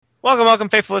Welcome,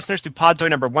 faithful listeners, to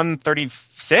Podtoid number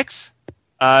 136.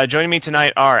 Joining me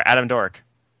tonight are Adam Dork.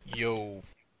 Yo.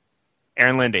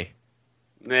 Aaron Lindy.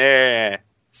 Nah.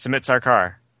 Sumit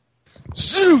Sarkar.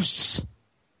 Zeus!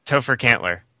 Topher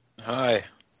Cantler. Hi.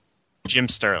 Jim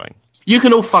Sterling. You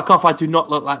can all fuck off. I do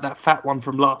not look like that fat one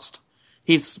from Lost.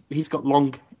 He's got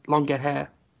longer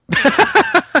hair.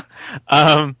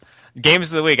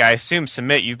 Games of the week. I assume,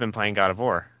 Sumit, you've been playing God of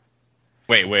War.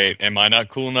 Wait. Am I not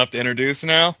cool enough to introduce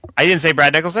now? I didn't say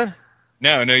Brad Nicholson?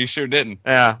 No, you sure didn't.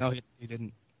 Yeah. No, you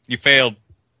didn't. You failed.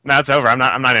 No, it's over. I'm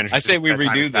not interested. I say we That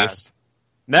time redo is this. past.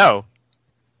 No.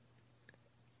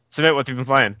 Sumit, what have you been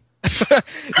playing?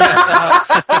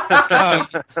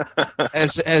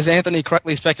 Yes, as Anthony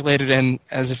correctly speculated, and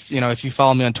as if you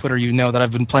follow me on Twitter, you know that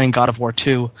I've been playing God of War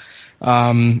 2.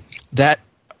 First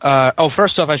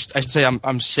off, I should say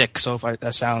I'm sick. So if I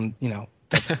sound, yes,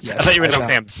 I thought you were going to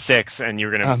say I'm 6, and you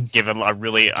were going to give a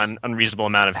really unreasonable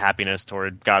amount of happiness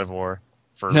toward God of War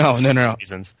for no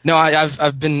reasons. No, I've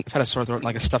had a sore throat and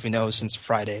like a stuffy nose since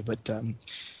Friday, but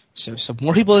so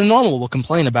more people than normal will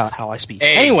complain about how I speak.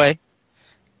 Hey. Anyway,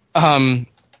 I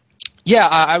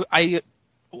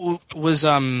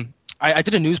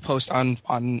did a news post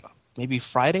on maybe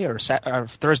Friday or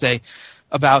Thursday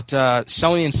about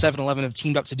Sony and 7-Eleven have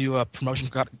teamed up to do a promotion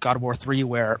for God of War 3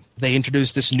 where they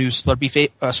introduced this new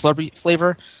Slurpee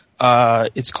flavor.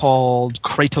 It's called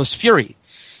Kratos Fury.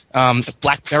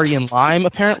 Blackberry and lime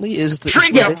apparently is the.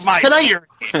 Drink of my fury.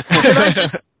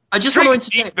 I just want to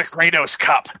interject. The Kratos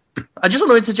cup. I just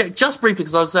want to interject just briefly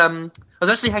because I was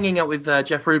actually hanging out with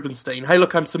Jeff Rubenstein. Hey,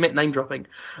 look, I'm Submit name dropping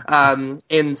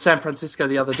in San Francisco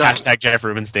the other day. Hashtag Jeff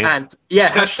Rubenstein.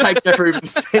 Hashtag Jeff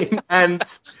Rubenstein.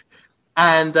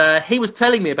 And he was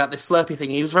telling me about this Slurpee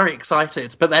thing. He was very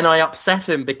excited, but then I upset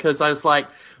him because I was like,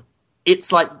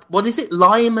 it's like, what is it?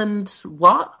 Lime and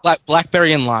what?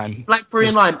 Blackberry and lime. Blackberry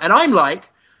and lime. And I'm like,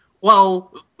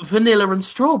 well, vanilla and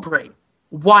strawberry.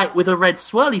 White with a red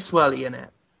swirly in it.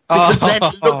 Because then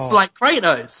it looks like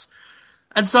Kratos.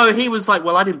 And so he was like,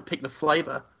 well, I didn't pick the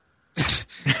flavor.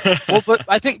 Well, but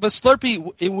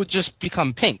Slurpee, it would just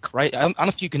become pink, right? I don't know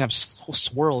if you can have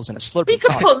swirls in a Slurpee. You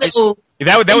could put little...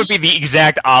 That would be the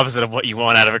exact opposite of what you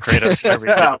want out of a Kratos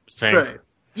Slurpee. True.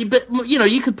 But,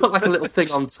 you could put like a little thing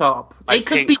on top. It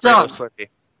could be done. Slurpee.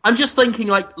 I'm just thinking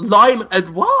like lime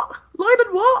and what? Lime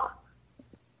and what?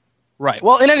 Right.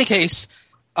 Well, in any case,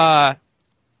 the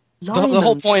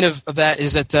whole point of that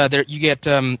is that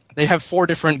they have 4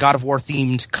 different God of War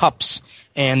themed cups,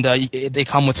 and they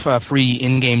come with free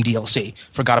in-game DLC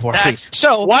for God of War 3.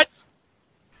 So what?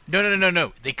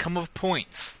 No. They come with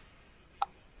points.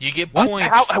 You get What? points.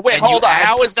 Hold on.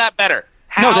 How is that better?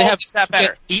 No, they have is that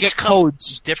better? Each cup,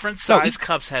 codes. different size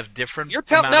cups have different.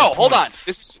 Hold on.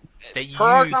 This Per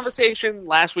our conversation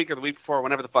last week or the week before,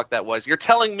 whenever the fuck that was, you're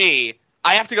telling me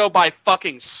I have to go buy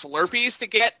fucking Slurpees to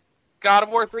get God of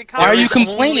War 3 copies? Why are you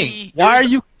complaining? Why are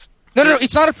you? No.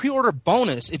 It's not a pre-order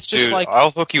bonus. It's just Dude, like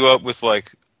I'll hook you up with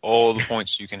like all the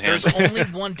points you can handle. There's only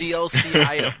one DLC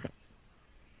item.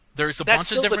 There's a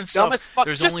bunch of different stuff.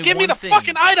 There's just only give me one the thing.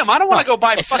 fucking item. I don't want to go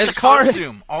buy fucking as far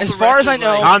costume. All as the far rest as I is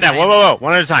know, like- Calm down. Whoa.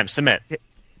 One at a time. Submit.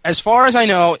 as far as I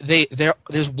know,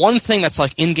 there's one thing that's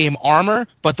like in-game armor,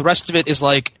 but the rest of it is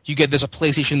like there's a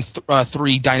PlayStation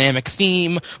 3 dynamic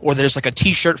theme, or there's like a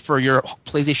T-shirt for your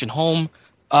PlayStation Home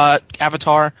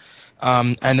avatar,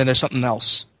 and then there's something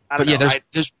else.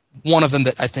 There's one of them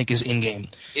that I think is in-game.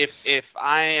 If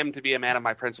I am to be a man of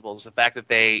my principles, the fact that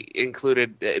they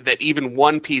included that even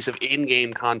one piece of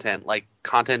in-game content, like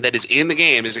content that is in the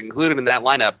game, is included in that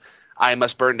lineup, I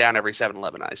must burn down every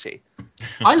 7-Eleven I see.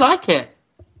 I like it.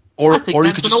 Or I think you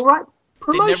that's could an just all right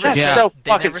promotion. That's so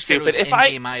fucking stupid.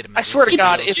 I swear to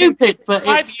God, It's stupid, but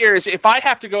 5 years, if I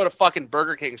have to go to fucking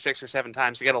Burger King 6 or 7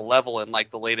 times to get a level in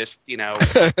like the latest, in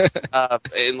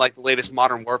like the latest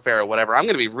Modern Warfare or whatever, I'm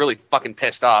going to be really fucking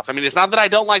pissed off. I mean, it's not that I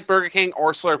don't like Burger King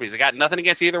or Slurpees. I got nothing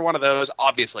against either one of those,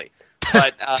 obviously.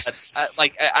 But I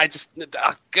just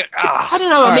I don't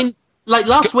know. I mean, like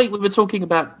last week we were talking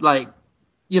about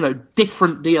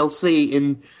different DLC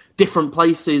in different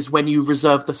places when you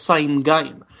reserve the same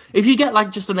game. If you get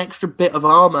like just an extra bit of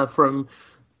armor from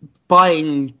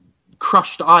buying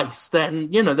crushed ice, then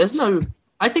there's no.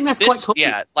 I think that's quite cool.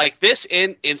 Yeah, like this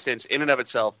instance in and of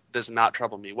itself does not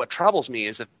trouble me. What troubles me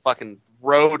is the fucking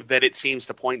road that it seems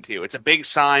to point to. It's a big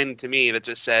sign to me that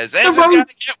just says, "This is gonna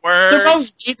get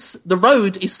worse." The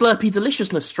road is Slurpee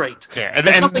Deliciousness Street. Yeah,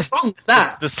 There's nothing wrong with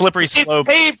that. The slippery slope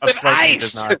It's paved of with Slurpee ice.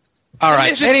 does not. all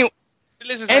right.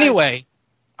 Delicious Anyway,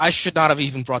 I should not have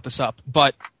even brought this up,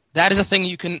 but that is a thing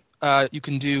you can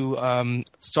do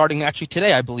starting actually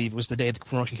today. I believe was the day the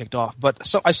promotion kicked off. But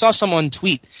so I saw someone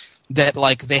tweet that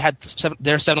like they had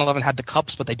their 7-Eleven had the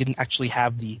cups, but they didn't actually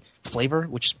have the flavor,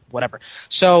 which whatever.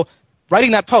 So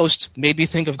writing that post made me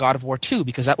think of God of War 2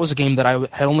 because that was a game that I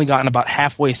had only gotten about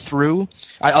halfway through.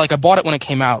 I bought it when it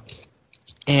came out,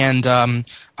 and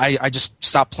I just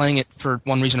stopped playing it for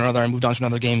one reason or another. I moved on to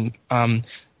another game.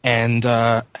 And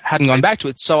hadn't gone back to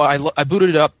it. So I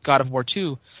booted up God of War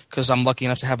 2 because I'm lucky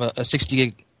enough to have a 60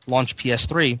 gig launch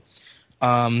PS3.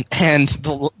 And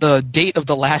the date of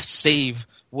the last save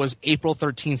was April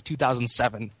 13th,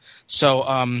 2007. So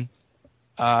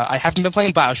I haven't been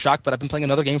playing BioShock, but I've been playing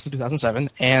another game from 2007.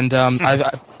 And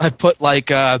I've put like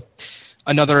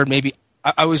another maybe –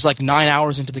 I was like 9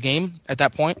 hours into the game at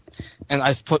that point, and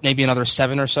I've put maybe another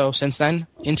 7 or so since then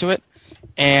into it.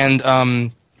 And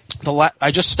I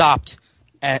just stopped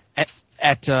at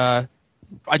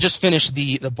I just finished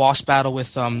the boss battle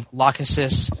with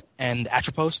Lachesis and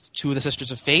Atropos, two of the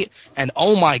Sisters of Fate, and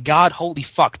oh my god, holy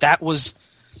fuck, that was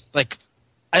like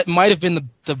it might have been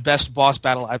the best boss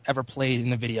battle I've ever played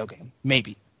in a video game,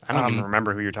 maybe. I don't even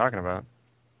remember who you're talking about.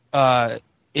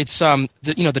 It's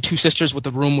the two sisters with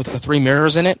the room with the 3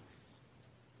 mirrors in it.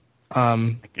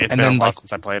 It's been a while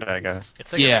since I played it, I guess.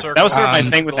 It's like a circle. That was sort of my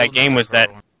thing with that game was that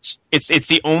it's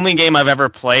the only game I've ever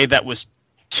played that was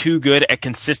too good at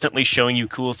consistently showing you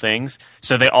cool things,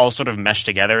 so they all sort of mesh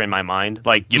together in my mind.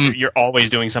 Like you're always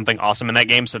doing something awesome in that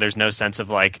game, so there's no sense of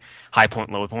like high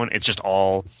point, low point. It's just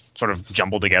all sort of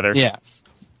jumbled together. Yeah.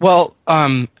 Well,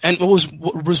 and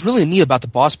what was really neat about the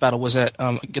boss battle was that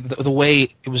the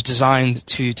way it was designed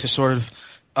to sort of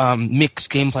mix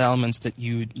gameplay elements that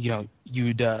you'd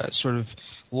sort of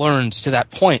learned to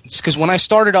that point. Because when I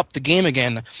started up the game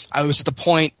again, I was at the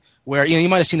point where you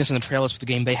might have seen this in the trailers for the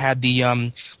game. They had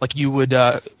the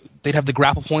they'd have the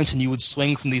grapple points, and you would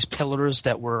swing from these pillars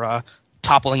that were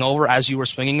toppling over as you were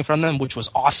swinging from them, which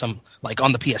was awesome. Like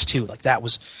on the PS2, like that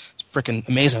was freaking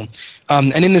amazing.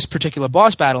 And in this particular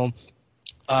boss battle,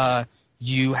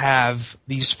 you have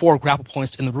these 4 grapple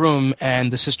points in the room,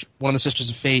 and one of the Sisters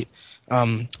of Fate,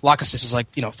 Lachesis, is like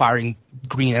firing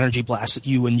green energy blasts at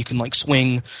you, and you can like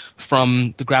swing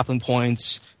from the grappling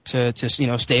points to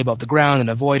stay above the ground and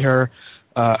avoid her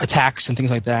attacks and things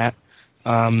like that.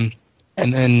 And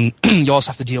then you also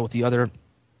have to deal with the other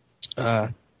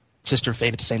Sister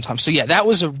Fate at the same time. So yeah, that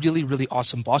was a really, really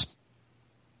awesome boss,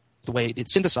 the way it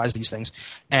synthesized these things.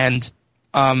 And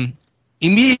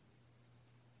immediately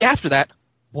after that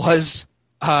was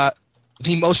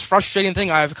the most frustrating thing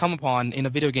I've come upon in a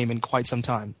video game in quite some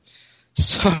time.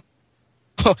 So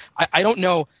I don't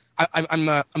know.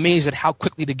 I'm amazed at how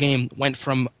quickly the game went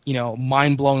from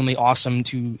mind-blowingly awesome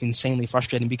to insanely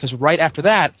frustrating. Because right after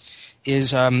that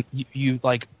is you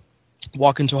like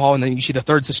walk into a hall, and then you see the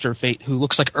third Sister of Fate, who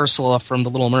looks like Ursula from The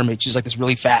Little Mermaid. She's like this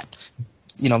really fat,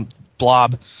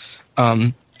 blob,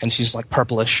 and she's like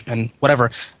purplish and whatever.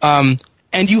 And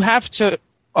you have to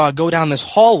go down this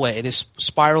hallway, this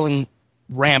spiraling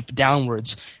ramp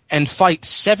downwards, and fight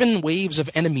 7 waves of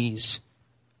enemies,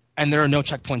 and there are no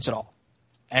checkpoints at all.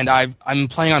 And I'm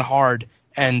playing on hard,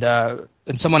 and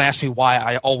someone asked me why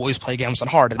I always play games on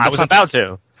hard. And I was about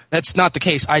to. That's not the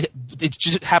case. It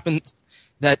just happened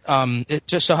that it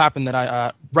just so happened that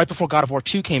I right before God of War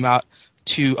 2 came out,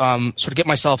 to sort of get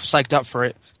myself psyched up for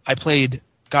it, I played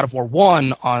God of War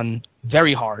 1 on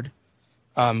very hard,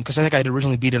 because I think I had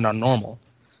originally beat it on normal.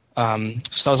 So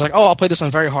I was like, I'll play this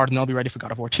on very hard, and I'll be ready for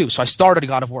God of War 2. So I started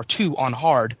God of War 2 on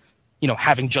hard,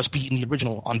 having just beaten the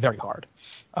original on very hard.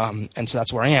 And so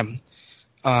that's where I am.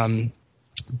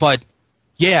 But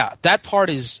yeah, that part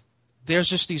is, there's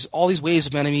just all these waves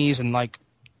of enemies and like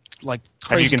crazy.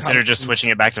 Have you considered just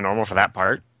switching it back to normal for that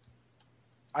part?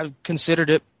 I've considered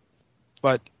it,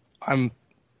 but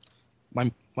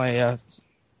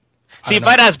See, if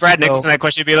I'd asked Brad Nicholson that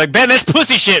question, he'd be like, "Ben, that's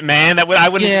pussy shit, man." I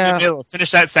wouldn't even be able to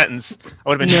finish that sentence. I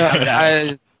would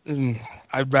have been.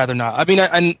 I'd rather not. I mean,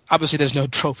 and obviously there's no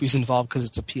trophies involved because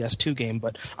it's a PS2 game,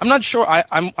 but I'm not sure. I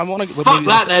want to. Fuck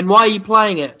that, then. Why are you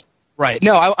playing it? Right.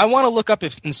 No, I want to look up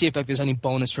and see if there's any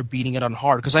bonus for beating it on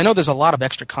hard, because I know there's a lot of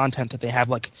extra content that they have.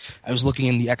 Like, I was looking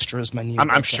in the extras menu.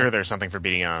 I'm sure there's something for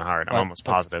beating it on hard. I'm almost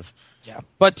positive. Yeah,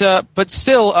 but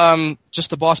still,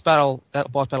 just the boss battle,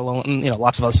 alone, and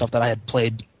lots of other stuff that I had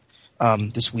played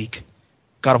this week.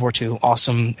 God of War 2,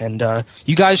 awesome, and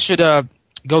you guys should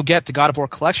go get the God of War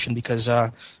collection, because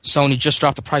Sony just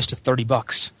dropped the price to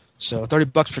 $30. So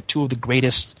 $30 for 2 of the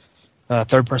greatest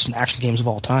third-person action games of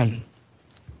all time.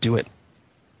 Do it.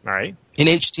 All right. In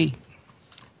HD.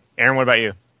 Aaron, what about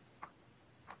you?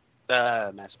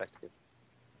 Mass Effect 2.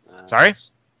 Sorry?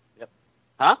 Yep.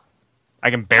 Huh? I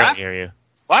can barely hear you.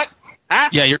 What? Huh?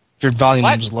 Yeah, your volume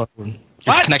is low. Your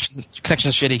connection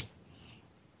is shitty.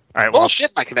 All right. Well,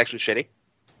 shit, my connection's shitty.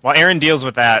 While Aaron deals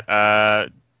with that,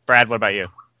 Brad, what about you?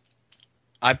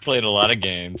 I played a lot of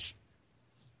games.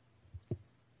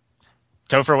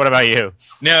 Topher, what about you?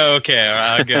 No, okay,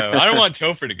 I'll go. I don't want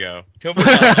Topher to go.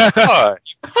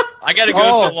 I gotta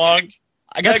go so long.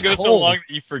 I gotta go so long that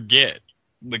you forget.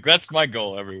 Like, that's my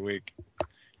goal every week.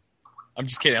 I'm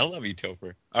just kidding. I love you,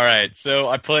 Topher. All right, so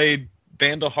I played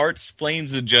Vandal Hearts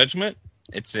Flames of Judgment.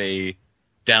 It's a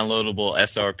downloadable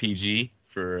SRPG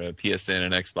for PSN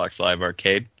and Xbox Live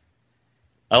Arcade.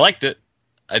 I liked it.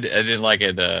 I didn't like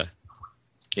it.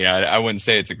 I wouldn't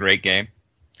say it's a great game.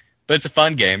 But it's a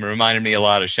fun game. It reminded me a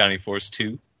lot of Shining Force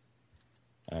 2.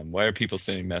 Why are people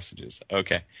sending messages?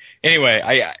 Okay. Anyway,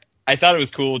 I thought it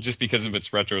was cool just because of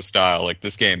its retro style. Like,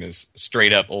 this game is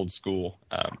straight up old school.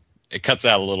 It cuts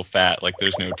out a little fat. Like,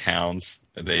 there's no towns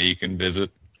that you can visit.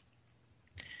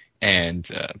 And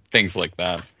things like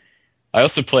that. I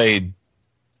also played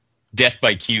Death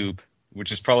by Cube,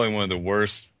 which is probably one of the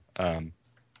worst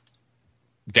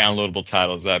downloadable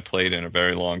titles I've played in a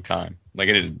very long time. Like,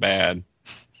 it is bad.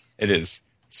 It is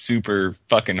super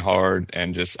fucking hard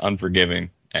and just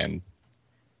unforgiving. And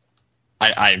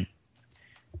I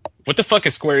what the fuck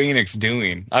is Square Enix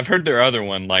doing? I've heard their other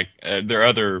one, like their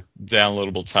other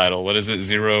downloadable title. What is it?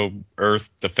 Zero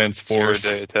Earth Defense Force.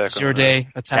 Zero Day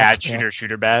Attack. Bad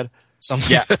shooter bad.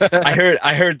 Yeah,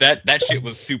 I heard that shit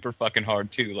was super fucking hard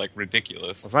too, like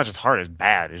ridiculous. Well, it's not just hard; it's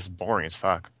bad. It's boring as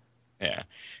fuck. Yeah.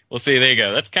 Well, see, there you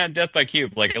go. That's kind of Death by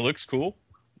Cube. Like, it looks cool.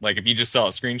 Like, if you just saw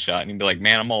a screenshot and you'd be like,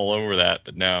 man, I'm all over that.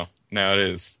 But no, it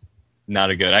is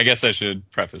not a good. I guess I should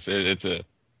preface it.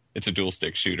 It's a dual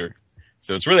stick shooter.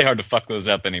 So it's really hard to fuck those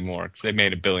up anymore because they've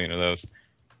made 1 billion of those.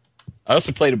 I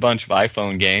also played a bunch of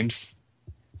iPhone games.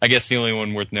 I guess the only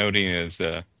one worth noting is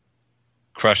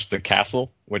Crush the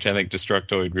Castle, which I think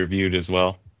Destructoid reviewed as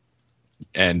well.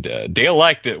 And Dale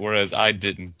liked it, whereas I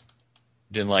didn't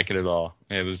like it at all.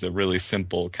 It was a really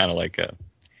simple kind of like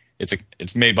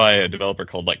it's made by a developer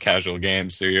called like Casual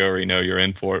Games, so you already know you're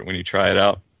in for it when you try it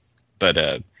out.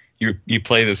 But you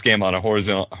play this game on a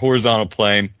horizontal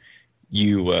plane.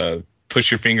 You push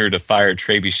your finger to fire a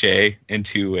trebuchet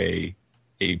into a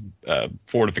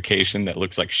fortification that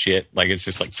looks like shit, like it's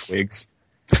just like twigs.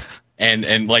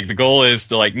 And like the goal is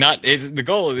to like the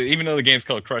goal, even though the game's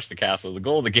called Crush the Castle, the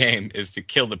goal of the game is to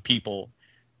kill the people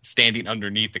standing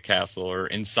underneath the castle or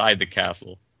inside the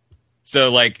castle.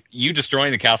 So, like, you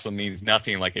destroying the castle means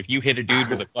nothing. Like, if you hit a dude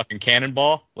with a fucking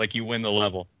cannonball, like, you win the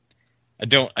level. I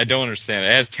don't understand.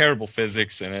 It has terrible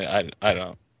physics, and I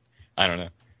don't know.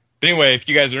 But anyway, if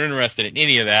you guys are interested in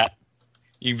any of that,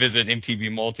 you can visit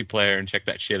MTV Multiplayer and check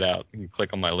that shit out. You can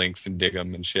click on my links and dig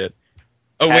them and shit.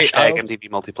 Oh, wait. MTV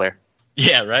Multiplayer.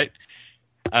 Yeah, right?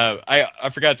 I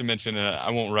forgot to mention, I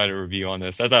won't write a review on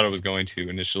this. I thought I was going to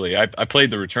initially. I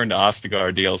played the Return to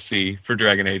Ostagar DLC for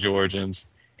Dragon Age Origins.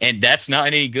 And that's not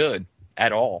any good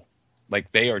at all.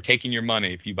 Like, they are taking your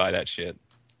money if you buy that shit.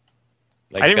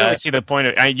 Like, I didn't really see the point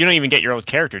of... you don't even get your old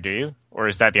character, do you? Or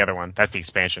is that the other one? That's the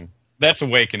expansion. That's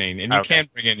Awakening. And you can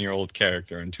bring in your old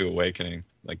character into Awakening.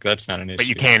 Like, that's not an issue. But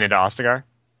you can into Ostagar?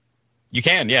 You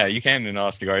can, yeah. You can in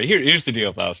Ostagar. Here's the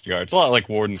deal with Ostagar. It's a lot like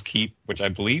Warden's Keep, which I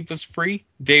believe was free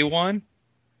day one.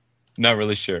 Not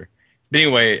really sure. But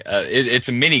anyway, it's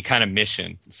a mini kind of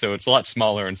mission. So it's a lot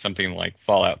smaller than something like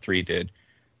Fallout 3 did.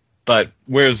 But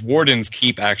whereas Warden's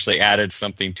Keep actually added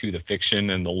something to the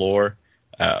fiction and the lore,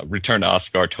 Return to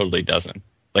Ostagar totally doesn't.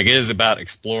 Like, it is about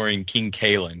exploring King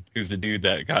Kalen, who's the dude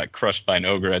that got crushed by an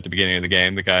ogre at the beginning of the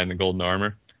game, the guy in the golden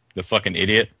armor, the fucking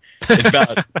idiot.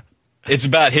 It's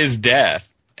about his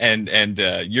death, and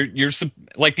you're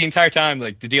like the entire time,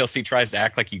 like the DLC tries to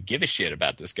act like you give a shit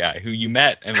about this guy who you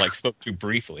met and like spoke to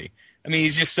briefly. I mean,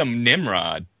 he's just some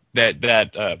Nimrod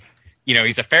that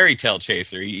he's a fairy tale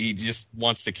chaser. He just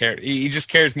wants to care. He just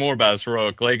cares more about his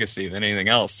heroic legacy than anything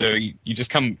else. So you just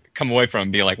come away from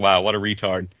him being like, wow, what a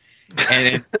retard.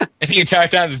 And the entire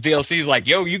time this DLC is like,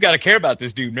 yo, you got to care about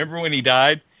this dude. Remember when he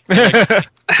died? Like,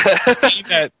 the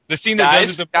scene that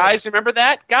does it the guys, remember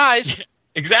that? Guys. Yeah,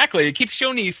 exactly. It keeps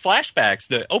showing these flashbacks.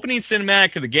 The opening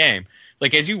cinematic of the game,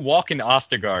 like as you walk into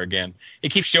Ostagar again, it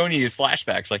keeps showing you these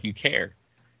flashbacks like you care.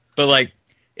 But like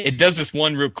it does this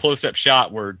one real close-up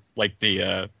shot where like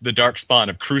the dark spawn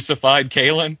of crucified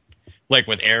Kalen, like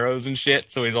with arrows and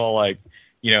shit. So he's all like,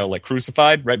 like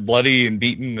crucified, right, bloody and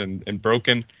beaten and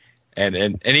broken.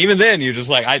 And even then you're just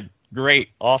like, great,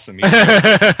 awesome.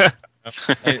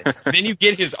 And then you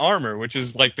get his armor, which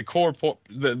is like the core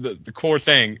the core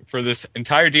thing for this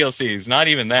entire DLC. It's not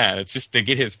even that. It's just to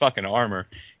get his fucking armor.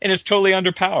 And it's totally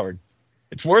underpowered.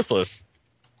 It's worthless.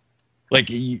 Like,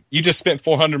 you just spent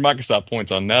 400 Microsoft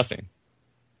points on nothing.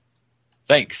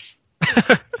 Thanks.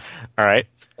 All right.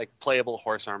 Like playable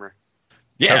horse armor.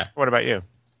 Yeah. So, what about you?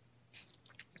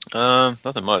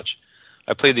 Nothing much.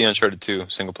 I played the Uncharted 2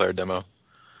 single player demo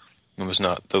and was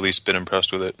not the least bit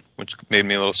impressed with it, which made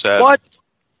me a little sad. What?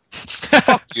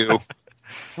 Fuck you.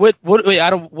 Wait,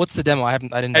 what's the demo? I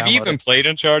didn't. Have you download even it. played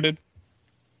Uncharted?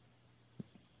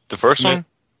 The first Smith? one?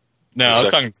 No, I was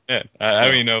Second. talking to Smith. I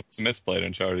don't even know if Smith played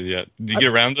Uncharted yet. Did you get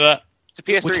around to that? It's a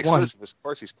PS3 Which one? exclusive. Of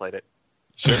course, he's played it.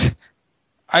 Sure.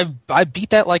 I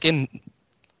beat that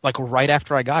right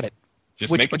after I got it.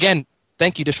 Just Which make it. again,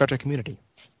 thank you, Destructor Community,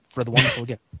 for the wonderful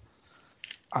gift.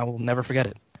 I will never forget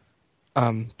it.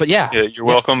 But yeah. Yeah, you're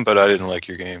welcome, but I didn't like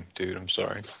your game, dude. I'm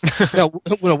sorry. No,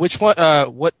 which one?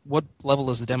 What level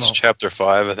is the demo? It's chapter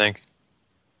 5, I think.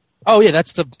 Oh yeah,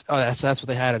 that's what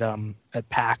they had at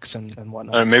PAX and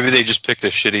whatnot. Maybe they just picked a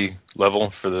shitty level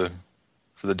for the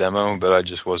demo, but I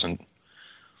just wasn't.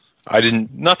 I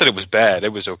didn't. Not that it was bad.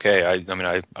 It was okay. I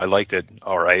mean, I liked it.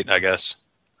 All right, I guess.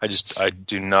 I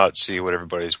do not see what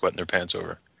everybody's wetting their pants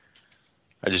over.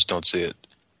 I just don't see it.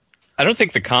 I don't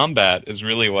think the combat is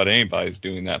really what anybody's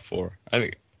doing that for. I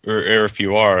think, or if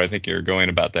you are, I think you're going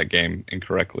about that game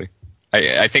incorrectly.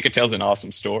 I think it tells an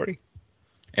awesome story,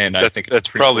 and I think that's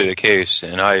probably the case.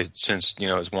 And since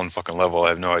it's one fucking level, I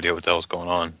have no idea what the hell's going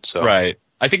on. So right.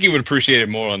 I think you would appreciate it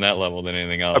more on that level than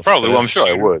anything else. I'm sure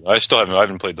I would. I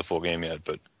haven't played the full game yet,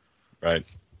 but right.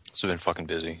 It's been fucking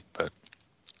busy. But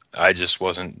I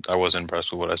wasn't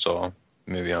impressed with what I saw.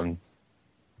 Maybe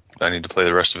I need to play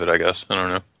the rest of it, I guess. I don't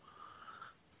know.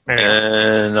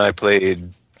 And I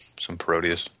played some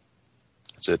Parodius.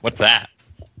 That's it. What's that?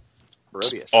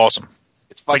 Parodius. Awesome.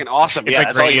 It's fucking awesome. It's Yeah, like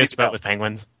that's all you need Gradius, to but know. with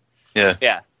penguins. Yeah.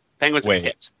 Yeah, penguins Wait.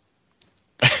 and tits.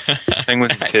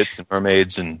 Penguins and tits and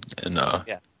mermaids and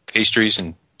pastries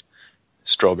and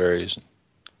strawberries.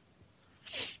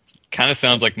 Kind of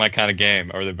sounds like my kind of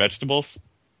game. Are there vegetables?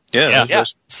 Yeah. Yeah.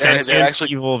 Sentient, They're actually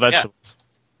evil vegetables.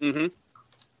 Mm-hmm.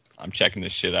 I'm checking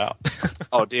this shit out.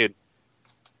 Oh, dude.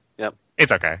 Yep.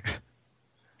 It's okay.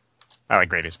 I like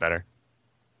Gradius better.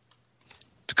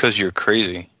 Because you're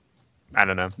crazy. I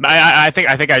don't know. I think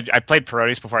I played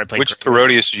Parodius before I played. Which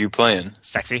Parodius are you playing?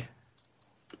 Sexy.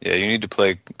 Yeah, you need to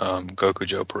play Goku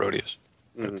Joe Parodius.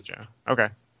 Joe. Okay.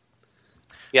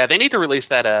 Yeah, they need to release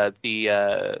that the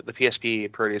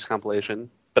PSP Parodius compilation,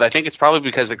 but I think it's probably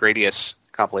because the Gradius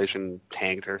compilation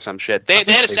tanked or some shit. They had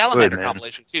a Salamander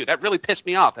compilation too. That really pissed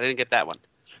me off. I didn't get that one.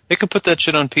 They could put that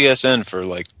shit on PSN for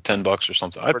like $10 or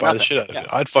something. I'd buy the shit out of it.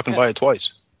 I'd fucking buy it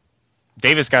twice.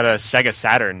 Davis got a Sega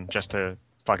Saturn just to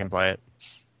fucking play it.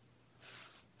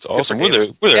 It's awesome. Good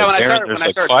for Were there Yeah, when I Darren, started- there's when I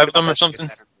like started 5 of talking them or about something?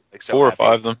 Saturn, like, so 4 or happy.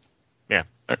 5 of them? Yeah.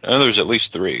 I know there's at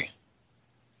least 3.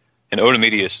 And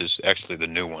Odomedius is actually the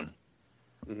new one.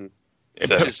 Mm-hmm. If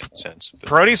that makes sense. But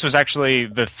Parodius was actually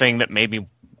the thing that made me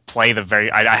play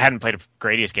I hadn't played a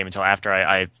Gradius game until after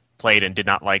I played and did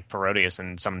not like Parodius,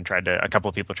 and a couple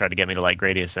of people tried to get me to like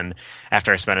Gradius, and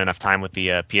after I spent enough time with the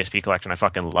PSP collection, I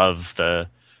fucking love the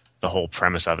whole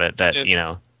premise of it. That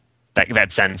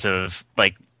that sense of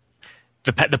like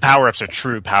the power-ups are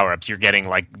true power-ups. You're getting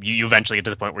like you eventually get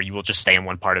to the point where you will just stay in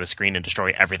one part of the screen and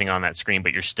destroy everything on that screen,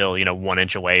 but you're still 1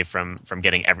 inch away from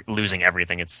getting losing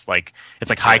everything. It's like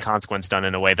high consequence done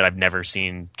in a way that I've never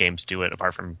seen games do it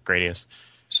apart from Gradius.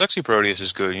 Sexy Parodius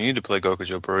is good. You need to play Goku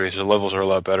Joe Parodius. The levels are a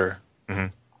lot better.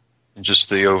 Mm-hmm. And just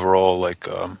the overall, I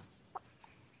don't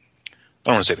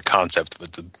want to say the concept,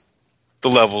 but the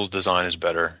levels design is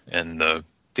better, and the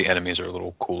enemies are a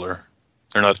little cooler.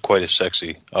 They're not quite as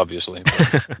sexy, obviously.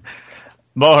 But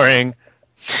Boring.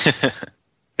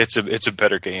 it's a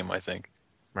better game, I think.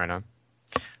 Right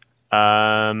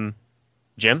on.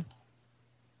 Jim?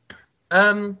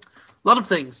 A lot of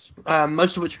things,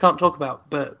 most of which I can't talk about,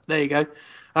 but there you go.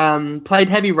 Played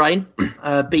Heavy Rain,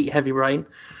 beat Heavy Rain.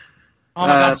 Oh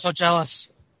my god, so jealous.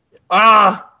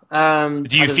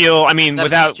 Do you feel? I mean,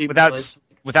 That's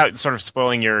without sort of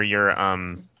spoiling your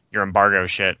embargo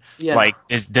shit. Yeah. Like,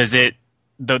 does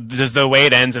the way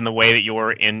it ends and the way that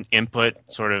your input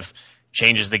sort of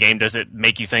changes the game? Does it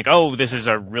make you think, oh, this is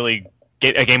a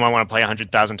game I want to play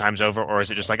 100,000 times over, or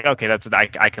is it just like, okay,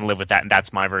 I can live with that, and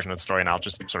that's my version of the story, and I'll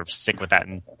just sort of stick with that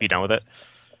and be done with it?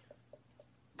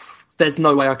 There's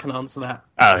no way I can answer that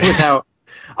Oh. without.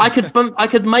 I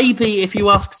could maybe, if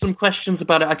you ask some questions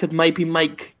about it, I could maybe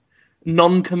make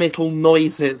non-committal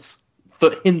noises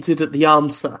that hinted at the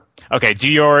answer. Okay, do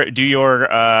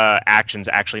your actions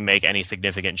actually make any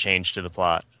significant change to the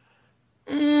plot?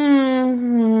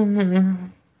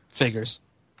 Figures.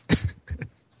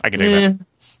 I can do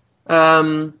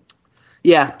that.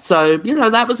 Yeah, so,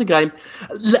 that was a game.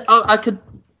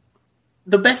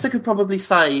 The best I could probably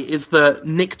say is that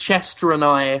Nick Chester and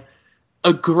I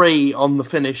agree on the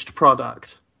finished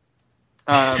product.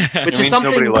 Which is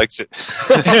something nobody likes it.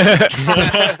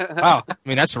 Wow, I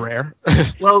mean that's rare.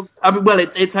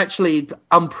 It's actually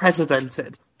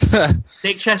unprecedented.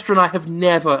 Nick Chester and I have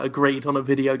never agreed on a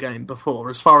video game before,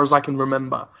 as far as I can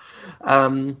remember.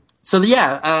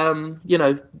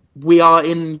 We are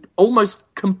in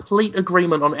almost complete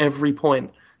agreement on every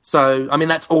point. So, I mean,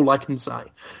 that's all I can say.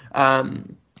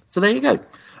 So there you go.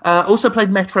 Also played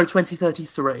Metro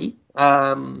 2033,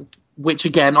 which,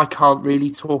 again, I can't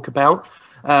really talk about.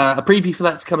 A preview for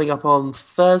that's coming up on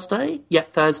Thursday. Yeah,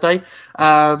 Thursday.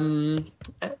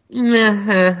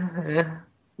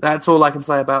 That's all I can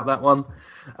say about that one.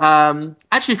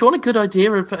 Actually, if you want a good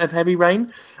idea of Heavy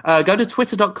Rain, go to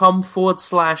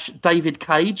twitter.com/David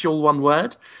Cage, all one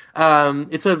word.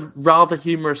 It's a rather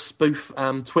humorous spoof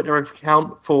Twitter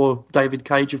account for David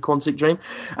Cage of Quantic Dream,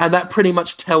 and that pretty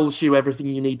much tells you everything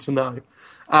you need to know.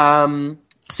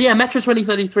 Metro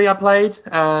 2033 I played.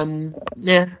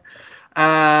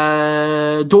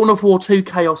 Dawn of War 2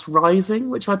 Chaos Rising,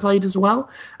 which I played as well.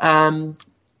 And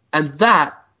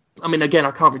that, I mean, again,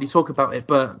 I can't really talk about it,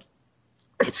 but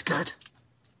it's good.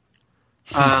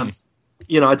 I'm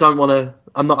not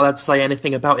allowed to say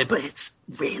anything about it, but it's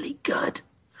really good.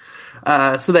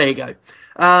 So there you go.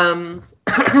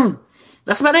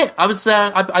 That's about it. I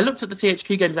looked at the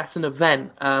THQ games at an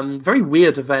event, very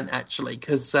weird event actually,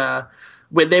 because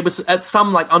where there was at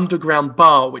some like underground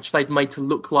bar which they'd made to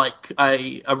look like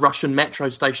a Russian metro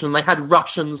station, and they had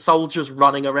Russian soldiers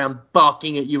running around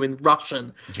barking at you in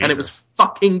Russian, Jesus. And it was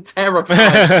fucking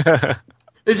terrifying.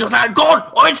 They're just like, God,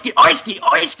 oiski, oiski,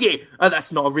 oiski!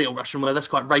 That's not a real Russian word, that's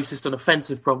quite racist and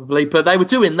offensive probably, but they were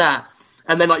doing that,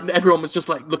 and then like everyone was just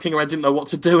like looking around, didn't know what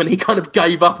to do, and he kind of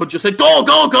gave up and just said, go,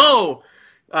 go, go!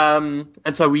 And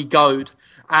so we goed.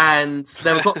 And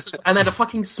there was and they had a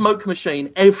fucking smoke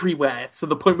machine everywhere to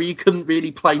the point where you couldn't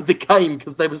really play the game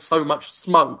because there was so much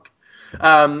smoke.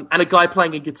 And a guy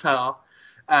playing a guitar,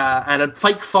 and a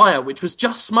fake fire, which was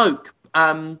just smoke,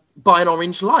 by an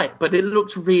orange light, but it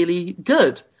looked really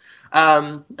good.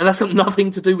 And that's got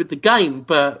nothing to do with the game,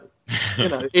 but you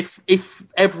know, if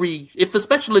the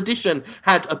special edition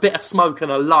had a bit of smoke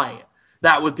and a light,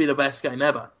 that would be the best game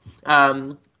ever.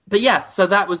 But yeah, so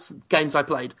that was games I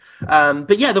played.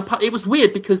 But yeah, it was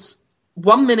weird because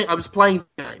 1 minute I was playing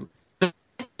the game,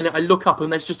 and I look up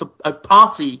and there's just a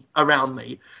party around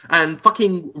me, and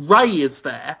fucking Ray is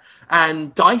there,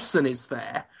 and Dyson is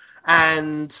there,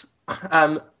 and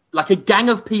like a gang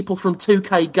of people from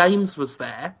 2K Games was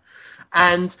there,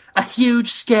 and a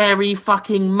huge, scary,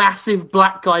 fucking massive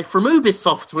black guy from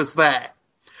Ubisoft was there.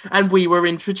 And we were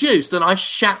introduced, and I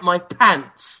shat my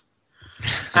pants.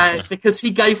 Because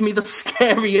he gave me the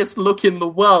scariest look in the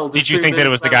world. Did you think that it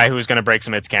was the guy who was going to break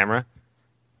Sumed's camera?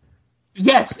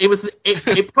 Yes, it was.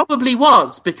 It probably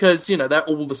was, because you know they're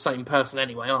all the same person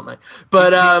anyway, aren't they?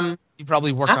 But you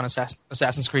probably worked on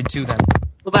Assassin's Creed 2 then.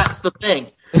 Well, that's the thing.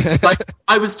 Like,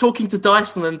 I was talking to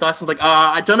Dyson, and Dyson's like,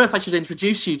 I don't know if I should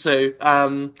introduce you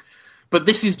to, but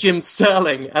this is Jim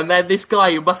Sterling, and then this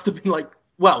guy who must have been like,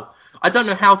 well, I don't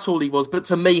know how tall he was, but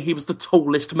to me, he was the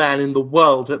tallest man in the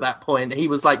world at that point. He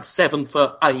was like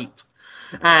 7'8",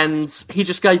 and he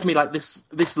just gave me like this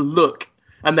look,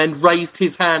 and then raised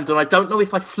his hand, and I don't know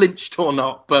if I flinched or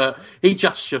not, but he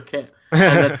just shook it.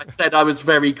 And then I said I was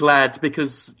very glad,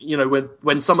 because you know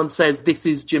when someone says this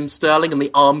is Jim Sterling and the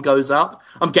arm goes up,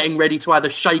 I'm getting ready to either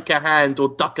shake a hand or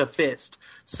duck a fist.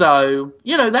 So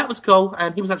you know that was cool,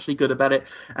 and he was actually good about it.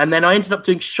 And then I ended up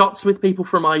doing shots with people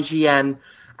from IGN.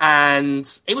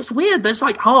 And it was weird. There's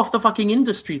like half the fucking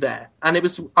industry there, and I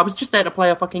was just there to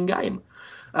play a fucking game.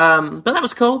 But that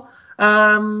was cool.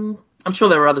 I'm sure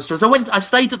there were other stories. I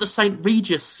stayed at the St.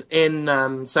 Regis in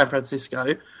San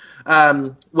Francisco,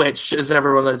 which, as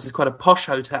everyone knows, is quite a posh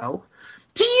hotel.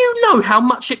 Do you know how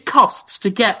much it costs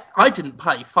to get? I didn't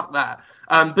pay. Fuck that.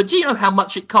 But do you know how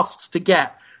much it costs to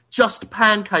get just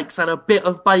pancakes and a bit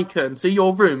of bacon to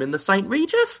your room in the St.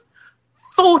 Regis?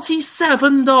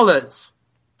 $47.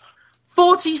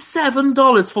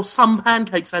 $47 for some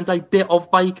pancakes and a bit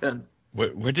of bacon.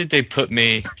 Where did they put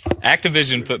me?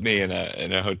 Activision put me in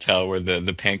a hotel where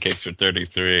the pancakes were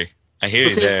 $33. I hear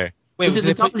you there. Wait, was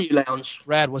it the W Lounge?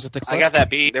 Brad, was it the Cliff? I got that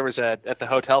beat. There was at the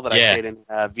hotel that I stayed in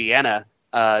Vienna,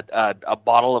 a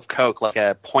bottle of Coke, like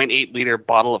a 0.8 liter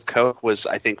bottle of Coke, was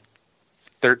I think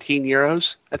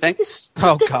 €13. I think.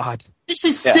 Oh God. This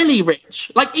is silly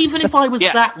rich. Like, even if I was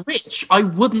that rich, I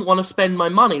wouldn't want to spend my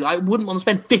money. Like, I wouldn't want to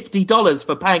spend $50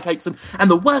 for pancakes.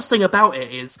 And the worst thing about it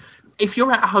is, if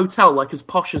you're at a hotel like as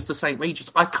posh as the St.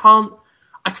 Regis, I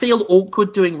I feel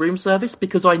awkward doing room service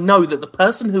because I know that the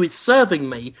person who is serving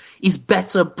me is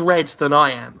better bred than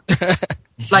I am.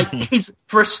 Like,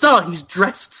 for a start, he's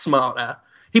dressed smarter.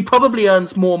 He probably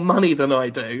earns more money than I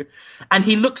do. And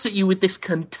he looks at you with this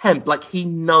contempt, like he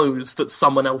knows that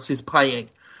someone else is paying.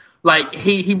 Like,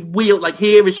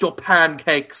 here is your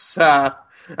pancakes, sir.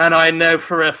 And I know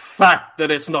for a fact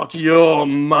that it's not your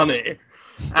money.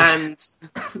 And,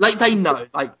 like, they know.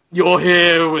 Like, you're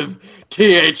here with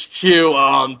THQ,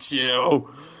 aren't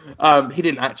you? He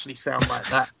didn't actually sound like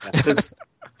that. Because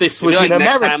this was in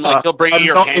America, time, like, he'll bring you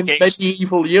your not pancakes. In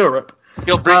medieval Europe.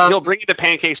 He'll bring you the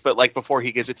pancakes, but, like, before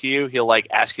he gives it to you, he'll, like,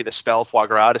 ask you to spell foie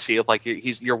gras to see if, like,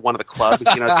 you're one of the club, the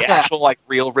actual, like,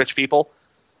 real rich people.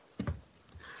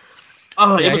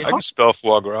 Oh, yeah, I can spell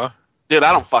foie gras. Dude,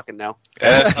 I don't fucking know.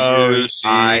 F-U-C-K-Y-O.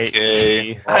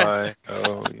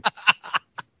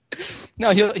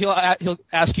 No, he'll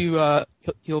ask you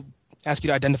he'll ask you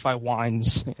to identify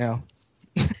wines. You know.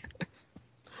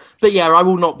 But yeah, I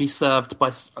will not be served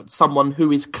by someone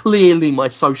who is clearly my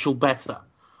social better.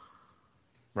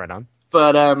 Right on.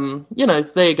 But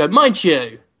there you go. Mind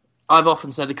you, I've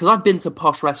often said it because I've been to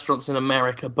posh restaurants in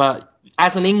America, but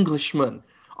as an Englishman,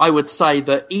 I would say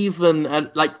that even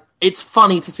it's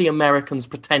funny to see Americans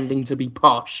pretending to be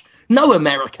posh. No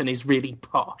American is really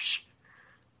posh.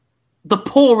 The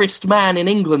poorest man in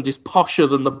England is posher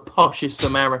than the poshest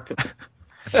American.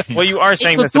 Well, you are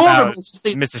saying this about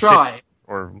Mississippi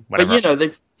or whatever.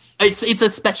 But it's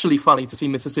especially funny to see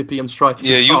Mississippians try to.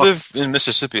 Yeah, you live in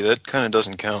Mississippi. That kind of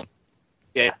doesn't count.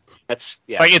 Yeah,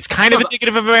 yeah. Like, it's kind of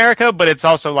indicative of America, but it's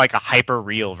also like a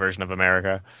hyper-real version of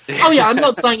America. Oh yeah, I'm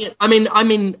not saying it. I mean,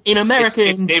 in America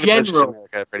it's in David general,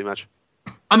 America, pretty much.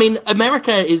 I mean,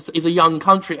 America is a young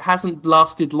country. It hasn't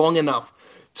lasted long enough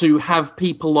to have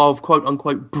people of quote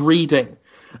unquote breeding.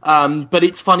 But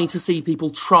it's funny to see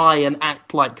people try and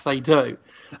act like they do.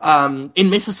 In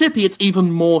Mississippi, it's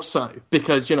even more so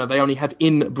because they only have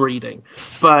inbreeding.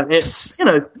 But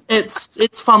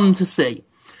it's fun to see.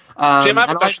 Jim, I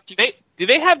have a question. Do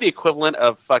they have the equivalent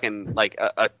of fucking, like,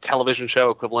 a television show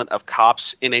equivalent of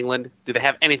Cops in England? Do they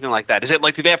have anything like that? Is it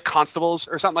like, do they have constables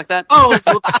or something like that? Oh,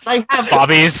 they have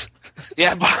Bobbies.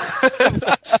 Yeah.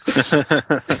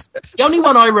 The only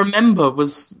one I remember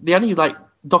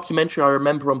documentary I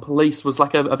remember on police was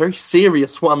like a very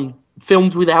serious one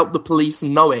filmed without the police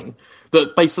knowing,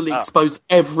 that basically exposed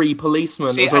every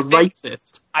policeman as a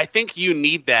racist. I think you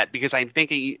need that because I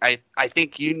think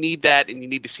you need that, and you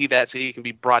need to see that so you can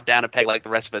be brought down a peg like the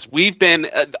rest of us. We've been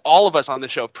all of us on the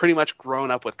show have pretty much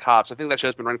grown up with Cops. I think that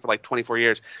show's been running for like 24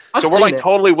 years. So we're like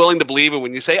totally willing to believe it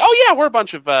when you say, "Oh yeah, we're a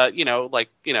bunch of like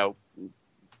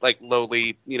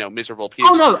lowly, miserable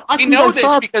people." Oh no, we know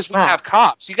this because we have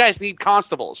Cops. You guys need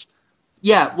constables.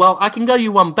 Yeah, well, I can go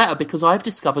you one better because I've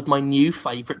discovered my new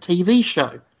favourite TV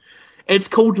show. It's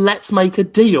called Let's Make a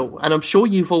Deal, and I'm sure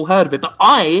you've all heard of it, but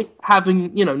I,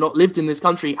 having, not lived in this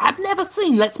country, have never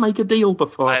seen Let's Make a Deal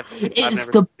before. It's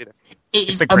the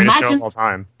greatest show of all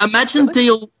time. Imagine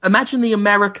the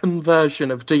American version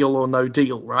of Deal or No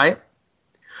Deal, right?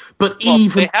 But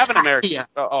even they have an tackier.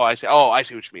 I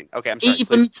see what you mean. Okay, I'm sorry.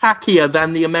 Even tackier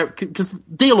than the American, because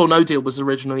Deal or No Deal was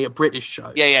originally a British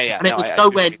show. Yeah. And it was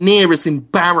nowhere near as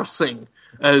embarrassing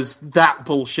as that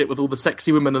bullshit with all the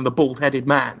sexy women and the bald-headed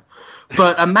man.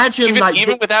 But imagine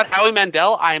even without Howie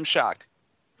Mandel, I am shocked.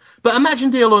 But imagine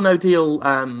Deal or No Deal,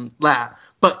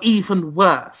 but even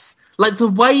worse. Like, the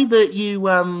way that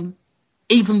you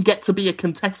even get to be a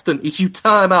contestant is you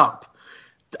turn up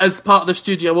as part of the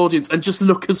studio audience and just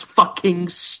look as fucking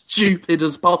stupid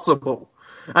as possible.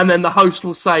 And then the host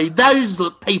will say, "Those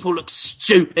people look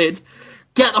stupid.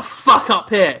 Get the fuck up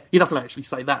here." He doesn't actually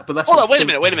say that, but that's Hold on, wait a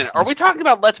minute. Are we talking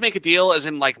about Let's Make a Deal as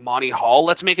in, like, Monty Hall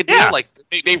Let's Make a Deal? Yeah. Like,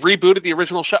 they rebooted the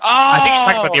original show? Oh! I think he's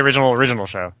talking about the original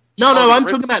show. No, I'm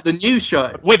talking about the new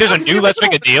show. Wait, there's a new Let's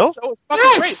Make a Deal?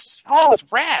 Yes! Oh, it's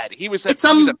rad. He was a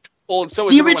and so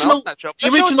was the everyone else in that show. The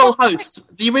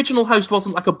original host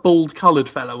wasn't like a bald coloured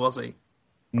fella, was he?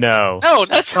 No,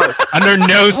 that's under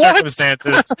no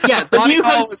circumstances. Yeah, the new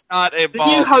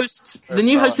host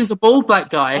is a bald black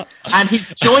guy, and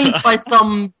he's joined by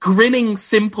some grinning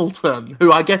simpleton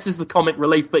who I guess is the comic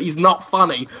relief, but he's not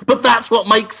funny. But that's what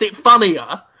makes it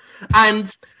funnier.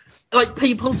 And like,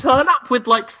 people turn up with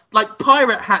like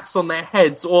pirate hats on their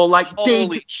heads, or like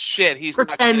holy shit, he's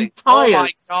pretend tires. Oh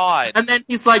my god! And then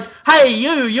he's like, "Hey,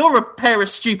 you're a pair of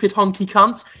stupid honky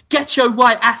cunts. Get your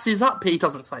white asses up." He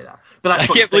doesn't say that, but that's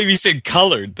I can't believe you said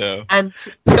colored though. And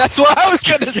that's what I was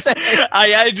gonna say.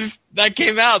 I just that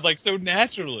came out like so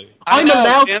naturally. I'm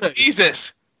allowed to.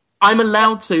 Jesus. I'm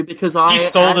allowed to because he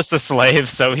sold us the slave,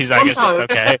 so I guess it's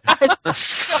okay.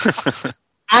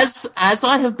 As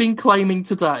I have been claiming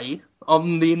today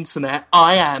on the internet,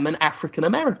 I am an African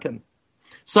American.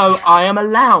 So I am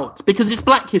allowed, because it's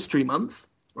Black History Month,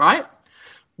 right?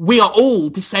 We are all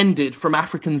descended from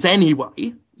Africans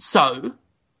anyway, so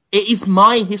it is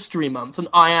my history month, and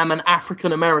I am an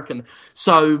African American.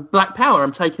 So Black Power,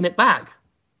 I'm taking it back.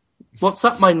 What's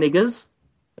up, my niggers?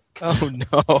 Oh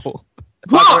no!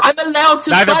 What? I'm allowed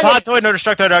to Neither say Podtoid nor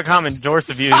Destructo.com endorse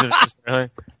the views of Mr. Sterling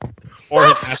or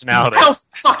his nationality. How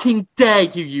fucking dare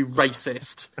you, you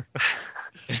racist?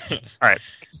 All right.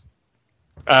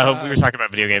 We were talking about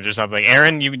video games or something.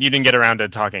 Aaron, you didn't get around to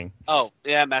talking. Oh,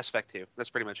 yeah, Mass Effect 2. That's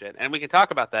pretty much it. And we can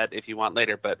talk about that if you want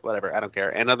later, but whatever. I don't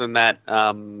care. And other than that,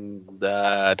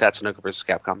 the Tatsunoko vs.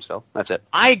 Capcom still. That's it.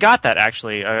 I got that,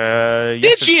 actually.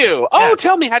 Did you? Oh, yes.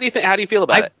 Tell me, how do you feel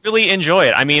about it? I really enjoy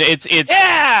it. I mean, it's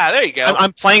yeah, there you go.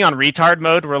 I'm playing on retard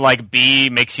mode where, like, B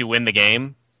makes you win the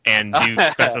game and do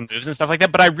special moves and stuff like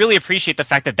that, but I really appreciate the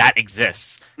fact that that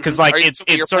exists. Because, like,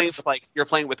 you're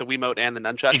playing with the Wiimote and the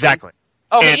nunchuck? Exactly.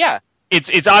 Oh, yeah.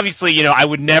 It's obviously, I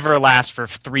would never last for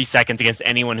 3 seconds against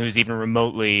anyone who's even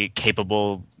remotely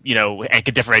capable, and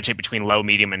could differentiate between low,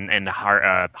 medium, and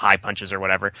high punches or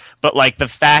whatever. But, like, the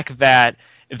fact that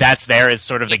that's there is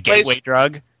sort of the gateway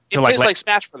drug. It plays like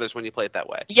Smash Brothers when you play it that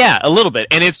way. Yeah, a little bit.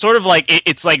 And it's sort of like,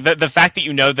 it's like the fact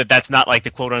that that that's not like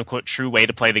the quote-unquote true way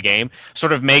to play the game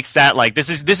sort of makes that, like, this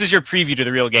is your preview to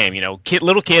the real game,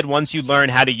 little kid, once you learn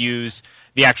how to use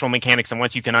the actual mechanics, and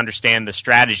once you can understand the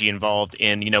strategy involved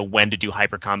in, when to do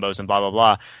hyper combos and blah, blah,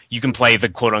 blah, you can play the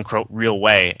quote-unquote real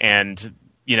way. And,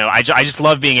 I just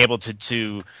love being able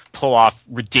to pull off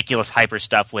ridiculous hyper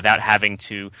stuff without having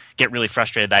to get really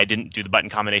frustrated that I didn't do the button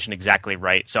combination exactly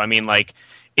right. So, I mean, like,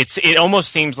 it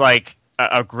almost seems like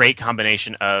a great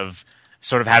combination of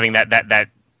sort of having that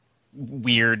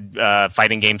weird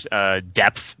fighting games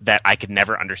depth that I could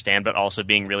never understand, but also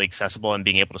being really accessible and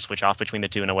being able to switch off between the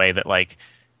two in a way that, like,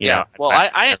 well,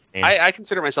 I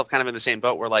consider myself kind of in the same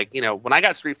boat where, like, when I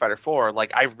got Street Fighter 4,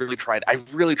 like, I really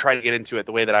tried to get into it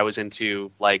the way that I was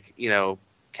into, like,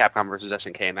 Capcom versus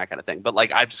SNK and that kind of thing. But,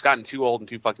 like, I've just gotten too old and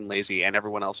too fucking lazy, and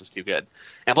everyone else is too good.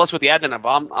 And plus, with the advent of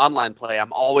online play,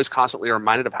 I'm always constantly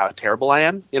reminded of how terrible I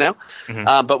am,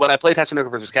 Mm-hmm. But when I played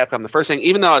Tatsunoko versus Capcom, the first thing,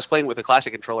 even though I was playing with a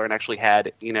classic controller and actually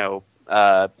had,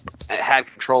 had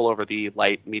control over the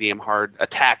light, medium, hard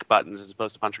attack buttons as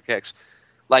opposed to punch or kicks,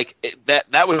 like,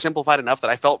 that was simplified enough that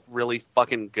I felt really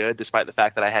fucking good, despite the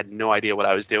fact that I had no idea what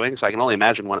I was doing. So I can only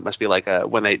imagine what it must be like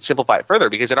when they simplify it further,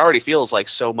 because it already feels like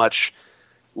so much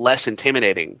less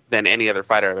intimidating than any other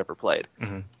fighter I've ever played.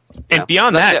 Mm-hmm. And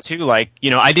beyond that, too, like,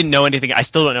 I didn't know anything. I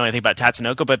still don't know anything about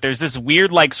Tatsunoko, but there's this weird,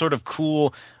 like, sort of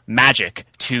cool magic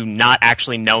to not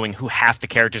actually knowing who half the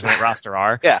characters in that roster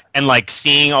are. Yeah. And, like,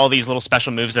 seeing all these little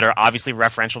special moves that are obviously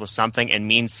referential to something and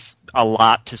means a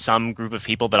lot to some group of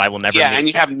people that I will never meet. And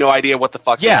you have no idea what the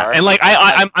fuck they are. And, like,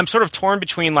 I'm sort of torn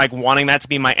between, like, wanting that to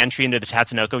be my entry into the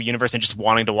Tatsunoko universe and just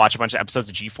wanting to watch a bunch of episodes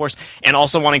of G-Force, and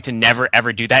also wanting to never,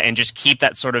 ever do that and just keep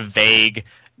that sort of vague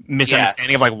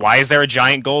misunderstanding of, like, why is there a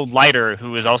giant gold lighter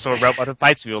who is also a robot who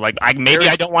fights you? Like, I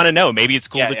don't want to know. Maybe it's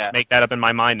cool to just make that up in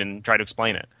my mind and try to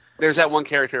explain it. There's that one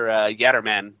character,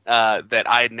 Yatterman, that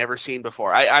I had never seen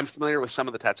before. I'm familiar with some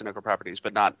of the Tatsunoko properties,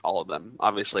 but not all of them,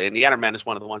 obviously. And Yatterman is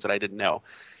one of the ones that I didn't know.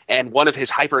 And one of his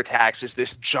hyper attacks is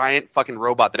this giant fucking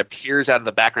robot that appears out of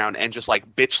the background and just,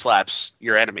 like, bitch slaps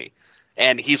your enemy.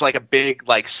 And he's like a big,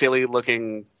 like, silly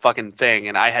looking fucking thing.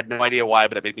 And I had no idea why,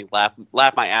 but it made me laugh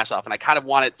my ass off. And I kind of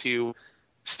want it to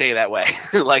stay that way.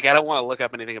 Like, I don't want to look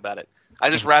up anything about it. I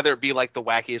just rather it be like the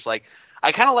wackiest, like,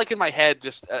 I kind of like in my head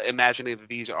just imagining that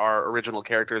these are original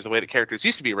characters the way that characters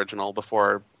used to be original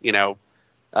before,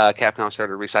 Capcom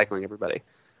started recycling everybody.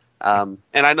 And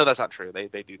I know that's not true. They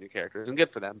do new characters, and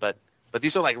good for them. But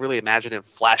these are, like, really imaginative,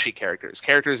 flashy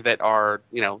characters that are,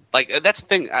 like, that's the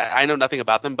thing. I know nothing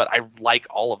about them, but I like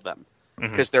all of them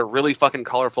because they're really fucking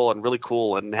colorful and really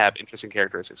cool and have interesting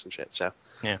characteristics and shit. So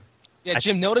yeah,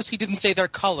 Jim. Notice he didn't say they're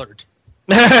colored.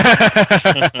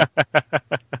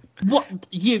 What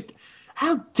you?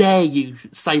 How dare you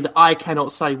say that I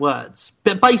cannot say words,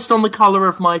 but based on the color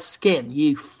of my skin,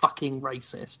 you fucking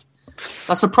racist.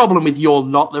 That's a problem with your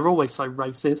lot. They're always so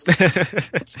racist.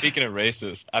 Speaking of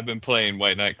racist, I've been playing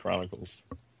White Knight Chronicles.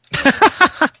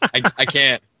 I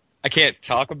can't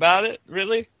talk about it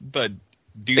really, but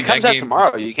dude, it comes out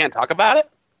tomorrow. You can't talk about it?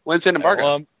 When's in embargo?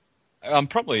 Well, I'm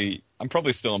probably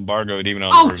still embargoed even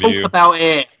on the review. Talk about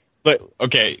it. But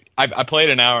okay, I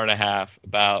played an hour and a half.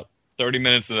 About 30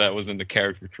 minutes of that was in the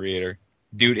character creator.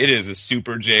 Dude, it is a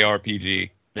super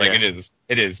JRPG. Like, it is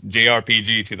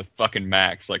JRPG to the fucking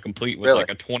max, like, complete with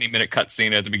like a 20-minute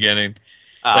cutscene at the beginning.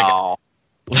 Oh.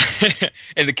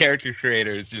 And the character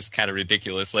creator is just kind of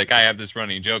ridiculous. Like, I have this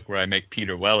running joke where I make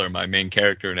Peter Weller my main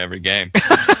character in every game.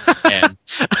 and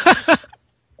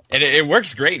it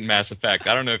works great in Mass Effect.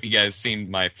 I don't know if you guys seen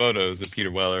my photos of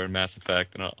Peter Weller in Mass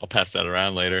Effect, and I'll pass that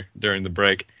around later during the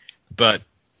break. But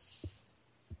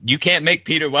you can't make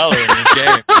Peter Weller in this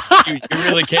game. You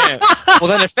really can't. Well,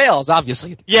 then it fails,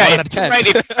 obviously. Yeah, 1 out of 10.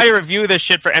 if you write a review of this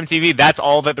shit for MTV, that's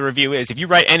all that the review is. If you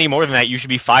write any more than that, you should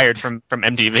be fired from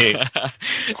MTV.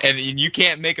 And you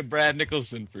can't make a Brad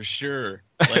Nicholson for sure.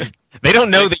 Like, they don't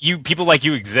know that people like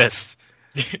you exist.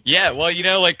 Yeah, well,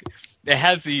 like, it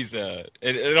has these,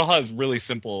 it all has really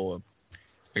simple,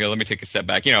 okay, let me take a step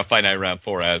back. Fight Night Round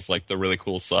 4 has, like, the really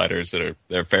cool sliders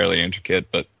they're fairly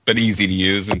intricate, but easy to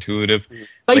use, intuitive.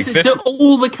 Basically, do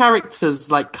all the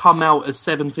characters, like, come out as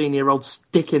 17-year-old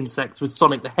stick insects with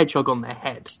Sonic the Hedgehog on their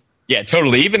head? Yeah,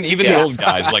 totally. Even the old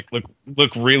guys, like,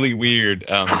 look really weird.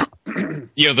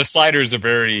 The sliders are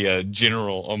very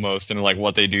general almost in, like,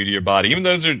 what they do to your body. Even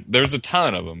there's a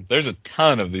ton of them. There's a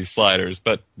ton of these sliders,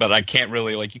 but I can't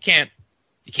really, like, you can't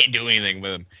do anything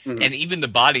with them. Mm-hmm. And even the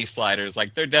body sliders,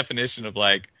 like, their definition of,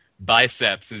 like,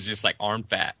 biceps is just, like, arm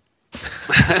fat.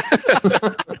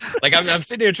 Like, I'm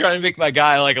sitting here trying to make my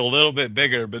guy, like, a little bit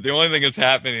bigger, but the only thing that's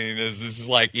happening is this is,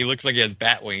 like, he looks like he has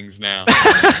bat wings now.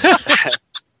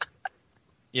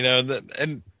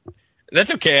 And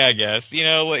that's okay, I guess.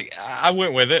 Like, I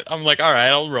went with it. I'm like, all right,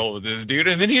 I'll roll with this dude.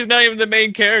 And then he's not even the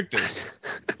main character.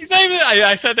 He's not even.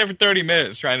 I sat there for 30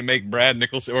 minutes trying to make Brad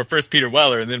Nicholson, or first Peter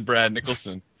Weller and then Brad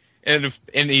Nicholson, and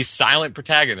he's silent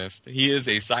protagonist. He is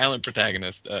a silent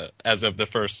protagonist as of the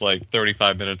first, like,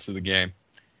 35 minutes of the game.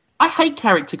 I hate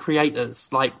character creators,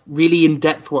 like, really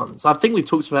in-depth ones. I think we've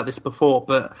talked about this before,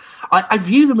 but I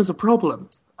view them as a problem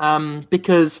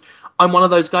because I'm one of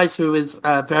those guys who is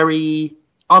very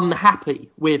unhappy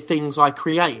with things I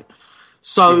create.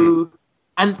 So,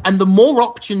 and the more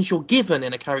options you're given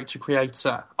in a character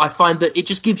creator, I find that it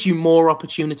just gives you more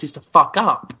opportunities to fuck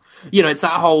up. It's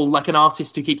that whole, like, an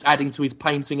artist who keeps adding to his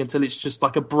painting until it's just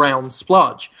like a brown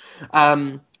splodge.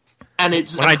 And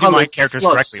it's when I do my characters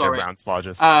correctly, they're brown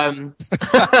splodges.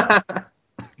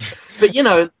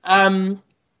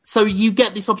 But so you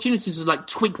get these opportunities to, like,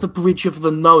 tweak the bridge of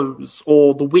the nose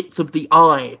or the width of the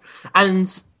eye,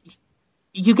 and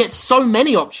you get so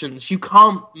many options. You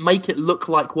can't make it look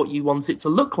like what you want it to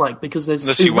look like because there's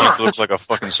unless too you want much. it to look like a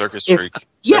fucking circus freak.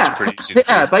 That's pretty easy to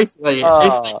do. Basically.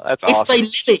 That's awesome. If they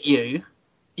limit you,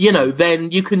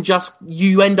 then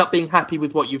you end up being happy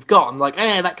with what you've got. And like,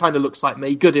 that kind of looks like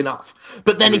me, good enough.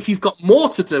 But then if you've got more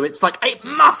to do, it's like, it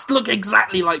must look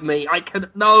exactly like me.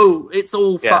 It's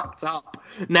all fucked up.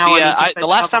 Now the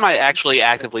last time I actually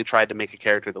actively tried to make a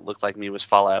character that looked like me was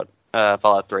Fallout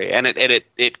 3, and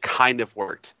it kind of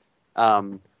worked.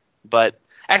 But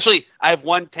actually, I have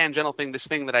one tangential thing. This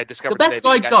thing that I discovered. The best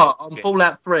I got on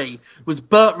Fallout 3 was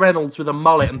Burt Reynolds with a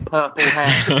mullet and purple hair.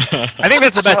 I think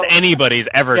that's the best anybody's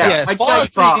ever done. Yeah,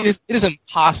 Fallout 3 it is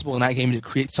impossible in that game to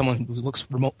create someone who looks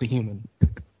remotely human.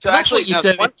 So that's actually, what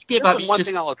you do. If you give up, one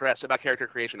thing I'll address about character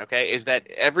creation, okay, is that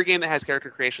every game that has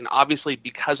character creation, obviously,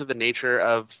 because of the nature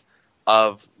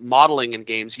of modeling in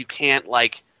games, you can't,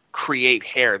 like, create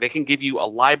hair. They can give you a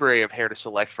library of hair to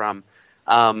select from.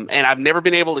 And I've never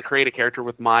been able to create a character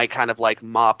with my kind of, like,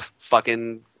 mop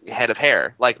fucking head of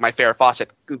hair, like my Farrah Fawcett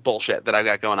bullshit that I've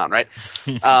got going on, right?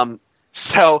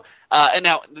 And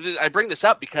now I bring this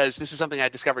up because this is something I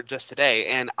discovered just today,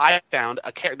 and I found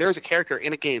there's a character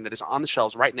in a game that is on the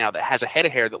shelves right now that has a head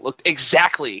of hair that looked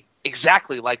exactly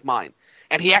like mine,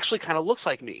 and he actually kind of looks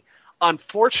like me.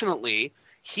 Unfortunately,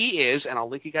 he is, and I'll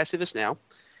link you guys to this now,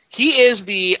 he is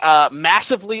the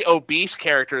massively obese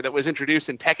character that was introduced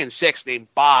in Tekken 6 named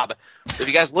Bob. If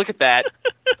you guys look at that,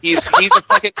 he's a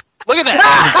fucking... Look at that!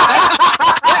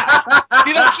 Yeah.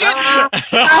 See that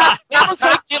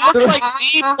shit? It looks like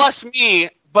me plus me,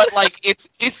 but, like, it's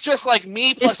just like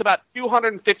me plus about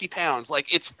 250 pounds. Like,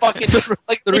 it's fucking...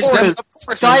 Like, there's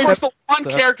the one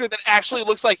character that actually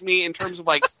looks like me in terms of,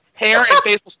 like, hair and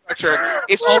facial structure.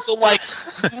 It's also, like,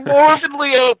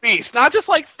 morbidly obese. Not just,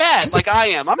 like, fat, like I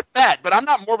am. I'm fat, but I'm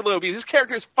not morbidly obese. This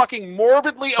character is fucking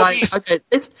morbidly obese. Okay.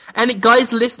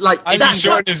 Guys list, like, that's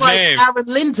like name. Aaron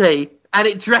Lindy, and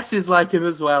it dresses like him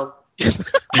as well.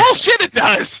 Bullshit, it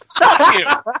does! Fuck you!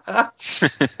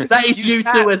 That is you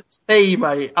to a T,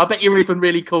 mate. I bet you're even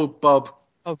really cool, Bob.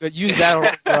 Oh, good. Use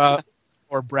that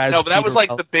or Brad's. No, but that was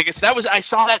like the biggest. I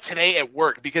saw that today at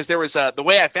work because there was the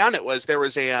way I found it was there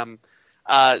was a on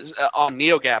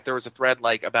NeoGAF there was a thread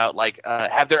like about like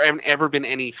have there ever been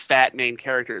any fat main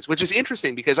characters, which is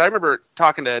interesting because I remember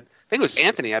talking to I think it was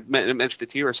Anthony. I mentioned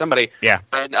it to you or somebody. Yeah.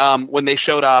 And when they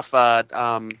showed off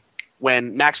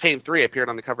when Max Payne 3 appeared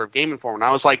on the cover of Game Informer, and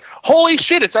I was like, holy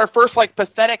shit, it's our first like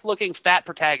pathetic looking fat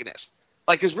protagonist.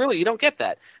 Like, because really, you don't get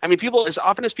that. I mean, people, as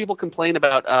often as people complain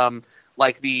about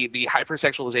like the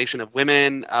hypersexualization of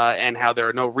women and how there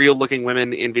are no real looking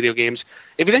women in video games,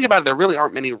 if you think about it, there really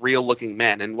aren't many real looking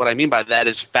men. And what I mean by that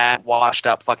is fat, washed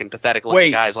up, fucking pathetic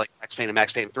looking guys like Max Payne and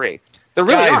Max Payne 3. There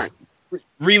really aren't.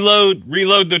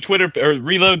 Reload the Twitter or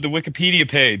reload the Wikipedia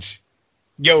page.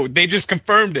 Yo, they just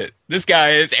confirmed it. This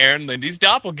guy is Aaron Lindy's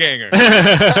doppelganger.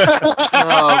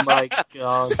 Oh my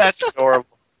god, that's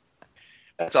adorable.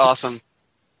 That's awesome.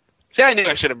 See, I knew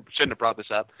I shouldn't have brought this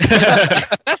up.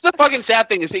 That's the fucking sad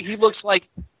thing, is that he looks like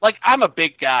I'm a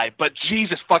big guy, but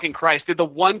Jesus fucking Christ, did the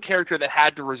one character that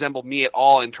had to resemble me at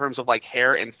all in terms of like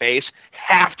hair and face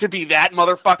have to be that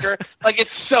motherfucker? Like, it's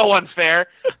so unfair.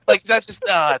 Like, that's just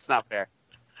it's not fair.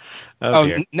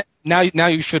 Now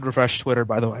you should refresh Twitter,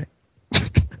 by the way.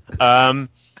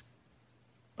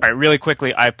 All right, really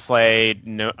quickly, I played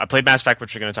Mass Effect,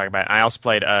 which we're going to talk about. I also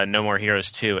played No More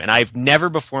Heroes 2, and I've never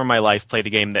before in my life played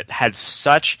a game that had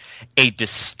such a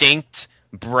distinct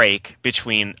break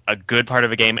between a good part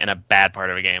of a game and a bad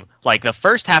part of a game. Like, the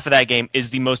first half of that game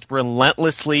is the most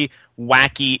relentlessly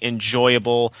wacky,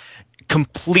 enjoyable,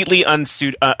 completely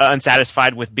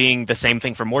unsatisfied with being the same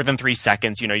thing for more than 3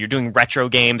 seconds. You know, you're doing retro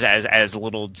games as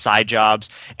little side jobs,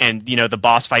 and you know the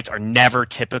boss fights are never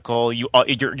typical.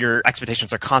 Your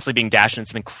expectations are constantly being dashed, and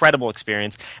it's an incredible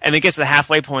experience. And then it gets to the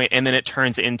halfway point, and then it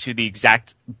turns into the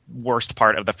exact worst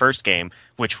part of the first game,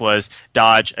 which was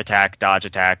dodge, attack, dodge,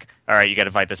 attack. All right, you got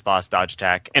to fight this boss, dodge,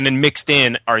 attack. And then mixed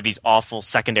in are these awful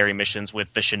secondary missions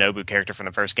with the Shinobu character from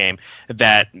the first game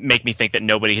that make me think that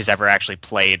nobody has ever actually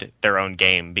played their own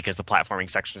game because the platforming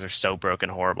sections are so broken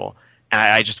horrible. And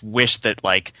I just wish that,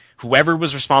 like, whoever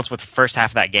was responsible for the first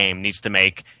half of that game needs to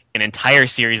make an entire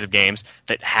series of games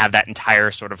that have that entire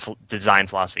sort of design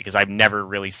philosophy, because I've never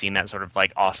really seen that sort of,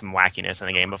 like, awesome wackiness in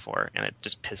a game before, and it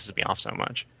just pisses me off so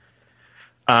much.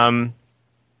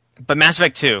 But Mass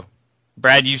Effect 2,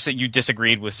 Brad, you said you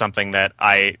disagreed with something that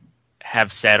I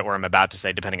have said or am about to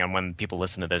say, depending on when people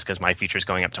listen to this, because my feature is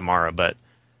going up tomorrow. But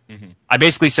I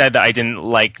basically said that I didn't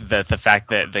like the fact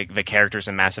that the characters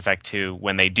in Mass Effect 2,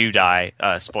 when they do die,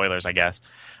 spoilers, I guess,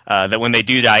 that when they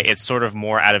do die, it's sort of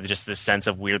more out of just this sense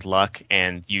of weird luck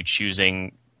and you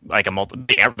choosing like the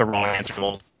wrong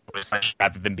answer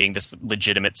rather than being this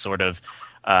legitimate sort of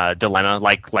dilemma,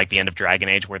 like the end of Dragon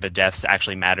Age, where the deaths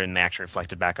actually mattered and they actually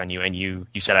reflected back on you. And you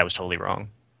said I was totally wrong.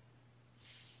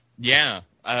 Yeah,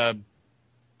 I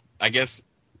guess,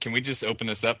 can we just open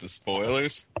this up as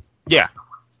spoilers? Yeah.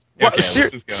 What,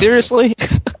 seriously?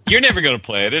 You're never going to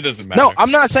play it. It doesn't matter. No,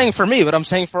 I'm not saying for me, but I'm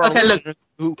saying for our listeners.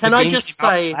 Can I just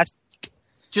say,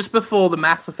 just before the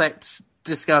Mass Effect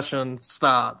discussion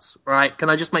starts, right?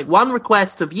 Can I just make one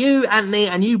request of you, Anthony,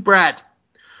 and you, Brad,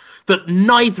 that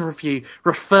neither of you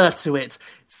refer to it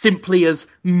simply as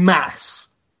Mass.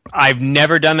 I've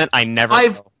never done that.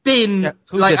 I've been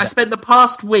I spent the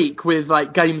past week with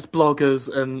like games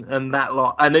bloggers and that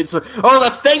lot, and it's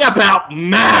the thing about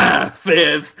math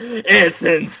is it's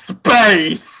in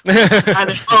space,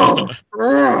 and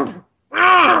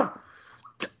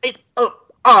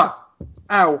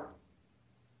ow.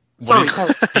 Sorry.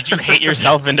 Did you hate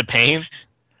yourself into pain?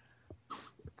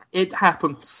 It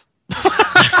happens.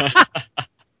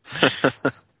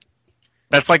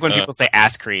 That's like when people say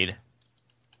ass creed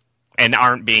and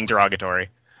aren't being derogatory.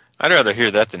 I'd rather hear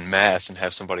that than mass and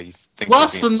have somebody think.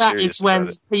 Worse than that is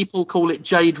when people call it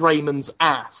Jade Raymond's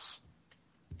ass.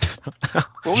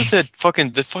 What was that fucking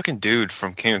dude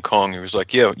from King of Kong? He was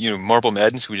like, yeah, Marble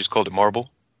Madness. We just called it Marble.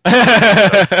 Was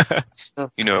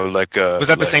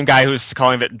that the same guy who was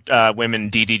calling that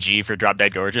women DDG for Drop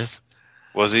Dead Gorgeous?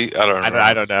 Was he? I don't know.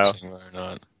 I don't know. Or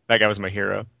not. That guy was my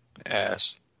hero.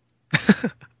 Ass.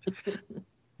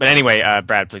 But anyway,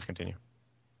 Brad, please continue.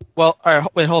 Well, all right,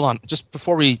 wait, hold on. Just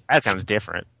before we... That sounds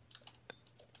different.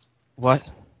 What?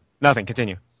 Nothing,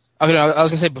 continue. Okay, no, I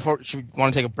was going to say, should we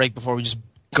want to take a break before we just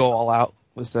go all out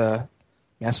with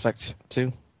Mass Effect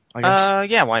 2, I guess?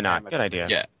 Yeah, why not? Good idea.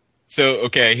 Yeah. So,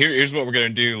 okay, here's what we're going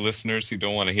to do, listeners who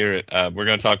don't want to hear it. We're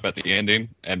going to talk about the ending,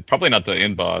 and probably not the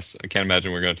end boss. I can't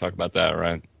imagine we're going to talk about that,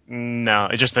 right? No,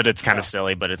 it's just that it's kind of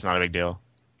silly, but it's not a big deal.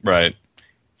 Right.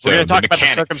 So we're going to talk about the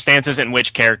circumstances in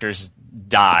which characters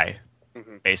die,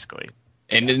 basically.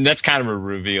 And that's kind of a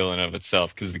reveal in of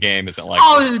itself, because the game isn't like...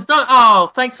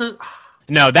 Thanks for...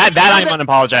 No, that I'm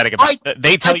unapologetic about.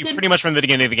 They tell you pretty much from the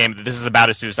beginning of the game that this is about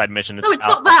a suicide mission. No, it's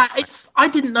not that. I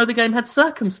didn't know the game had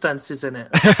circumstances in it.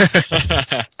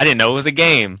 I didn't know it was a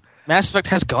game. Mass Effect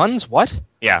has guns? What?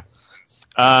 Yeah.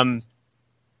 But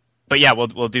yeah,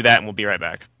 we'll do that and we'll be right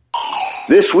back.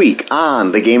 This week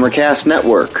on the GamerCast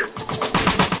Network,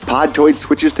 Podtoid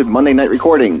switches to Monday night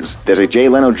recordings. There's a Jay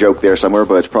Leno joke there somewhere,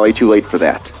 but it's probably too late for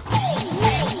that.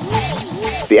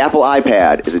 The Apple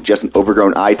iPad, is it just an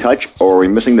overgrown iTouch, or are we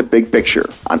missing the big picture?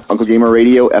 On Uncle Gamer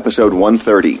Radio, episode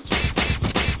 130.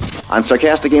 On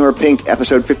Sarcastic Gamer Pink,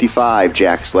 episode 55,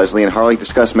 Jax, Leslie, and Harley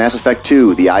discuss Mass Effect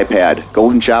 2, the iPad,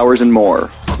 Golden Showers, and more.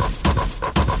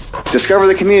 Discover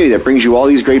the community that brings you all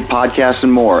these great podcasts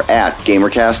and more at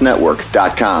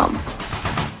GamerCastNetwork.com.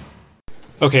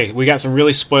 Okay, we got some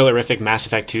really spoilerific Mass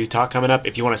Effect 2 talk coming up.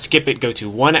 If you want to skip it, go to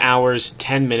 1 hour,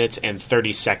 10 minutes, and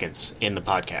 30 seconds in the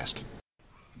podcast.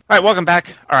 All right, welcome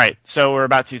back. All right, so we're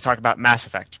about to talk about Mass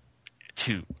Effect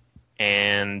 2.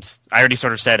 And I already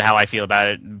sort of said how I feel about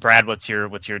it. Brad, what's your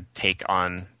take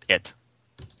on it?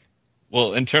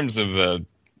 Well, in terms of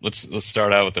let's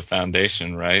start out with the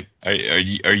foundation, right? Are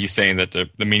you saying that the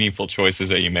meaningful choices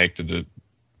that you make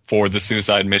for the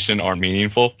suicide mission aren't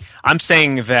meaningful? I'm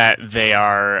saying that they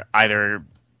are either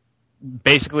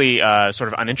basically sort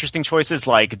of uninteresting choices,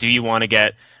 like do you want to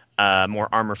get more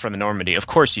armor for the Normandy? Of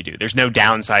course you do. There's no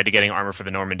downside to getting armor for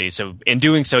the Normandy. So in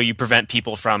doing so, you prevent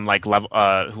people from like level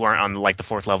who aren't on like the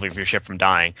 4th level of your ship from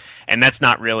dying. And that's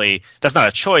not a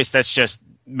choice. That's just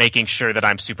making sure that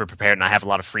I'm super prepared and I have a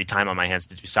lot of free time on my hands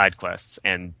to do side quests.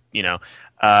 And the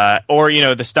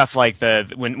stuff like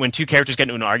when two characters get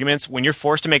into arguments, when you're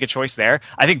forced to make a choice there,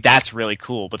 I think that's really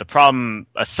cool. But the problem,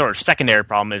 a sort of secondary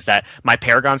problem, is that my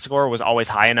Paragon score was always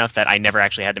high enough that I never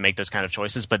actually had to make those kind of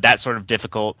choices. But that sort of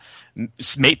difficult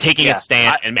taking a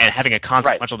stand and having a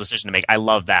consequential decision to make, I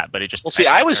love that. But it just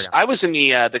I was in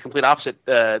the complete opposite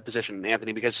position,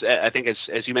 Anthony, because I think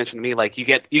as you mentioned to me, like you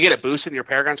get a boost in your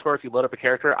Paragon score if you load up a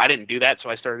character. I didn't do that, so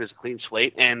I started as a clean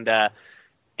slate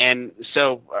and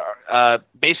so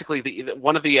basically,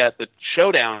 one of the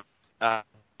showdown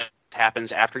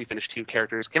happens after you finish 2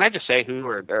 characters. Can I just say who,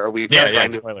 or are we? Yeah,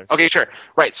 spoilers. Okay, sure.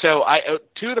 Right. So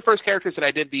 2 of the first characters that I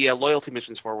did the loyalty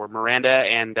missions for were Miranda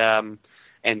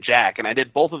and Jack, and I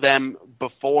did both of them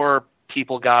before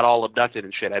people got all abducted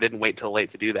and shit. I didn't wait till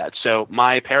late to do that. So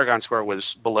my Paragon score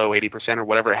was below 80% or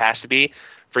whatever it has to be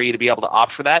for you to be able to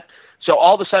opt for that. So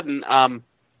all of a sudden.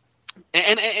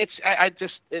 And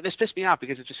this pissed me off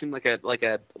because it just seemed like a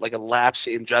lapse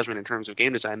in judgment in terms of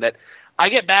game design, that I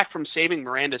get back from saving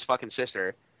Miranda's fucking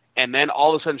sister, and then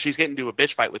all of a sudden she's getting into a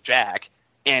bitch fight with Jack,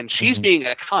 and she's being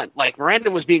a cunt. Like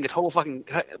Miranda was being a total fucking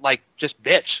just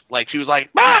bitch. Like she was like,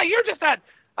 you're just that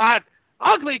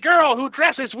ugly girl who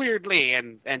dresses weirdly,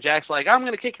 and Jack's like, I'm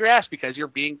gonna kick your ass because you're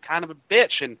being kind of a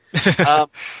bitch, and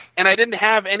and I didn't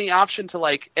have any option to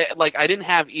I didn't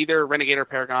have either Renegade or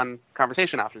Paragon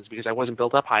conversation options because I wasn't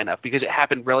built up high enough because it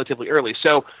happened relatively early.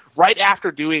 So right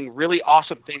after doing really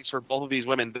awesome things for both of these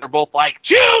women, they're both like,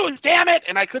 choose, damn it,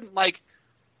 and I couldn't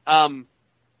and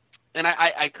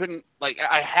I couldn't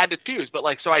I had to choose, but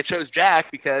so I chose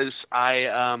Jack because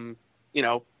I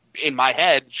in my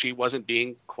head, she wasn't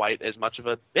being quite as much of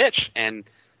a bitch and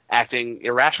acting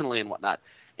irrationally and whatnot.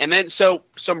 And then, so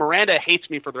Miranda hates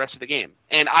me for the rest of the game.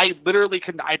 And I literally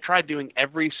couldn't, I tried doing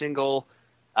every single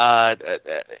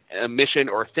mission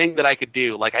or thing that I could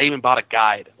do. Like, I even bought a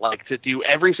guide, to do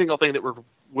every single thing that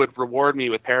would reward me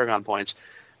with Paragon points.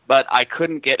 But I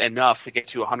couldn't get enough to get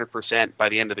to 100% by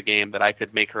the end of the game that I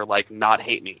could make her, not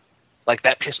hate me.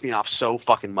 That pissed me off so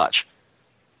fucking much.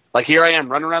 Here I am,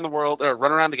 running around the world, or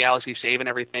running around the galaxy, saving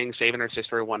everything, saving her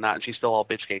sister and whatnot, and she's still all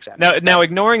bitch cakes at me. Now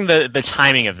ignoring the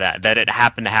timing of that it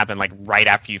happened to happen right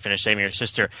after you finished saving your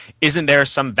sister, isn't there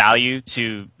some value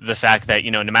to the fact that,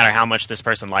 no matter how much this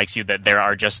person likes you, that there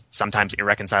are just sometimes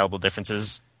irreconcilable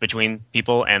differences between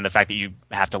people, and the fact that you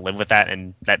have to live with that,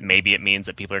 and that maybe it means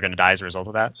that people are going to die as a result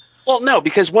of that? Well, no,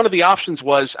 because one of the options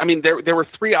was, there were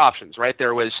 3 options, right?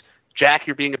 There was, Jack,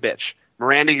 you're being a bitch.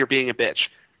 Miranda, you're being a bitch.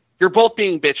 You're both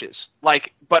being bitches.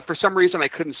 But for some reason I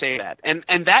couldn't say that. And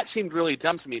that seemed really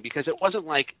dumb to me because it wasn't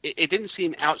it didn't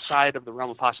seem outside of the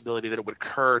realm of possibility that it would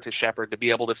occur to Shepard to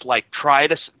be able to try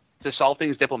to solve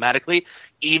things diplomatically,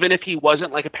 even if he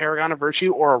wasn't a paragon of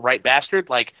virtue or a right bastard.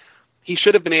 He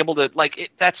should have been able to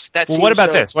that's. Well, what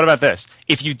about this? What about this?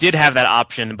 If you did have that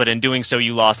option, but in doing so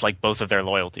you lost both of their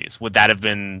loyalties, would that have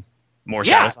been more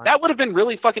satisfying? That would have been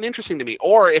really fucking interesting to me.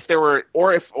 Or if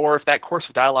if that course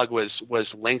of dialogue was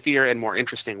lengthier and more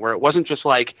interesting, where it wasn't just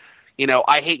I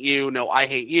hate you, no, I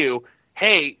hate you.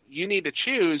 Hey, you need to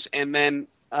choose, and then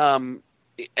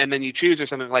you choose or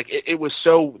something. It was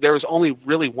so there was only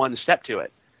really one step to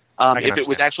it. If it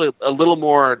was actually a little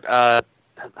more.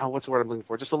 What's the word I'm looking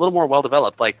for? Just a little more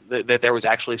well-developed, that there was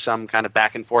actually some kind of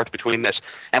back and forth between this,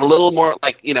 and a little more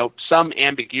some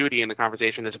ambiguity in the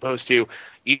conversation, as opposed to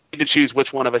you need to choose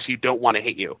which one of us you don't want to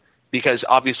hate you. because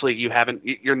obviously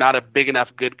you're not a big enough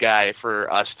good guy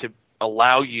for us to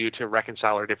allow you to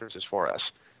reconcile our differences for us.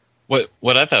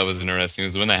 What I thought was interesting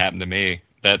was when that happened to me,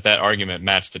 that argument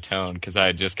matched the tone, because I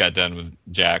had just got done with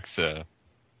Jack's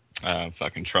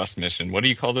fucking trust mission. What do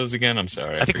you call those again? I'm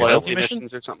sorry. I think forget. Loyalty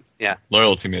missions or something. Yeah.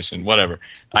 Loyalty mission, whatever.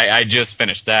 I just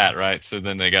finished that, right? So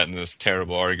then they got in this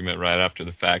terrible argument right after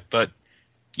the fact. But,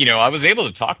 I was able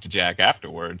to talk to Jack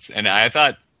afterwards, and I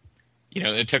thought,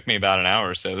 it took me about an hour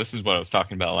or so. This is what I was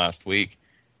talking about last week.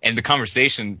 And the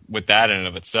conversation with that in and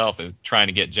of itself, is trying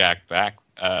to get Jack back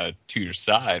to your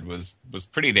side, was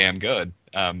pretty damn good.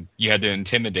 You had to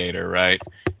intimidate her, right?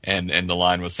 And the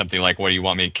line was something like, "What, do you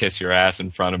want me to kiss your ass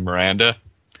in front of Miranda?"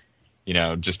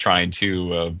 Just trying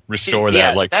to restore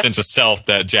that sense of self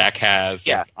that Jack has.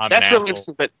 Yeah, I'm that's an really asshole.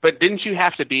 interesting. But didn't you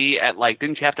have to be at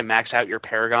didn't you have to max out your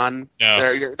Paragon?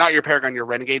 No. Not your Paragon, your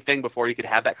Renegade thing before you could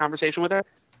have that conversation with her?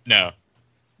 No.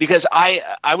 Because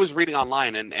I was reading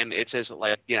online and it says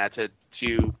because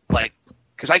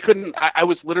I couldn't, I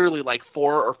was literally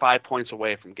 4 or 5 points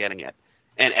away from getting it.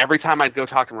 And every time I'd go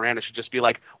talk to Miranda, she'd just be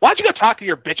like, "Why don't you go talk to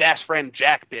your bitch-ass friend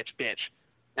Jack, bitch.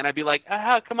 And I'd be like,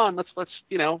 come on, let's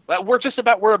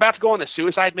we're about to go on a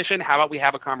suicide mission. How about we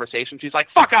have a conversation? She's like,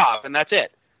 "Fuck off," and that's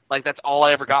it. That's all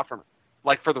I ever got from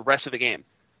her, for the rest of the game.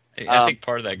 I think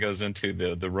part of that goes into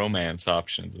the romance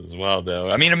options as well, though.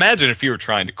 I mean, imagine if you were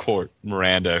trying to court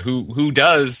Miranda, who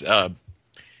does, but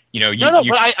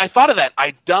I thought of that.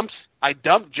 I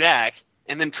dumped Jack,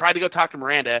 and then tried to go talk to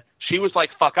Miranda. She was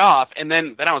like, "Fuck off," and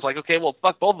then I was like, "Okay, well,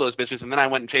 fuck both of those bitches," and then I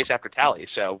went and chased after Tally.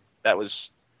 So that was.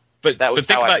 But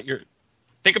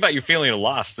think about your feeling of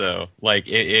loss, though.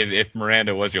 If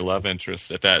Miranda was your love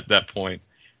interest at that point.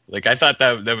 I thought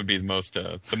that would be the most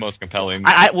compelling.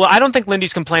 I don't think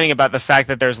Lindy's complaining about the fact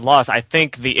that there's loss. I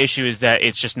think the issue is that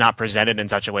it's just not presented in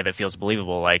such a way that feels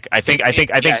believable. I think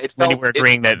Lindy, we're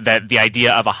agreeing that the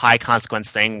idea of a high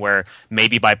consequence thing where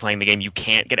maybe by playing the game you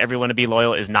can't get everyone to be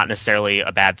loyal is not necessarily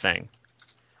a bad thing.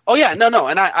 Oh yeah, no,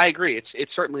 and I agree.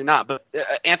 It's certainly not. But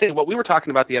Anthony, what we were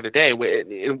talking about the other day,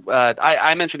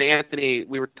 I mentioned to Anthony,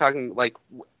 we were talking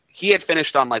he had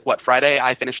finished on Friday.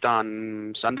 I finished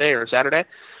on Sunday or Saturday.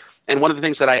 And one of the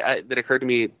things that occurred to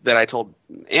me that I told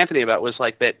Anthony about was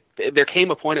that there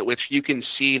came a point at which you can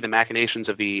see the machinations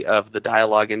of the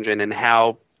dialogue engine and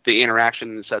how the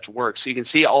interaction and such works. So you can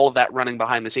see all of that running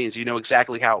behind the scenes. You know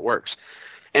exactly how it works.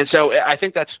 And so I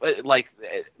think that's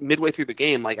midway through the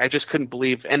game, I just couldn't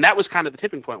believe, and that was kind of the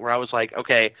tipping point where I was like,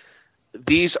 okay,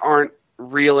 these aren't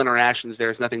real interactions.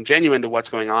 There's nothing genuine to what's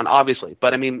going on, obviously.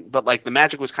 But the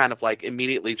magic was kind of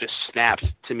immediately just snapped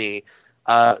to me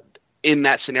in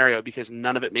that scenario because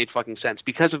none of it made fucking sense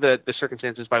because of the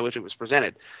circumstances by which it was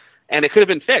presented. And it could have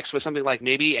been fixed with something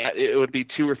maybe it would be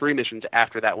 2 or 3 missions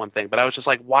after that one thing. But I was just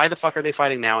like, why the fuck are they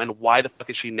fighting now? And why the fuck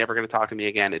is she never going to talk to me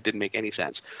again? It didn't make any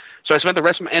sense. So I spent the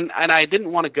rest of and I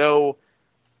didn't want to go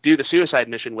do the suicide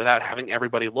mission without having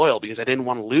everybody loyal because I didn't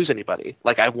want to lose anybody.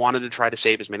 I wanted to try to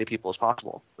save as many people as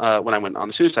possible when I went on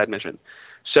the suicide mission.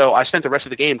 So I spent the rest of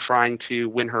the game trying to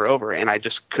win her over, and I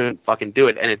just couldn't fucking do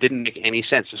it, and it didn't make any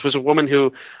sense. This was a woman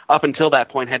who, up until that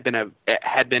point, had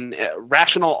been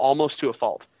rational almost to a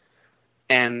fault,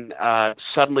 and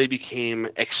suddenly became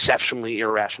exceptionally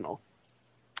irrational,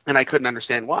 and I couldn't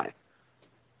understand why.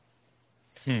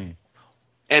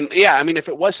 And yeah, I mean, if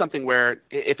it was something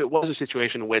if it was a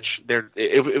situation in which if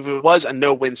it was a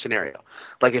no-win scenario,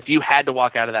 if you had to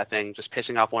walk out of that thing just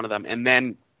pissing off one of them, and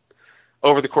then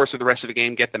over the course of the rest of the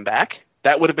game get them back,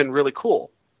 that would have been really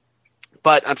cool.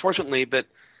 But unfortunately,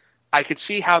 I could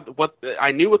see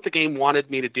I knew what the game wanted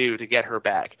me to do to get her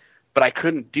back, but I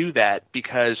couldn't do that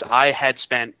because I had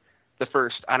spent the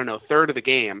first, third of the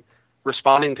game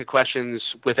responding to questions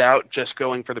without just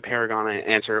going for the Paragon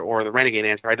answer or the Renegade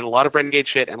answer. I did a lot of Renegade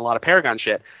shit and a lot of Paragon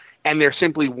shit, and there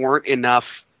simply weren't enough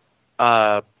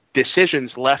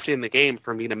decisions left in the game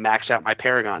for me to max out my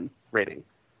Paragon rating.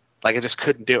 I just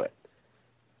couldn't do it.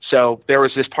 So there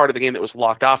was this part of the game that was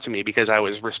locked off to me because I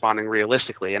was responding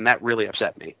realistically, and that really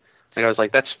upset me. I was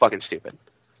like, that's fucking stupid.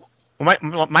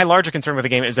 Well, my larger concern with the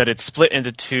game is that it's split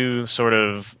into 2 sort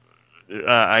of,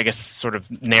 sort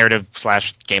of narrative /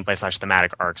 gameplay /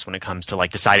 thematic arcs when it comes to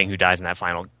deciding who dies in that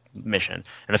final mission.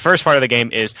 And the first part of the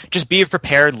game is just be a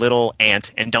prepared little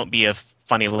ant and don't be a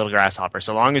funny little grasshopper.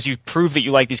 So long as you prove that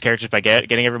you like these characters by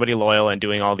getting everybody loyal and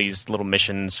doing all these little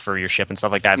missions for your ship and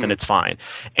stuff like that, then it's fine.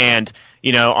 And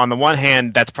on the one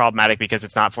hand, that's problematic because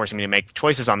it's not forcing me to make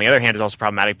choices. On the other hand, it's also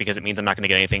problematic because it means I'm not going to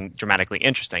get anything dramatically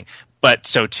interesting. But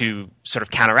so to sort of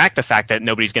counteract the fact that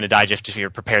nobody's going to die just if you're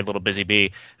a prepared little busy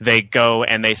bee, they go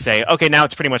and they say, okay, now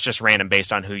it's pretty much just random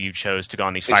based on who you chose to go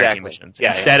on these fire team missions.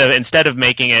 Instead of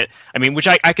making it, which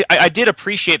I did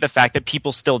appreciate the fact that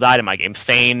people still died in my game.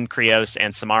 Thane, Krios,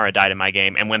 and Samara died in my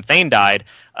game, and when Thane died,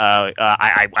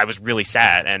 I was really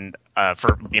sad and.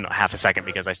 For half a second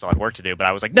because I still had work to do, but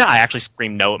I was like, I actually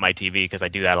screamed no at my TV because I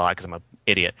do that a lot because I'm an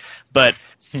idiot. But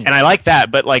and I like that,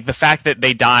 but like the fact that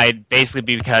they died basically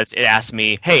because it asked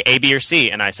me, hey, A, B, or C,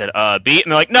 and I said B,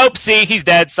 and they're like, nope, C, he's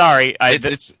dead. Sorry,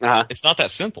 it's not that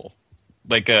simple.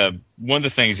 Like one of the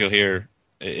things you'll hear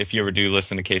if you ever do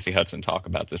listen to Casey Hudson talk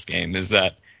about this game is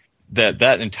that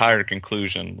entire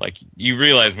conclusion, like you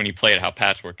realize when you play it how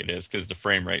patchwork it is because the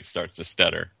frame rate starts to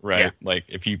stutter, right? Yeah. Like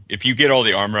if you get all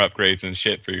the armor upgrades and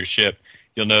shit for your ship,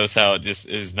 you'll notice how it just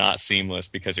is not seamless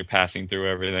because you're passing through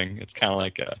everything. It's kind of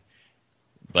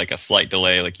like a slight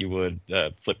delay, like you would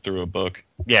flip through a book.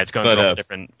 Yeah, it's going through all the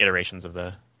different iterations of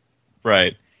the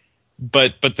right.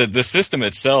 But the system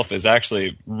itself is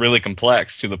actually really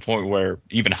complex to the point where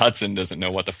even Hudson doesn't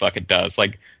know what the fuck it does.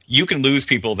 Like you can lose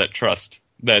people that trust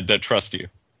you.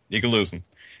 You can lose them.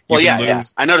 Yeah.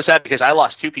 I noticed that because I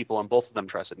lost 2 people and both of them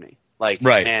trusted me. Like,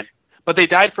 right. But they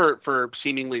died for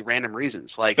seemingly random reasons.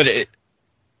 Like,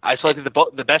 I selected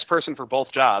the best person for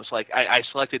both jobs. Like, I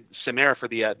selected Samara for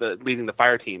the leading the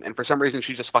fire team, and for some reason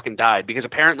she just fucking died because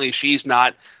apparently she's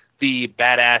not the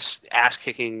badass ass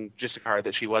kicking Justicar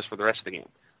that she was for the rest of the game.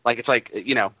 Like, it's like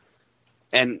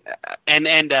And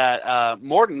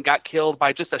Morden got killed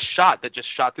by just a shot that just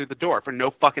shot through the door for no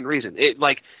fucking reason. It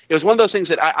was one of those things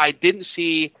that I didn't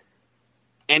see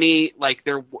any, like,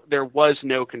 there was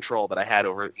no control that I had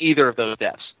over either of those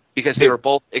deaths because they were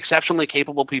both exceptionally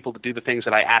capable people to do the things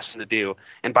that I asked them to do,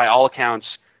 and by all accounts,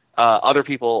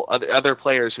 other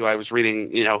players who I was reading,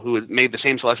 who had made the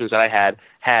same selections that I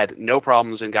had no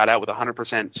problems and got out with a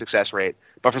 100% success rate.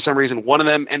 But for some reason, one of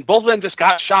them and both of them just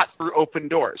got shot through open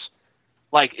doors.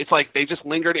 Like, it's like they just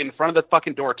lingered in front of the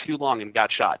fucking door too long and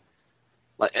got shot.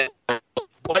 Like,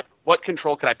 what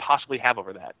control could I possibly have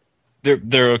over that?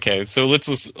 They're okay. So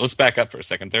let's back up for a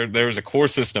second. There's a core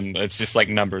system. It's just like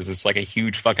numbers. It's like a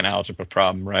huge fucking algebra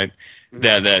problem, right?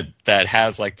 Mm-hmm. That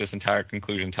has like this entire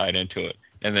conclusion tied into it,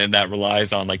 and then that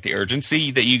relies on like the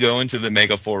urgency that you go into the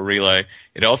Mega 4 relay.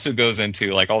 It also goes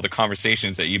into like all the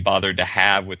conversations that you bothered to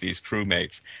have with these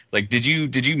crewmates. Like, did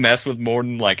you mess with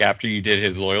Morden like after you did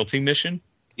his loyalty mission?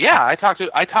 Yeah, I talked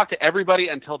to everybody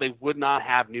until they would not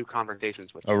have new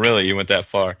conversations with me. Oh, really? You went that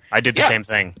far? I did the same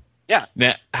thing. Yeah.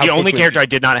 Now, the only character I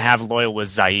did not have loyal was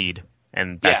Zaid,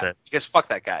 and that's it. Because fuck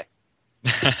that guy.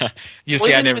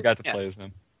 See, I never got to play as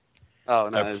him. Oh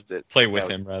no, play with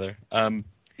him rather.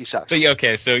 He sucks. But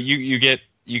okay, so you get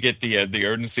the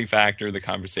urgency factor, the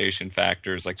conversation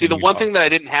factors. Like, see, the one thing that I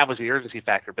didn't have was the urgency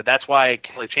factor, but that's why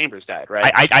Kelly Chambers died, right?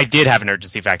 I did have an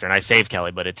urgency factor, and I saved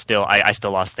Kelly, but it's still I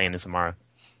still lost Thane and Samara.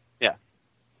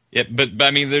 Yeah, but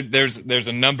I mean, there's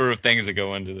a number of things that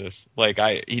go into this. Like,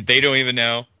 they don't even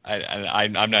know.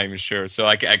 I'm not even sure. So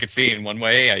I could see in one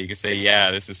way, you could say,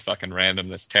 yeah, this is fucking random.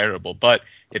 That's terrible. But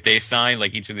if they assign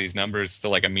like each of these numbers to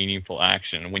like a meaningful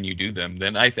action, when you do them,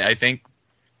 then I think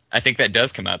that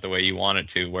does come out the way you want it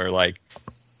to. Where like,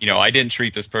 I didn't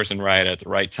treat this person right at the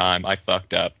right time. I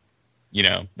fucked up.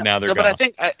 Now they're gone.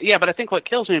 But I think what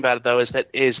kills me about it though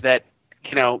is that.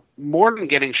 Morden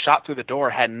getting shot through the door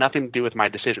had nothing to do with my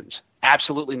decisions.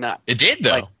 Absolutely not. It did,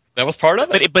 though. That was part of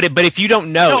it. But if you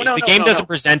don't know, if the game doesn't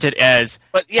present it as,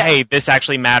 hey, this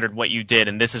actually mattered what you did,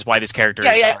 and this is why this character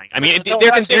is dying. I mean,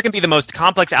 there can be the most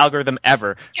complex algorithm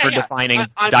ever for defining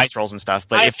dice rolls and stuff.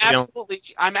 But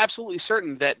I'm absolutely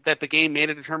certain that the game made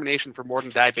a determination for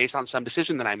Morden to die based on some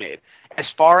decision that I made. As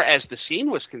far as the scene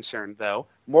was concerned, though,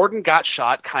 Morden got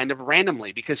shot kind of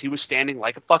randomly because he was standing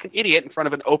like a fucking idiot in front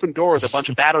of an open door with a bunch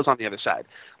of battles on the other side.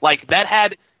 Like, that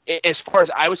had, as far as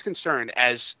I was concerned,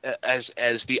 as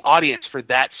the audience for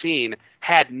that scene,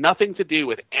 had nothing to do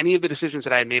with any of the decisions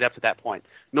that I had made up to that point,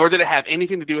 nor did it have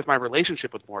anything to do with my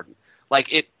relationship with Morden. Like,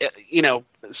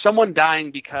 someone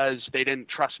dying because they didn't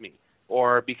trust me,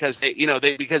 or because they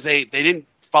didn't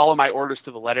follow my orders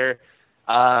to the letter,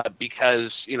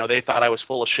 because they thought I was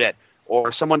full of shit,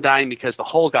 or someone dying because the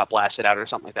hull got blasted out or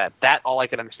something like that. That all I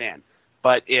could understand.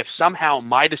 But if somehow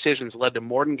my decisions led to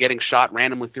Morden getting shot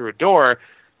randomly through a door,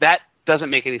 that doesn't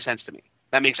make any sense to me.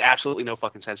 That makes absolutely no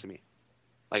fucking sense to me.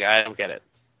 Like, I don't get it.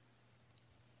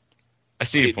 I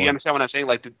see your point. Do you understand what I'm saying?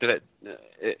 Like,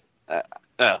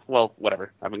 Well,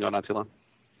 whatever. I've been going on too long.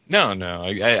 No,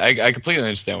 I completely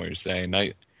understand what you're saying.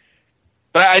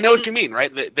 But I know what you mean,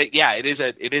 right? That yeah, it is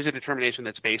a determination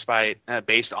that's based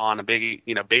on a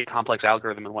big complex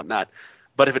algorithm and whatnot.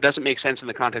 But if it doesn't make sense in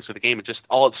the context of the game,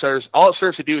 all it serves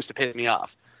to do is to piss me off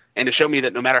and to show me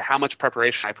that no matter how much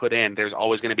preparation I put in, there's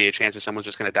always going to be a chance that someone's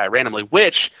just going to die randomly.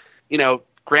 Which,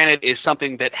 granted, is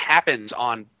something that happens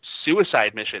on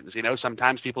suicide missions.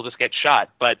 Sometimes people just get shot,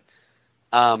 but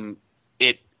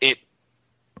it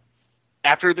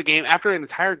after an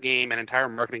entire game, an entire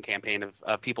marketing campaign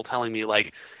of people telling me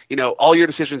all your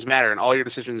decisions matter and all your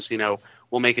decisions,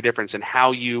 will make a difference, and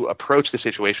how you approach the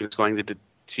situation is going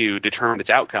to determine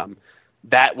its outcome.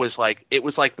 That was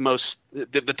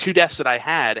the two deaths that I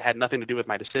had nothing to do with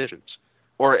my decisions,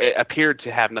 or it appeared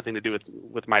to have nothing to do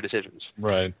with my decisions.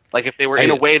 Right. Like if they were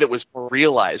in a way that was more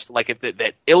realized, like if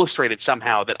that illustrated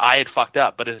somehow that I had fucked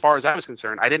up. But as far as I was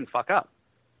concerned, I didn't fuck up.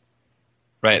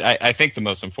 Right. I think the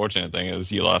most unfortunate thing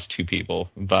is you lost two people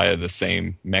via the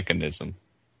same mechanism.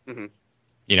 Mm-hmm.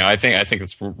 I think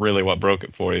it's really what broke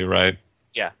it for you, right?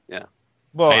 Yeah.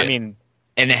 Well, I mean,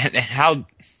 and how?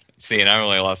 See, and I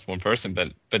only lost one person,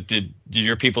 but did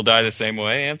your people die the same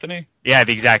way, Anthony? Yeah,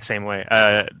 the exact same way.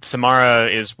 Samara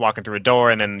is walking through a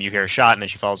door, and then you hear a shot, and then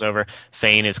she falls over.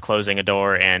 Thane is closing a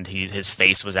door, and his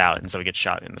face was out, and so he gets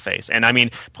shot in the face. And I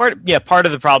mean, part of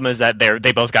the problem is that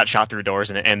they both got shot through doors,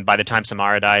 and by the time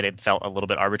Samara died, it felt a little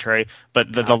bit arbitrary.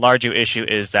 But the larger issue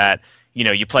is that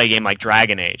you play a game like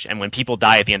Dragon Age, and when people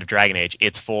die at the end of Dragon Age,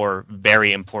 it's for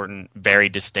very important, very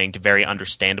distinct, very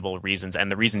understandable reasons,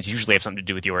 and the reasons usually have something to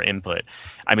do with your input.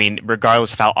 I mean,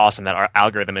 regardless of how awesome that our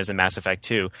algorithm is in Mass Effect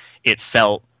 2, it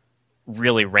felt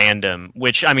really random,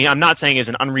 which, I mean, I'm not saying is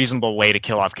an unreasonable way to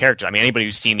kill off characters. I mean, anybody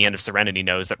who's seen the end of Serenity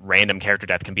knows that random character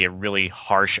death can be a really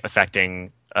harsh,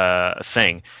 affecting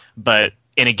thing. But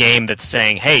in a game that's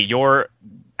saying, hey, your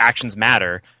actions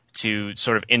matter, to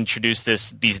sort of introduce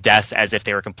these deaths as if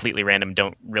they were completely random,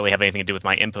 don't really have anything to do with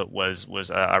my input, was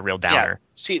a real downer.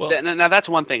 Yeah. See, now that's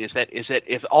one thing is that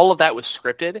if all of that was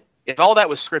scripted,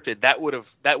 that would have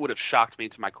shocked me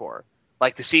to my core.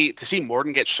 Like to see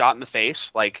Morden get shot in the face,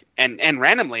 and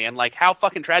randomly, and how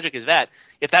fucking tragic is that?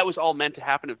 If that was all meant to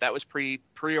happen, if that was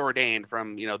preordained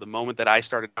from the moment that I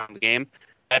started on the game,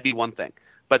 that'd be one thing.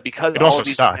 But because it also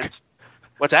suck.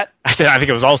 What's that? I said I think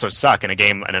it was also suck in a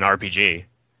game in an RPG.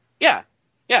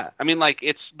 Yeah. I mean,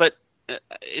 it's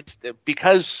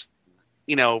because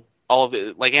all of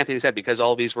it, like Anthony said, because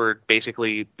all of these were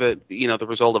basically the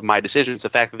result of my decisions. The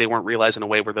fact that they weren't realized in a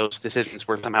way where those decisions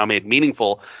were somehow made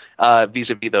meaningful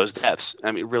vis-a-vis those deaths,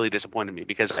 I mean, it really disappointed me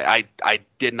because I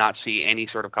did not see any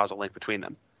sort of causal link between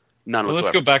them. None whatsoever.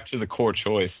 Let's go back to the core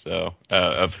choice though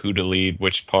of who to lead,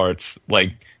 which parts.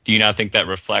 Do you not think that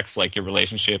reflects your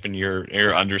relationship and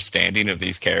your understanding of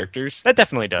these characters? That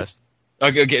definitely does.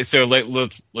 Okay, so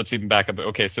let's even back up.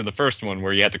 Okay, so the first one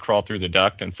where you had to crawl through the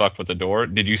duct and fuck with the door.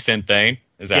 Did you send Thane?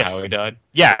 Is that how he died?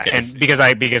 Yeah, yes. And because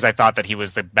I thought that he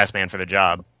was the best man for the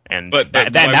job, and but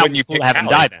that was cool to have him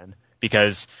die then,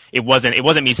 because it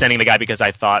wasn't me sending the guy because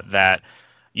I thought that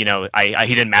he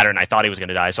didn't matter and I thought he was going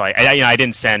to die. So I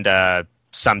didn't send I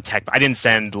didn't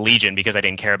send Legion because I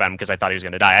didn't care about him because I thought he was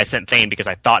going to die. I sent Thane because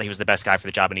I thought he was the best guy for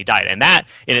the job and he died, and that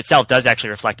in itself does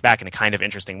actually reflect back in a kind of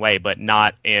interesting way, but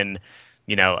not in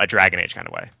a Dragon Age kind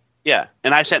of way. Yeah,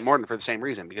 and I sent Morden for the same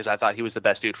reason, because I thought he was the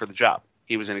best dude for the job.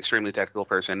 He was an extremely technical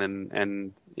person,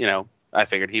 and I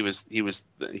figured he was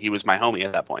my homie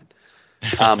at that point.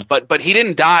 But he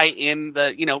didn't die in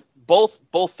the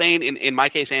both Thane in my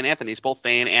case and Anthony's, both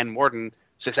Thane and Morden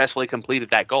successfully completed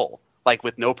that goal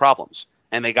with no problems,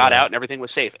 and they got out and everything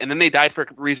was safe. And then they died for a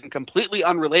reason completely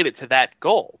unrelated to that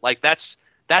goal.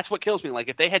 That's what kills me.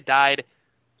 If they had died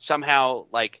somehow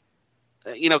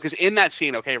because in that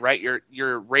scene, okay, right,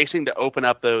 you're racing to open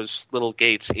up those little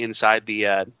gates inside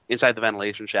the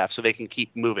ventilation shaft so they can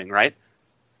keep moving, right?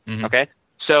 Mm-hmm. Okay,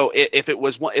 so if it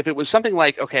was something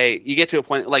okay, you get to a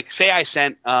point say I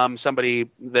sent somebody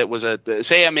that was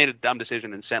say I made a dumb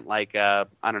decision and sent I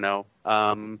don't know,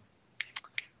 no,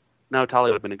 Tali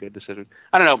would have been a good decision.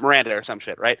 I don't know, Miranda or some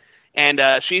shit, right? And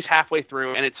she's halfway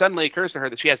through, and it suddenly occurs to her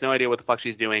that she has no idea what the fuck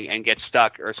she's doing and gets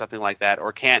stuck or something like that,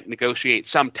 or can't negotiate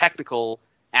some technical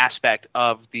aspect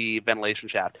of the ventilation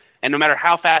shaft. And no matter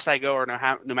how fast I go or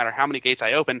no matter how many gates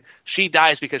I open, she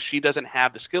dies because she doesn't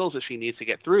have the skills that she needs to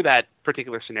get through that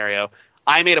particular scenario.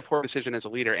 I made a poor decision as a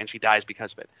leader, and she dies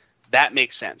because of it. That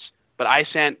makes sense. But I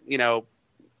sent, the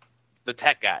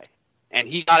tech guy, and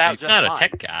he got out. He's not a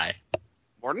tech guy.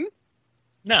 Morden?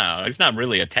 No, he's not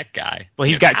really a tech guy. Well,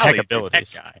 he's got tech abilities.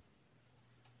 Tech guy.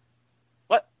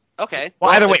 What? Okay.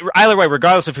 Well, either way,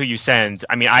 regardless of who you send,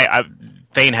 I mean,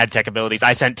 Thane had tech abilities.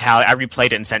 I replayed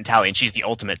it and sent Tally, and she's the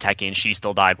ultimate techie, and she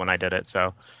still died when I did it.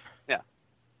 So yeah,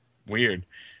 weird.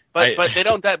 But they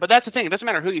don't. But that's the thing. It doesn't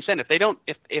matter who you send. If they don't,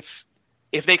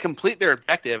 if they complete their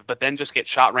objective, but then just get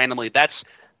shot randomly, that's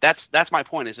my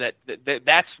point. Is that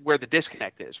that's where the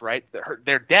disconnect is, right?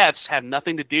 Their deaths have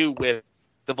nothing to do with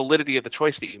the validity of the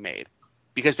choice that you made,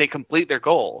 because they complete their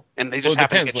goal and they just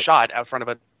happen to get shot out front of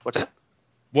a. What's that?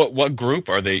 What group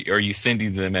are you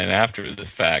sending them in after the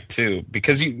fact too?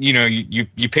 Because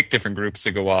you pick different groups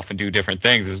to go off and do different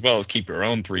things, as well as keep your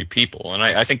own 3 people, and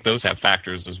I think those have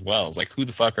factors as well. It's like, who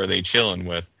the fuck are they chilling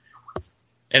with?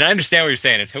 And I understand what you're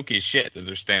saying. It's hokey as shit that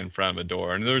they're standing in front of a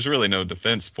door, and there's really no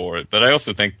defense for it. But I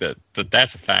also think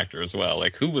that's a factor as well.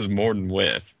 Like, who was Morden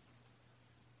with?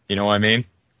 You know what I mean?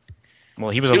 Well,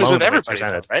 he was alone. With everybody,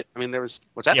 right? I mean, there was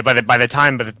what's that? Yeah, by the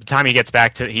time he gets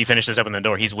back he finishes opening the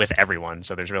door, he's with everyone.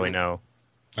 So there's really no.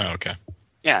 Oh, okay.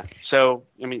 Yeah. So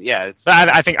I mean, yeah.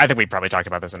 I think we probably talked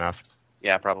about this enough.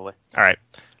 Yeah, probably. All right.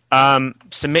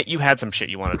 Submit. You had some shit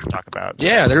you wanted to talk about.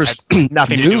 Yeah, there's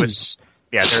nothing news. To do with.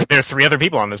 Yeah, there are 3 other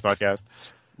people on this podcast.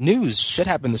 News. Shit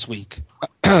happened this week.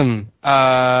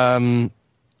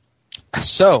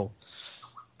 So.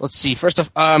 Let's see. First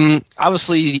off,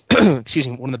 obviously, excuse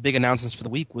me, one of the big announcements for the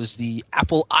week was the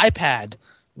Apple iPad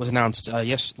was announced.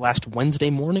 Last Wednesday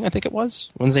morning, I think it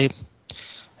was Wednesday.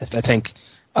 I think.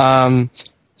 So,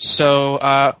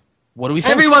 what do we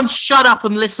think? Everyone, shut up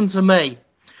and listen to me.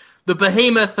 The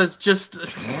behemoth has just.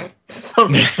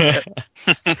 Sorry.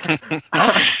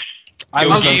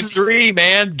 Game 3,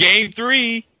 man. Game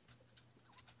 3.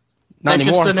 Not they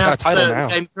anymore. just It's got a announced title that now.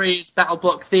 Game 3 is Battle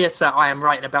Block Theatre. I am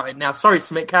writing about it now. Sorry,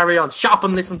 Smith, carry on. Shut up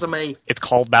and listen to me. It's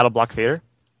called Battle Block Theater?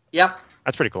 Yep.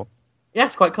 That's pretty cool. Yeah,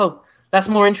 it's quite cool. That's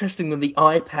more interesting than the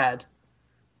iPad.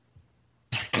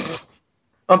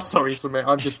 I'm sorry, Smith.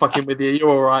 I'm just fucking with you.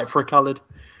 You're alright for a coloured.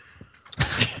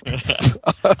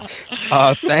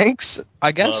 Thanks,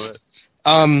 I guess.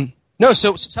 No,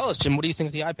 so tell us, Jim, what do you think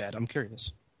of the iPad? I'm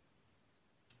curious.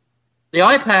 The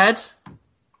iPad...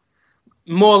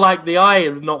 More like the eye,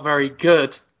 not very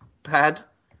good pad.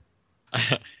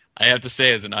 I have to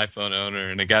say, as an iPhone owner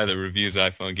and a guy that reviews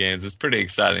iPhone games, it's a pretty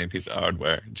exciting piece of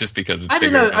hardware, just because it's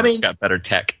bigger and it's got better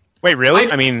tech. Wait,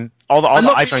 really? I mean, all the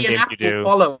iPhone games you do.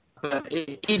 Follower, but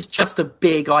it is just a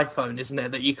big iPhone, isn't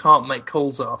it, that you can't make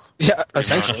calls off? Yeah,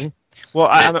 essentially. Well,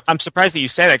 I'm surprised that you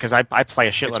say that, because I play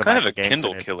a shitload of kind of a games.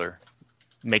 Kindle killer.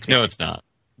 Makes me No, it's not.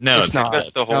 No, it's not.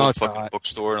 Got the whole fucking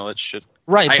bookstore and all that shit.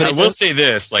 Right, but I will say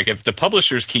this: like, if the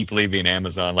publishers keep leaving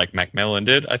Amazon, like Macmillan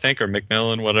did, I think, or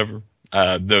Macmillan, whatever,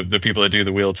 the people that do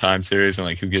the Wheel of Time series, and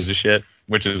like, who gives a shit,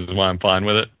 which is why I'm fine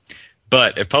with it.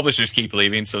 But if publishers keep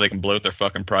leaving so they can bloat their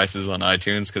fucking prices on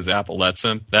iTunes because Apple lets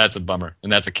them, that's a bummer,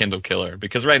 and that's a Kindle killer.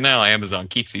 Because right now, Amazon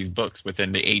keeps these books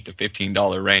within the $8 to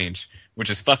 $15 range, which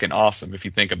is fucking awesome if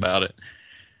you think about it.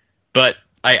 But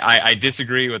I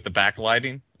disagree with the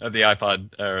backlighting of the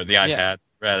iPod or the iPad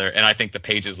rather, and I think the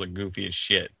pages look goofy as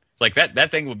shit. Like that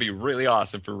thing would be really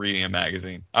awesome for reading a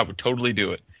magazine. I would totally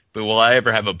do it. But will I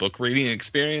ever have a book reading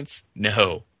experience?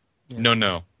 No. Yeah.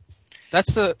 No.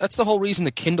 That's the whole reason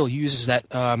the Kindle uses that,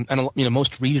 and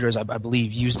most readers, I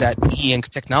believe, use that e-ink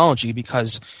technology,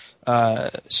 because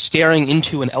staring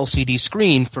into an LCD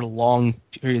screen for long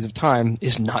periods of time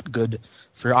is not good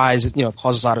for your eyes. It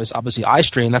causes a lot of, obviously, eye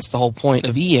strain. That's the whole point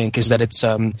of e-ink, is that it's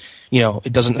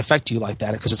it doesn't affect you like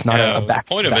that because it's not a back. The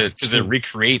point of it is it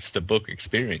recreates the book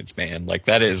experience, man. Like,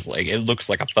 that is, like, it looks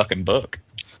like a fucking book.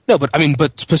 No,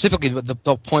 but specifically, the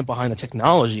point behind the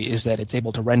technology is that it's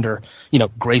able to render,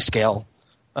 grayscale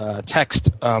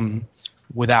text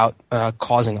without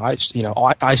causing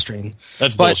eye strain.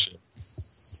 That's bullshit.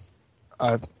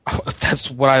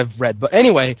 That's what I've read. But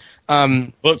anyway,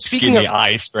 books give me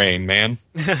eye strain, man.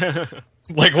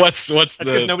 Like, what's that's the?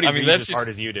 Because nobody reads as hard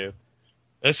as you do.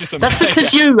 That's just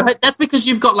That's because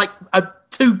you've got like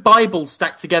two Bibles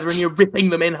stacked together and you're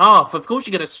ripping them in half. Of course,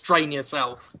 you're going to strain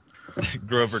yourself.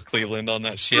 Grover Cleveland on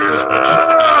that shit.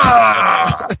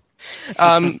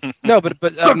 No, but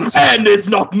the pen is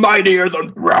not mightier than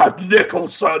Brad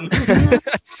Nicholson.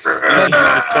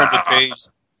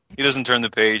 He doesn't turn the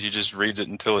page. He just reads it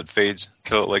until it fades,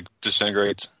 until it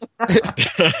disintegrates.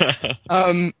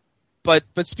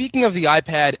 But speaking of the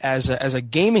iPad as a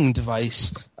gaming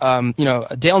device,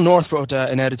 Dale North wrote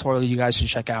an editorial you guys should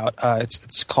check out.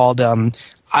 It's called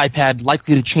iPad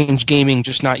Likely to Change Gaming,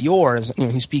 Just Not Yours.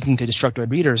 He's speaking to Destructoid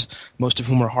readers, most of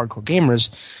whom are hardcore gamers.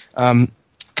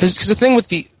 Because the thing with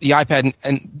the iPad,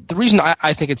 and the reason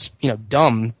I think it's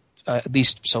dumb, at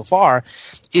least so far,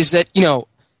 is that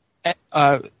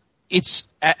it's,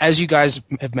 as you guys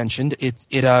have mentioned, it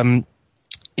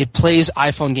it plays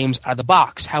iPhone games out of the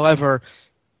box. However,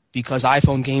 because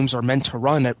iPhone games are meant to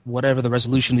run at whatever the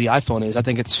resolution of the iPhone is, I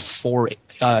think it's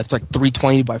it's like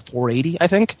 320 by 480, I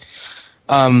think.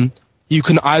 You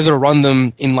can either run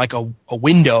them in like a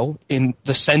window in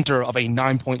the center of a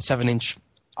 9.7-inch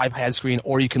iPad screen,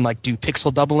 or you can like do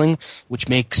pixel doubling, which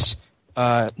makes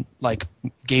like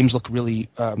games look really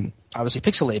obviously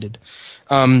pixelated.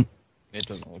 It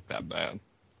doesn't look that bad.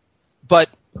 But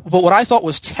what I thought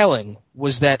was telling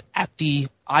was that at the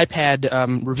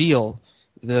iPad reveal,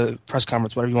 the press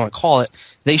conference, whatever you want to call it,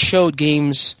 they showed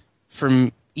games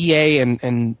from EA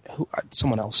and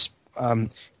someone else, and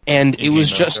it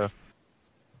was just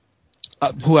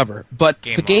whoever. But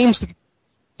the games.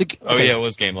 It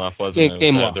was Gameloft, wasn't it?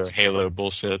 Gameloft. Their Halo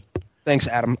bullshit. Thanks,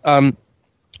 Adam.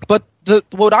 But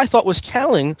what I thought was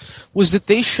telling was that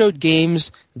they showed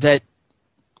games that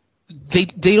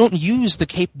they don't use the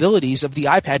capabilities of the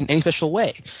iPad in any special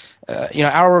way.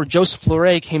 Our Joseph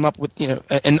Fleury came up with,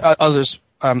 and others.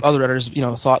 Other editors,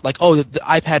 thought like, the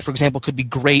iPad, for example, could be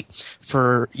great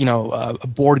for, a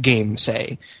board game,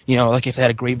 say, like if they had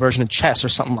a great version of chess or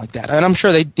something like that. And I'm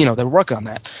sure they're working on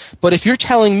that. But if you're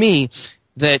telling me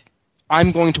that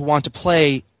I'm going to want to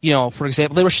play, for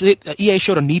example, EA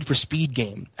showed a Need for Speed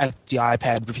game at the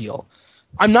iPad reveal.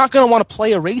 I'm not going to want to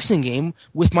play a racing game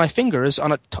with my fingers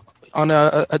on a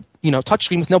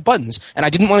touchscreen with no buttons. And I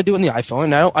didn't want to do it in the iPhone,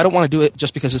 and I don't want to do it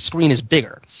just because the screen is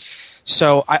bigger.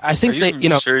 So I think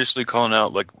that seriously calling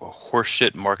out like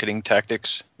horseshit marketing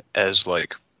tactics as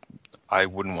like I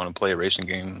wouldn't want to play a racing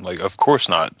game. Like, of course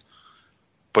not.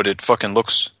 But it fucking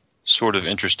looks sort of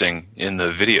interesting in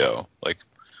the video. Like,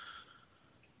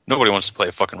 nobody wants to play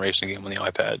a fucking racing game on the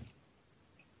iPad.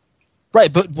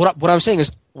 Right, but what I'm saying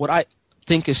is, what I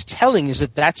think is telling is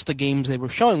that that's the games they were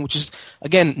showing, which is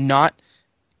again not.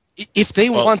 If they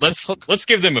want to, let's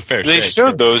give them a fair shake. They shake.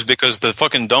 showed those because the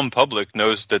fucking dumb public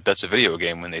knows that that's a video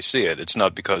game when they see it. It's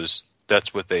not because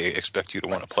that's what they expect you to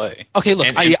want to play. Okay, look,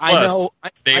 I know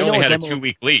they only had a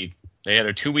 2-week lead. They had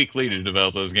a 2-week lead to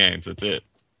develop those games. That's it.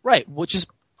 Right, which is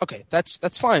okay. That's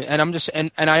fine, and I'm just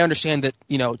and I understand that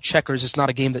checkers is not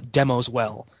a game that demos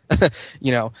well.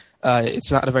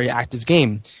 It's not a very active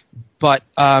game, but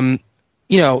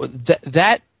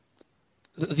that.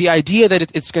 The idea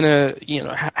that it's going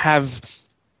to have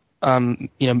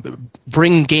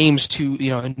bring games to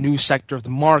a new sector of the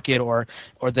market, or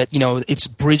that it's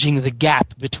bridging the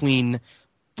gap between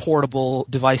portable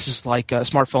devices like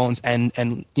smartphones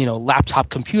and laptop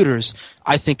computers,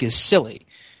 I think is silly,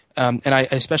 and I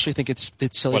especially think it's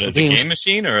silly for as games. A game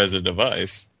machine or as a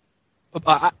device.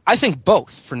 I think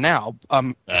both for now.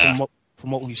 From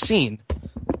what we've seen.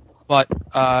 But,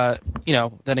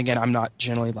 then again, I'm not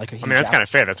generally like a huge that's kind of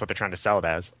fair. That's what they're trying to sell it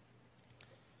as.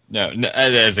 No,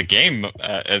 as a game,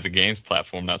 as a games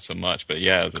platform, not so much. But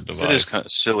yeah, as a device. It is kind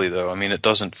of silly, though. I mean, it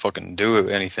doesn't fucking do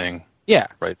anything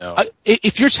right now.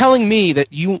 If you're telling me that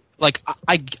you, like,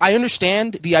 I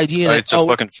understand the idea that... It's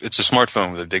a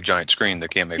smartphone with a big giant screen that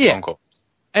can't make phone calls.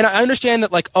 And I understand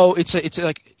that, like, it's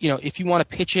like, if you want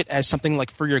to pitch it as something like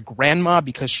for your grandma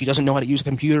because she doesn't know how to use a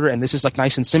computer and this is like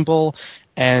nice and simple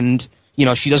and,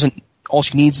 all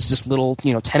she needs is this little,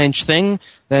 10-inch thing,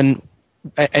 then,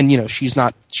 and, she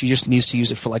just needs to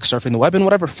use it for like surfing the web and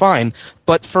whatever, fine.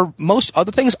 But for most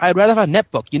other things, I'd rather have a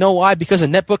netbook. You know why? Because a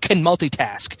netbook can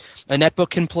multitask. A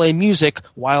netbook can play music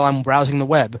while I'm browsing the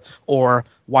web or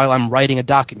while I'm writing a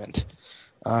document.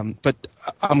 But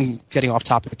I'm getting off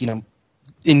topic,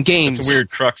 in games. It's a weird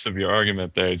crux of your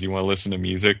argument there is you want to listen to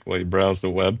music while you browse the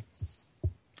web.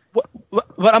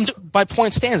 My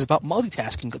point stands about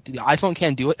multitasking. The iPhone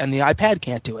can't do it and the iPad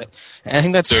can't do it. And I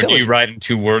think that's silly. Do you write in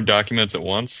 2 Word documents at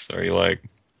once? Or are you like,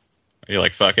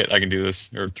 fuck it, I can do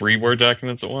this? Or 3 Word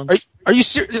documents at once? Are you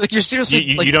serious? Like, you're seriously...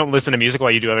 You don't listen to music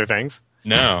while you do other things?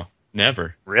 No,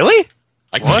 never. Really?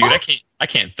 I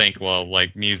can't think while,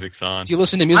 like, music's on. Do you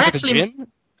listen to music at the gym?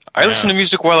 I listen to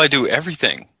music while I do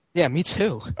everything. Yeah, me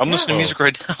too. I'm listening to music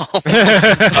right now.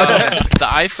 The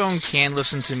iPhone can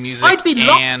listen to music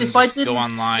and go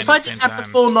online if I didn't have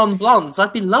the 4 non-blondes,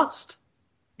 I'd be lost.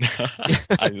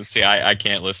 I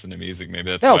can't listen to music.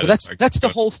 Maybe that's no, but that's the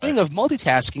whole thing of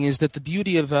multitasking. Is that the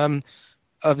beauty of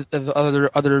other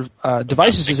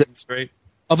devices is that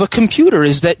of a computer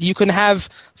is that you can have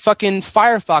fucking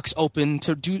Firefox open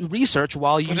to do research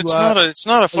while you. But it's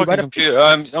not a fucking computer.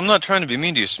 I'm not trying to be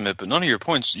mean to you, Smith, but none of your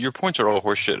points are all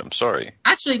horseshit. I'm sorry.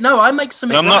 Actually, no, I make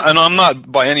some. And I'm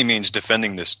not by any means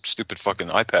defending this stupid fucking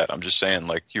iPad. I'm just saying,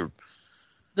 like, you're.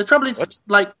 The trouble is,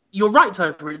 like, you're right,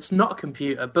 Topher. It's not a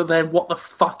computer, but then what the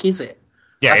fuck is it?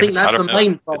 Yeah, I think that's the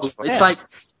main problem. It's like,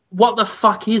 what the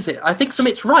fuck is it? I think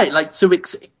Summit's right. Like,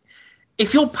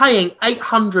 if you're paying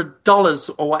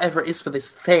 $800 or whatever it is for this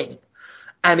thing,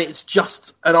 and it's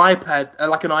just an iPad,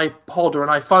 like an iPod or an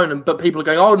iPhone, but people are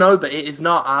going, oh no, but it is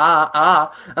not,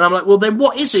 and I'm like, well then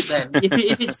what is it then?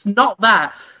 if it's not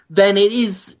that, then it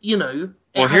is, it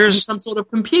has to be some sort of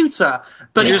computer,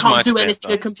 but it can't do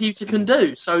anything a computer can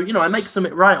do. So, I make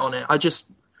something right on it.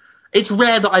 It's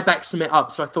rare that I back something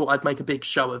up, so I thought I'd make a big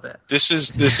show of it. This is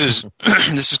this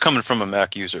is coming from a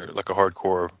Mac user, like a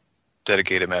hardcore,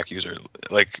 dedicated Mac user.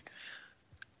 Like,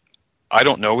 I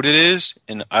don't know what it is,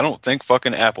 and I don't think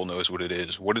fucking Apple knows what it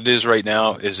is. What it is right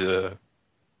now is a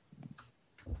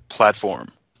platform.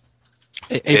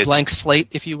 A blank slate,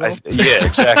 if you will. Yeah,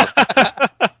 exactly.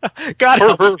 God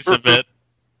help us a bit.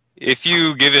 If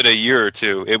you give it a year or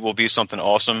two, it will be something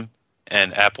awesome,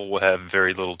 and Apple will have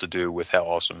very little to do with how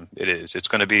awesome it is. It's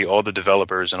going to be all the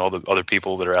developers and all the other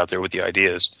people that are out there with the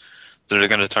ideas that are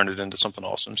going to turn it into something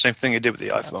awesome. Same thing it did with the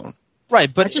iPhone.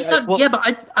 Right, but I just don't.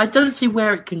 But I don't see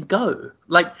where it can go.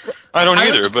 Like, I don't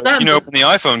either. But when the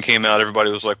iPhone came out,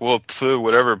 everybody was like, "Well,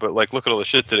 whatever." But like, look at all the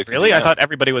shit that it can really. do I now. thought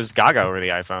everybody was gaga over the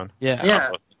iPhone. Yeah.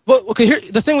 Well, okay. Here,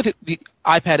 the thing with the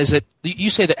iPad is that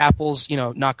you say that Apple's,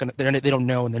 not gonna, they don't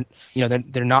know, and then,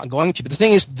 they're not going to. But the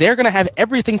thing is, they're gonna have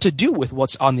everything to do with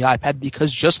what's on the iPad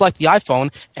because just like the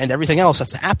iPhone and everything else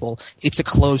that's Apple, it's a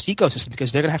closed ecosystem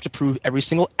because they're gonna have to prove every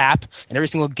single app and every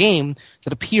single game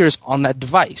that appears on that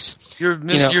device. You're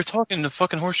talking the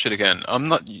fucking horseshit again. I'm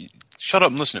not. Shut up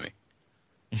and listen to me.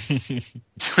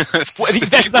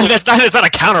 That's not a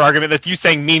counter argument. That's you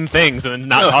saying mean things and then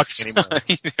not talking anymore. Not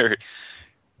either.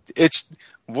 It's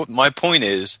what my point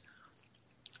is.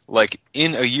 Like,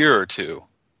 in a year or two,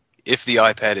 if the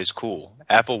iPad is cool,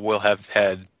 Apple will have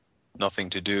had nothing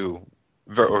to do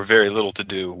or very little to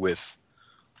do with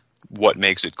what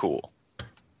makes it cool.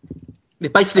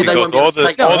 Basically, they won't all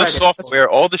the software,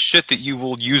 all the shit that you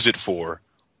will use it for,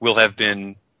 will have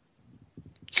been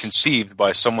conceived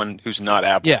by someone who's not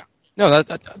Apple. Yeah, no,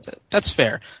 that's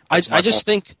fair. I just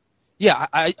think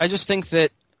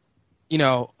that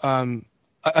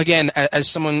again, as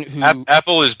someone who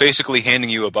Apple is basically handing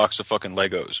you a box of fucking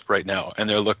Legos right now, and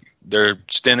they're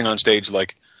standing on stage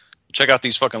like, check out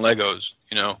these fucking Legos,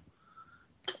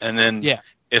 and then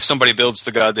if somebody builds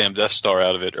the goddamn Death Star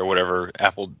out of it or whatever,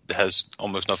 Apple has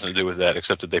almost nothing to do with that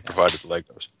except that they provided the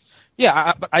Legos.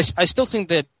 Yeah, but I still think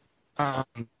that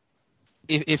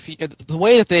if the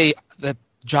way that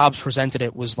Jobs presented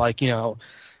it was like,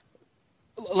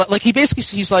 like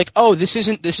he's like, oh, this is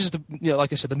the,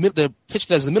 like I said, the pitch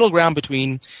that is the middle ground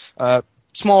between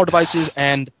smaller devices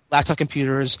and laptop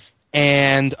computers,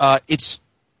 and it's,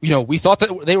 we thought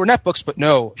that they were netbooks, but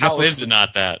no. How is it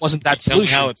not that? Wasn't that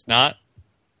solution? How it's not?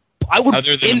 I would,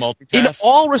 other than multitask? In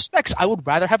all respects, I would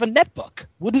rather have a netbook.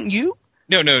 Wouldn't you?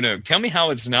 No. Tell me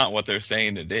how it's not what they're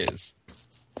saying it is.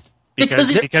 Because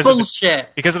it's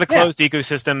bullshit. Because of the closed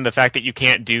ecosystem, the fact that you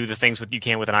can't do the things you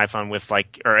can with an iPhone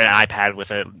or an iPad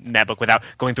with a netbook without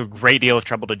going through a great deal of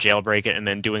trouble to jailbreak it and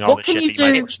then doing all the shit that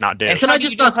you might just not do. Can I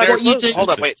just ask what you do? Hold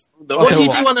on, wait. What do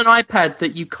you do on an iPad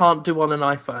that you can't do on an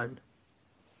iPhone?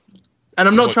 And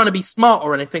I'm not trying to be smart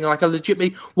or anything. Like,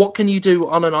 what can you do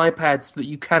on an iPad that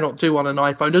you cannot do on an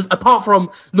iPhone, apart from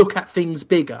look at things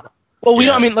bigger? Well,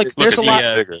 there's a lot.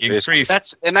 Increase.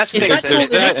 That's the thing. That's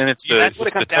what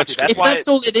it comes down to. If that's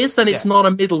all it is, then it's not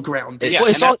a middle ground. It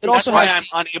also has.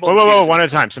 Whoa, one at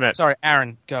a time. Submit. Sorry,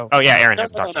 Aaron, go. Oh yeah, Aaron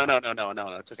has to talk.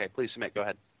 No. It's okay. Please submit. Go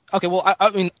ahead. Okay. Well,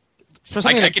 I mean, for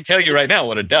something I can tell you right now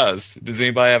what it does. Does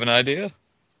anybody have an idea?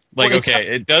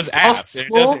 It does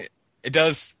apps. It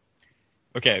does.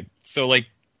 Okay, so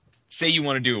say you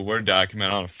want to do a Word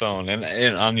document on a phone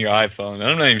and on your iPhone. And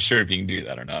I'm not even sure if you can do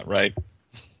that or not, right?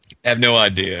 I have no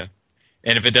idea.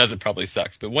 And if it does, it probably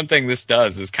sucks. But one thing this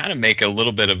does is kind of make a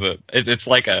little bit of it's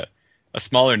like a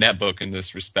smaller netbook in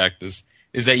this respect is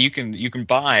that you can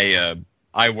buy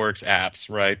iWorks apps,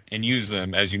 right, and use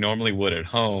them as you normally would at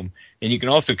home. And you can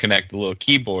also connect the little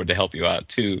keyboard to help you out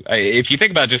too. If you think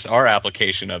about just our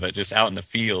application of it, just out in the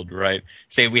field, right,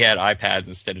 say we had iPads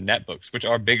instead of netbooks, which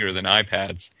are bigger than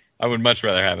iPads. I would much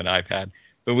rather have an iPad.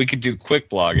 But we could do quick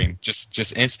blogging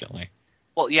just instantly.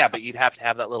 Well, yeah, but you'd have to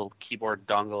have that little keyboard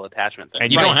dongle attachment thing.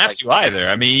 And you don't have to either.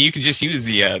 I mean, you can just use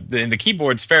the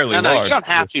keyboard's fairly large. No, you don't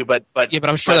have to, but yeah, but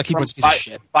I'm sure that keyboard's a piece of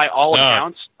shit. By all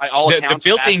accounts, the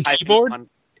built-in keyboard.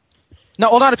 No,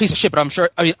 well, not a piece of shit, but I'm sure.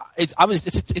 I mean, it's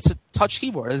a touch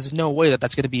keyboard. There's no way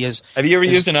that's going to be as. Have you ever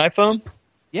used an iPhone?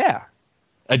 Yeah.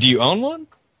 Do you own one?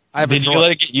 Did you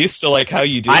let it get used to like how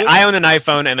you do it? I own an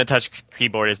iPhone, and the touch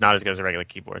keyboard is not as good as a regular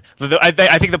keyboard. I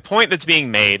think the point that's being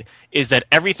made is that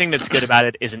everything that's good about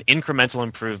it is an incremental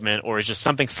improvement, or is just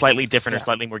something slightly different or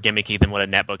slightly more gimmicky than what a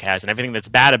netbook has, and everything that's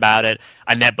bad about it,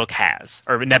 a netbook has,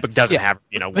 or a netbook doesn't have.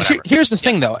 Whatever. But here's the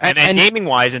thing, though, and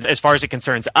gaming-wise, as far as it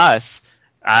concerns us,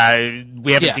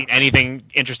 we haven't seen anything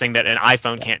interesting that an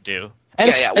iPhone can't do.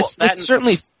 And it's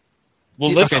certainly.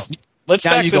 Well, let's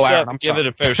back this up and give it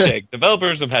a fair shake.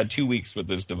 Developers have had 2 weeks with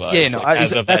this device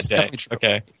as of that day.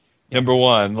 Okay, number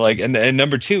one, and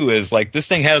number two is this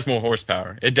thing has more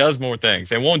horsepower. It does more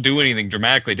things. It won't do anything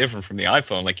dramatically different from the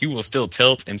iPhone. Like, you will still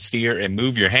tilt and steer and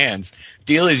move your hands.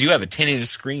 Deal is, you have a 10-inch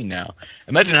screen now.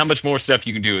 Imagine how much more stuff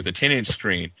you can do with a 10-inch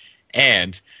screen,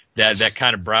 and that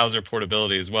kind of browser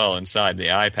portability as well inside the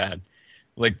iPad.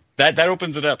 Like that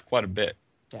opens it up quite a bit.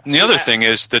 Yeah. And the other thing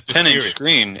is the 10-inch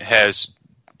screen has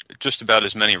just about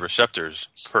as many receptors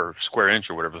per square inch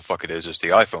or whatever the fuck it is as the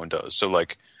iPhone does. So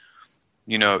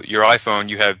your iPhone,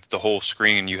 you have the whole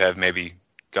screen, you have maybe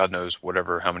God knows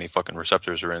how many fucking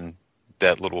receptors are in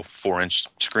that little 4-inch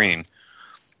screen.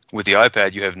 With the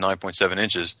iPad, you have 9.7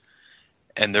 inches,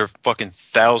 and there are fucking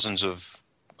thousands of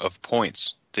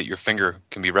points that your finger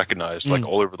can be recognized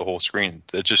all over the whole screen.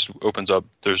 It just opens up.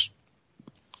 There's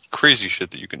crazy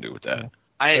shit that you can do with that.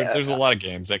 There's a lot of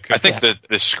games that could. I think that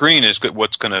the screen is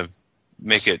what's going to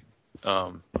make it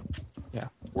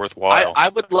worthwhile. I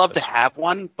would love to have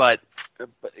one, but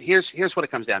here's what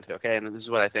it comes down to. Okay, and this is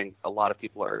what I think a lot of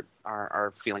people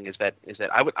are feeling is that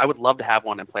I would love to have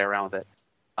one and play around with it.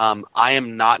 I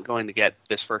am not going to get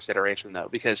this first iteration though,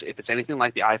 because if it's anything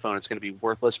like the iPhone, it's going to be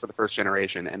worthless for the first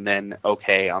generation and then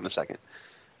okay on the second.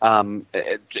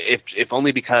 If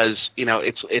only because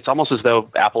it's almost as though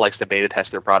Apple likes to beta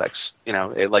test their products.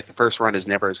 The first run is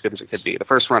never as good as it could be. The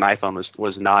first run iPhone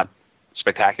was not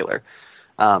spectacular.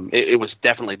 It was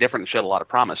definitely different and showed a lot of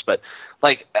promise. But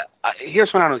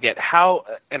here's what I don't get: how,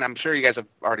 and I'm sure you guys have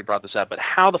already brought this up, but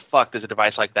how the fuck does a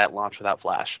device like that launch without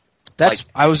Flash?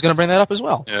 I was going to bring that up as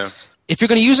well. Yeah. If you're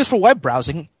going to use it for web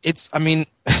browsing, it's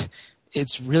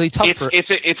really tough.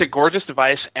 It's a gorgeous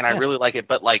device, and I really like it.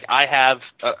 But I have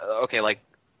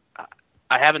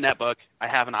I have a netbook, I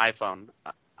have an iPhone,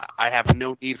 I have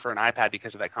no need for an iPad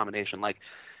because of that combination.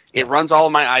 It runs all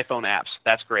of my iPhone apps.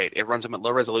 That's great. It runs them at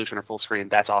low resolution or full screen.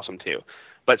 That's awesome too.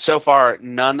 But so far,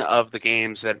 none of the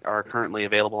games that are currently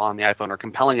available on the iPhone are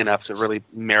compelling enough to really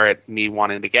merit me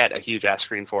wanting to get a huge ass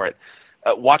screen for it.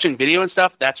 Watching video and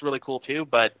stuff, that's really cool too.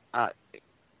 But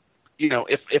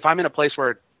if I'm in a place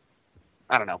where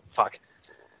I don't know, fuck,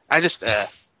 I just yeah.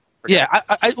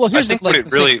 Here's what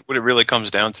it really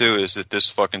comes down to is that this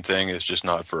fucking thing is just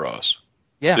not for us.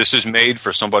 Yeah, this is made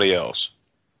for somebody else.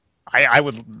 I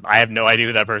have no idea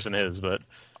who that person is, but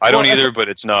I don't either. But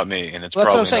it's not me, and it's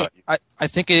probably that's what I'm saying. I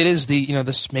think it is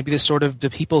this sort of the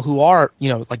people who are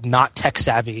not tech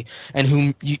savvy and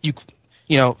whom you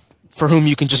for whom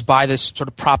you can just buy this, sort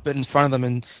of prop it in front of them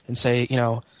and say,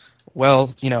 it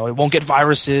won't get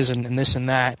viruses and this and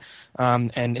that,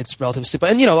 and it's relatively simple.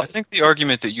 And I think the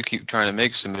argument that you keep trying to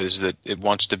make is that it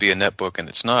wants to be a netbook and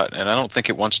it's not, and I don't think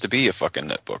it wants to be a fucking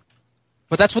netbook.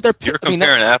 But that's what you're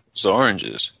comparing apples to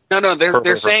oranges. No,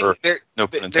 they're saying no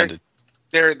pun intended.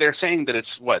 They're saying that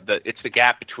it's it's the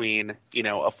gap between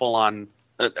a full on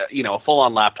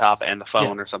laptop and the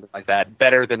phone or something like that,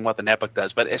 better than what the netbook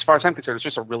does. But as far as I'm concerned, it's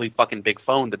just a really fucking big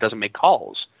phone that doesn't make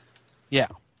calls. Yeah.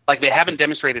 They haven't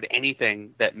demonstrated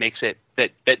anything that makes it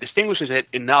that distinguishes it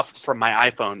enough from my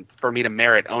iPhone for me to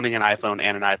merit owning an iPhone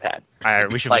and an iPad.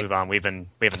 We should move on. We haven't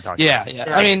talked. Yeah.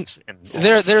 I mean,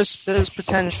 there's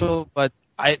potential, but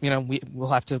we'll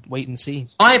have to wait and see.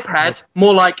 iPad,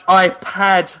 more like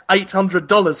iPad,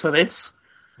 $800 for this.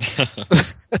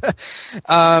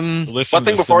 One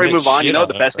thing before we move on,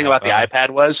 the best thing about the iPad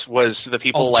was the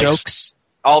people jokes.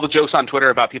 All the jokes on Twitter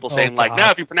about people saying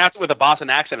no, if you pronounce it with a Boston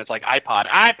accent, it's like iPod.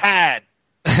 iPad.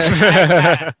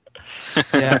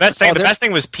 The best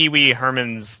thing was Pee Wee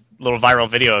Herman's little viral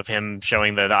video of him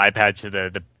showing the iPad to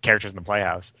the characters in the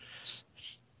Playhouse.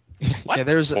 What?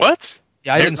 Yeah, what?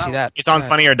 Yeah, I didn't see that. It's on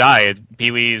Funny or Die. Pee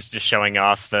Wee's just showing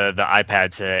off the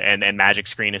iPad and Magic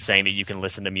Screen is saying that you can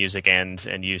listen to music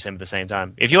and use him at the same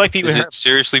time. If you like Pee Wee, is it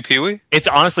seriously Pee Wee? It's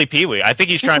honestly Pee Wee. I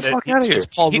think he's trying to. It's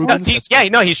Paul Rubens. He's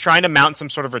trying to mount some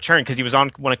sort of return because he was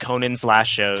on one of Conan's last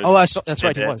shows. Oh, that's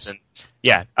right, he was.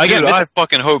 Yeah, again, I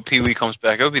fucking hope Pee Wee comes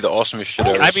back. It would be the awesomest shit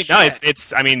ever. I mean, no,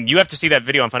 it's. I mean, you have to see that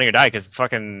video on Funny or Die because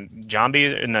fucking Zombie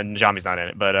and then Zombie's not in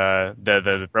it, but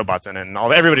the robot's in it and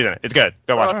everybody's in it. It's good.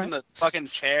 Go watch it. The fucking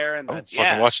chair and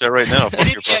fucking watch that right now.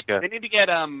 They need to get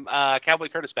Cowboy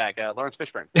Curtis back. Lawrence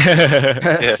Fishburne.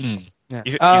 Yeah.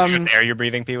 You the air you're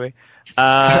breathing, Pee-wee.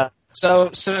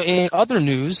 So in other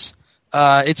news,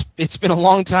 it's been a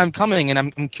long time coming, and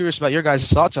I'm curious about your guys'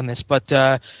 thoughts on this. But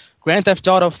Grand Theft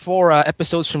Auto 4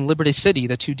 episodes from Liberty City,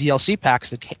 the 2 DLC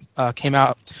packs that came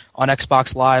out on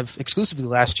Xbox Live exclusively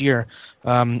last year.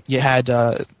 You had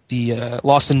the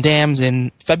Lost and Damned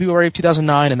in February of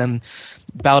 2009, and then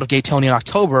Ballad of Gay Tony in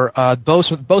October.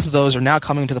 Both of those are now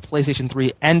coming to the PlayStation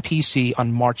 3 and PC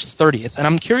on March 30th. And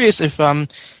I'm curious if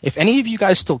any of you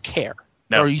guys still care.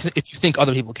 No. Or if you think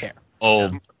other people care.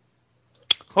 Oh,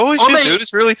 Holy shit, dude!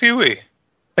 It's really Pee-wee.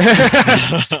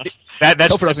 That's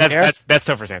Topher's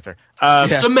answer.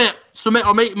 Submit.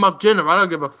 I'm eating my dinner. I don't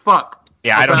give a fuck.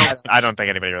 Yeah, I don't think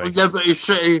anybody really. Liberty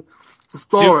City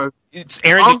story.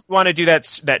 Aaron, do you want to do that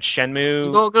Shenmue?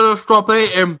 You're not gonna stop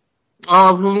eating.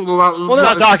 Well,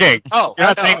 not talking. Oh, you're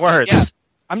not saying words. Yeah.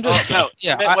 I'm just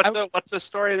What's the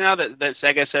story now that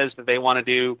Sega says that they want to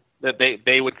do, that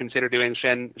they would consider doing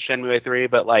Shenmue 3,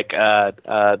 but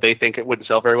they think it wouldn't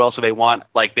sell very well, so they want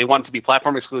it to be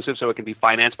platform exclusive, so it can be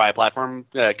financed by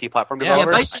a key platform developer.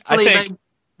 Yeah, basically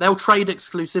they'll trade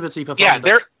exclusivity for fun.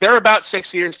 Yeah, they're about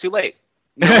 6 years too late.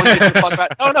 No one gives a fuck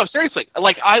about. No, seriously.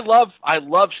 I love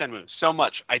Shenmue so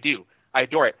much. I do. I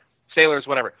adore it. Sailors,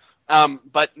 whatever.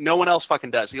 But no one else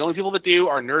fucking does. The only people that do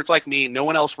are nerds like me. No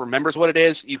one else remembers what it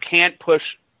is. You can't push,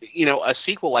 a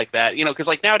sequel like that,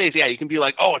 because nowadays, yeah, you can be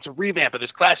like, oh, it's a revamp of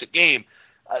this classic game.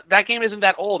 That game isn't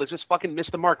that old. It's just fucking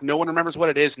missed the mark. No one remembers what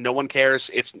it is. No one cares.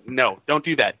 Don't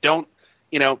do that. Don't,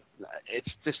 it's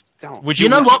just don't. Would you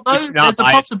know what though? Not There's a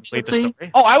buy possibility. the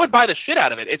story? Oh, I would buy the shit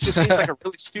out of it. It just seems like a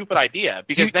really stupid idea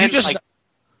because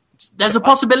There's a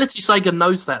possibility Sega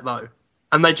knows that though,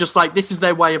 and they just this is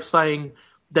their way of saying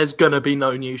there's gonna be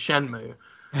no new Shenmue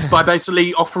by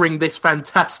basically offering this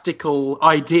fantastical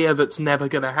idea that's never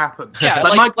gonna happen. Yeah,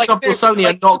 Microsoft or Sony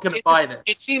are not gonna buy this.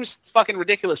 It seems fucking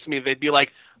ridiculous to me. They'd be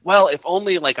like, well, if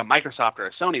only a Microsoft or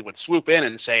a Sony would swoop in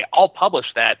and say, I'll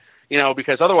publish that,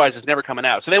 because otherwise it's never coming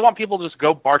out. So they want people to just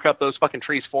go bark up those fucking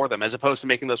trees for them as opposed to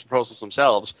making those proposals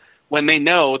themselves when they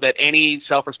know that any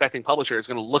self-respecting publisher is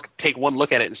going to take one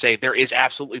look at it and say, there is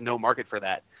absolutely no market for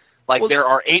that. There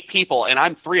are 8 people and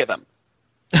I'm 3 of them.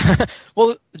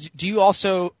 Well, do you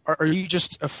also are you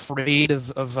just afraid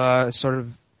of sort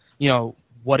of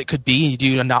what it could be? Do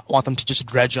you not want them to just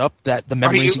dredge up the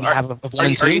memories you have of 1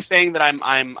 and 2? Are you saying that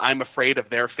I'm afraid of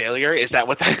their failure? Is that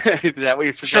what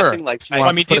you're suggesting? Sure.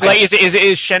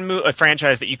 Is Shenmue a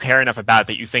franchise that you care enough about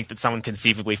that you think that someone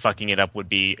conceivably fucking it up would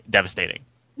be devastating?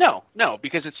 No,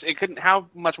 because it couldn't. How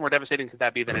much more devastating could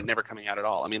that be than it never coming out at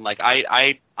all? I mean,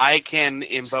 I can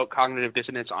invoke cognitive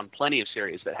dissonance on plenty of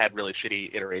series that had really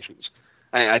shitty iterations.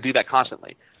 I do that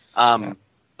constantly.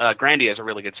 Grandia is a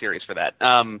really good series for that.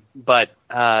 But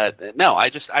no, I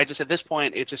just at this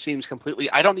point it just seems completely.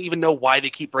 I don't even know why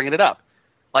they keep bringing it up.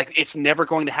 It's never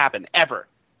going to happen ever.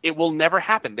 It will never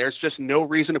happen. There's just no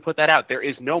reason to put that out. There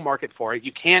is no market for it.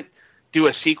 You can't do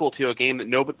a sequel to a game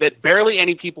that barely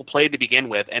any people played to begin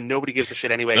with, and nobody gives a shit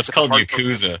anyway. That's called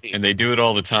Yakuza, and they do it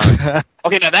all the time.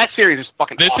 Okay, now that series is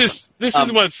fucking awesome. This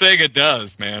is what Sega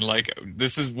does, man.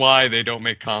 This is why they don't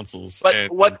make consoles.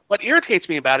 But what irritates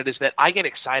me about it is that I get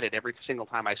excited every single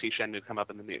time I see Shenmue come up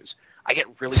in the news. I get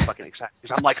really fucking excited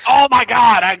because I'm like, oh my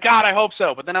god, I hope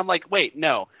so. But then I'm like, wait,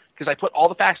 no. Because I put all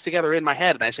the facts together in my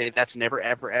head and I say that's never,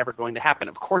 ever, ever going to happen.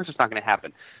 Of course it's not going to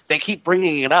happen. They keep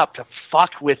bringing it up to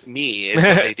fuck with me is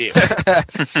what they do.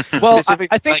 Well,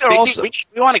 I think they're also... We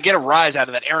want to get a rise out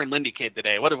of that Aaron Lindy kid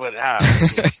today. What Well,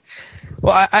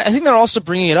 I think they're also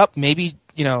bringing it up maybe,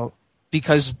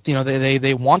 because,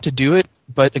 they want to do it,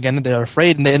 but again, they're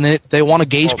afraid and they want to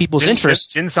gauge people's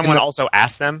interest. Didn't someone also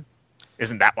ask them?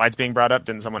 Isn't that why it's being brought up?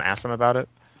 Didn't someone ask them about it?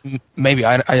 Maybe.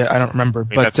 I don't remember.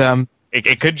 But...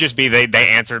 It could just be they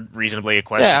answered reasonably a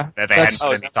question that they hadn't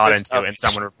put any thought into, and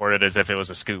someone reported as if it was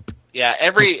a scoop. Yeah,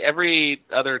 every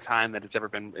other time that it's ever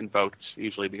been invoked,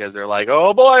 usually because they're like,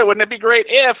 oh boy, wouldn't it be great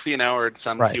if, or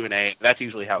some Q&A. That's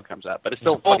usually how it comes up. But it's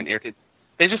still fucking irritating.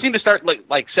 They just need to start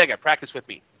like Sega, practice with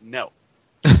me. No.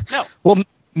 Well,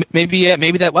 maybe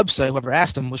that website, whoever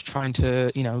asked them, was trying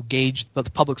to gauge the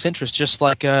public's interest, just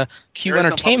like Q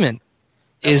Entertainment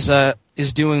is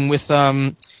doing with.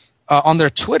 On their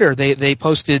Twitter, they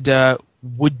posted,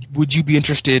 would you be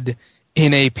interested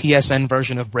in a PSN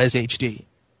version of Res HD?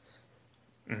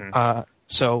 Mm-hmm.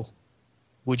 So,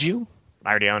 would you? I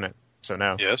already own it, so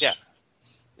no. Yes.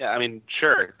 Yeah, I mean,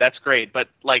 sure, that's great, but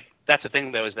that's the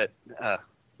thing though is that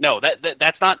no,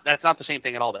 that's not the same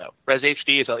thing at all though. Res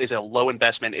HD is a low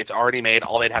investment. It's already made.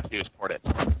 All they'd have to do is port it.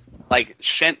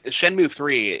 Shenmue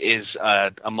 3 is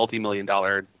a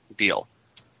multi-million-dollar deal.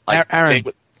 Aaron.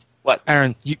 What?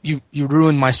 Aaron, you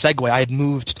ruined my segue. I had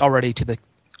moved already to the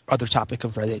other topic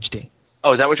of Red HD.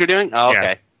 Oh, is that what you're doing? Oh, okay.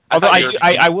 Yeah. Although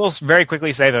I will very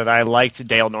quickly say that I liked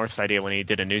Dale North's idea when he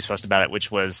did a news post about it, which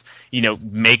was,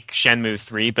 make Shenmue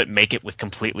 3, but make it with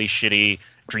completely shitty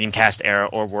Dreamcast era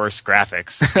or worse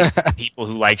graphics. People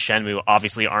who like Shenmue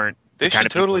obviously aren't. They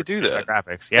should totally do that.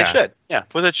 Graphics, yeah. They should, yeah.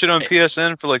 Put that shit on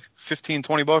PSN for like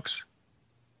 $15-20.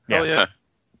 Hell yeah.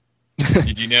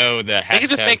 Did you know that they could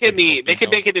just make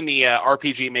it in the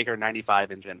RPG Maker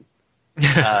 95 engine.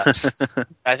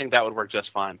 I think that would work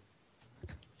just fine.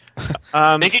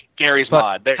 Make it Gary's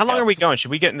mod. How long are we going? Should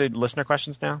we get into listener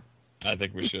questions now? I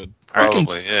think we should.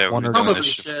 Probably, yeah. Probably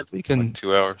should. We can like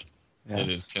 2 hours. Yeah. It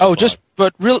is 10 o'clock.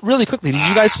 But really quickly, did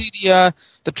you guys see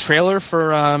the trailer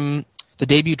for the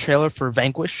debut trailer for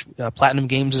Vanquish, Platinum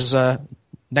Games'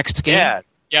 next game?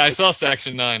 Yeah, I saw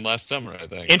Section 9 last summer, I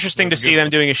think. Interesting to see them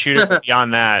doing a shooter, but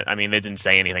beyond that, I mean, they didn't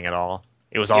say anything at all.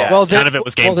 It was all, none of it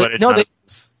was game footage.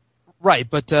 Right,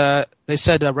 but they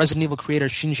said Resident Evil creator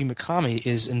Shinji Mikami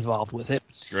is involved with it.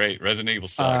 Great, Resident Evil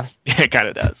sucks. Yeah, it kind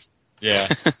of does. Yeah.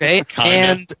 Okay,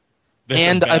 That's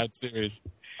a bad series.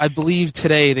 I believe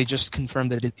today they just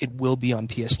confirmed that it will be on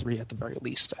PS3 at the very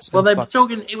least. Well, they were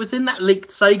talking. It was in that leaked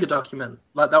Sega document,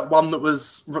 like that one that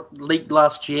was leaked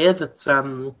last year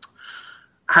that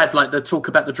had like the talk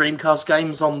about the Dreamcast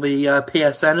games on the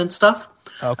PSN and stuff.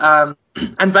 Okay.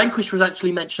 And Vanquish was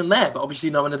actually mentioned there, but obviously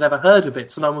no one had ever heard of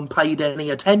it, so no one paid any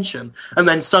attention. And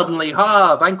then suddenly,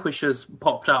 Vanquish has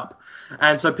popped up,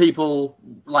 and so people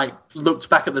like looked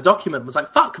back at the document and was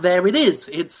like, "Fuck, there it is!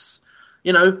 It's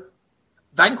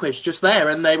Vanquish just there,"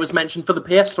 and they was mentioned for the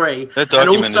PS3. That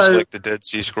document is like the Dead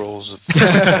Sea Scrolls.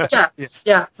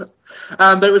 Yeah.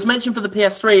 But it was mentioned for the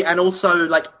PS3 and also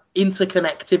like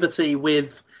interconnectivity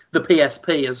with the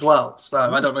PSP as well. So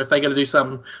I don't know if they're going to do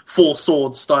some Four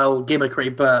Swords style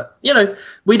gimmickry, but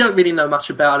we don't really know much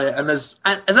about it. And as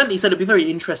Anthony said, it'd be very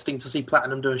interesting to see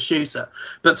Platinum do a shooter.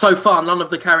 But so far, none of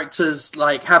the characters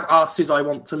like have asses I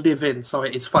want to live in, so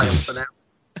it is failed for now.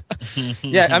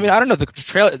 Yeah, I mean, I don't know. The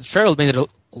trailer made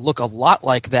it look a lot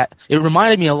like that. It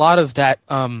reminded me a lot of that.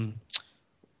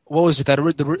 What was it?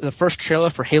 The first trailer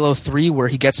for Halo 3 where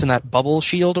he gets in that bubble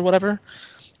shield or whatever.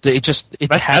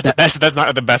 That's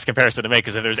not the best comparison to make,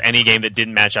 because if there's any game that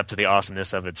didn't match up to the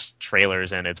awesomeness of its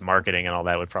trailers and its marketing and all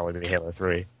that, would probably be Halo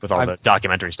 3 with all the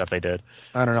documentary stuff they did.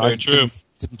 I don't know. Very true.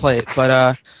 Didn't play it, but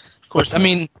of course. I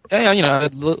mean,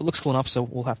 it looks cool enough, so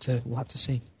we'll have to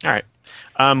see. All right.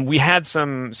 We had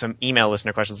some email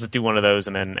listener questions. Let's do one of those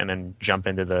and then jump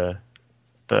into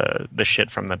the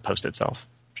shit from the post itself,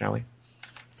 shall we?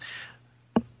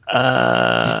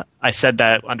 I said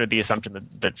that under the assumption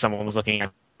that someone was looking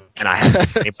at, and I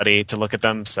haven't anybody to look at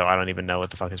them, so I don't even know what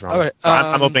the fuck is wrong. Right, so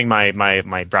I'm opening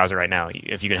my browser right now.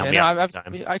 If you can help me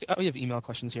out. We have email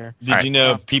questions here. Did you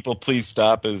know People Please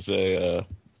Stop is a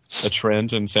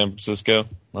trend in San Francisco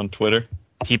on Twitter?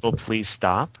 People Please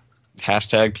Stop?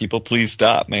 Hashtag People Please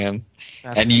Stop, man.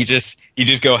 And you just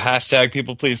go hashtag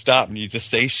People Please Stop and you just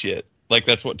say shit. Like,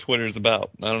 that's what Twitter's about.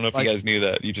 I don't know if you guys knew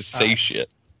that. You just say shit.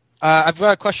 I've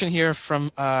got a question here from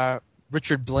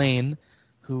Richard Blaine.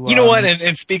 Who, you know what?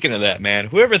 And speaking of that, man,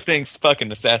 whoever thinks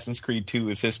fucking Assassin's Creed 2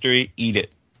 is history, eat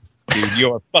it. Dude,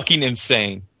 you're fucking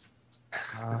insane.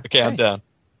 Okay, I'm done.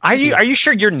 Are you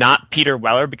sure you're not Peter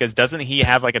Weller? Because doesn't he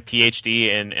have like a PhD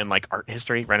in like art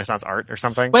history, Renaissance art or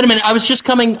something? Wait a minute, I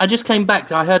just came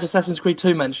back. I heard Assassin's Creed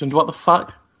 2 mentioned. What the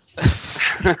fuck?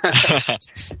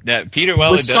 Yeah, Peter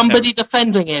Weller was somebody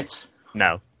defending it?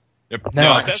 No.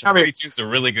 No, Assassin's Creed 2 is a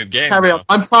really good game. Carry on.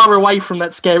 I'm far away from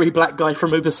that scary black guy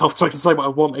from Ubisoft, so I can say what I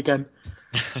want again.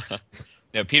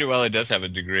 Yeah, Peter Weller does have a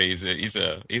degree. He's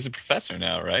a professor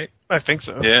now, right? I think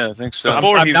so. Yeah, I think so.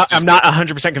 I'm not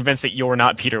 100% convinced that you're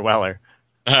not Peter Weller.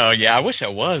 Oh yeah, I wish I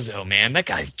was though, man. That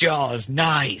guy's jaw is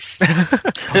nice.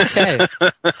 Okay.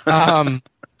 I'm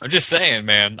just saying,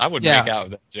 man. I would make out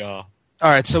with that jaw. All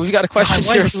right, so we've got a question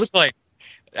Why here. does he look like?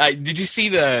 Did you see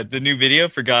the new video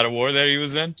for God of War that he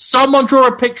was in? Someone draw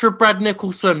a picture of Brad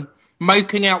Nicholson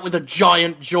making out with a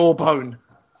giant jawbone.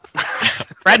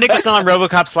 Brad Nicholson on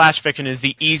RoboCop / fiction is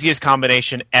the easiest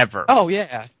combination ever. Oh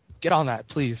yeah, get on that,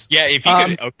 please. Yeah, if you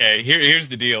can. Okay, here's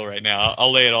the deal. Right now,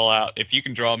 I'll lay it all out. If you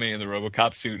can draw me in the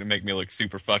RoboCop suit and make me look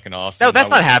super fucking awesome. No, that's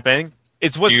not happening.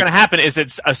 It's what's going to happen is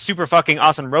it's a super fucking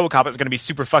awesome RoboCop. It's going to be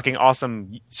super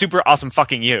awesome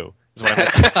fucking you. Is what I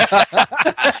meant.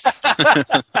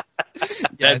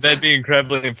 That'd be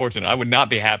incredibly unfortunate. I would not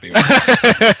be happy with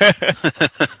that.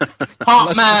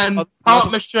 Heart man,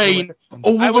 heart machine,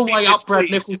 all the way up Brad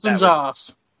Nicholson's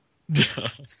ass.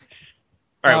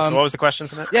 All right, so what was the question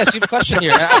tonight? Yes, you have a question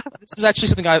here. This is actually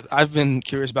something I've been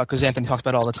curious about because Anthony talks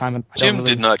about it all the time. And Jim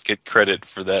did not get credit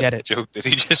for that joke that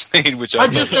he just made, which I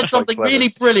just said something really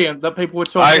brilliant that people were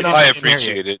talking about. I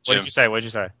appreciate it, Jim. What did you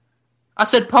say? I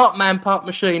said part man, part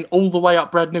machine, all the way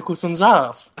up Brad Nicholson's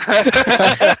ass. Thank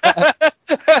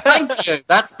you.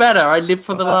 That's better. I live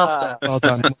for the laughter. Well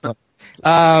done.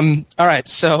 All right,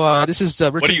 so this is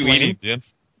Richard What are you Blaine. eating, Jim?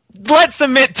 Let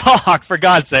Submit talk, for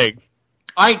God's sake.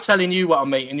 I ain't telling you what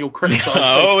I'm eating. You'll criticize me.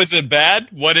 Oh, is it bad?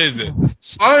 What is it?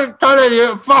 I ain't telling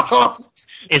you. Fuck off.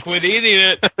 Quit eating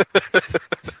it.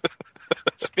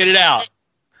 Spit it out.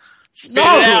 Spit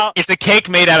No. it out. It's a cake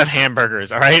made out of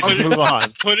hamburgers, all right? Just move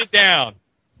on. Put it down.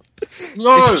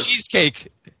 No. It's a cheesecake.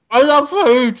 I love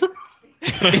food.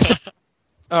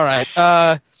 All right.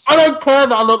 I don't care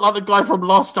that I look like the guy from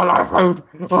Lost. I like food.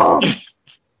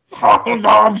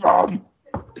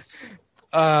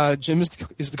 Jim is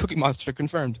the Cookie Monster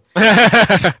confirmed. We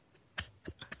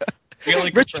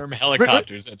only confirm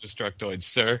helicopters at Destructoids,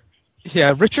 sir.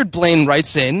 Yeah, Richard Blaine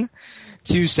writes in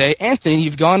to say, Anthony,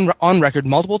 you've gone on record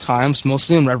multiple times,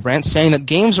 mostly in Rev Rant, saying that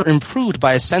games are improved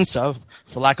by a sense of,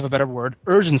 for lack of a better word,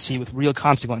 urgency with real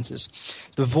consequences.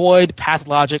 The Void,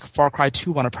 Pathologic, Far Cry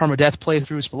 2 on a permadeath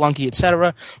playthrough, Spelunky,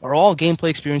 etc. are all gameplay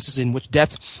experiences in which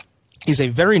death is a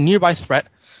very nearby threat,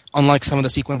 unlike some of the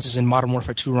sequences in Modern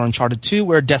Warfare 2 or Uncharted 2,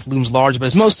 where death looms large but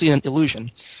is mostly an illusion.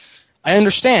 I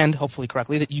understand, hopefully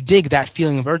correctly, that you dig that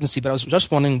feeling of urgency, but I was just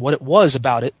wondering what it was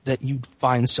about it that you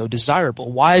find so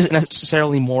desirable. Why is it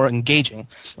necessarily more engaging?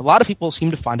 A lot of people seem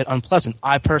to find it unpleasant.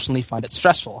 I personally find it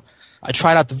stressful. I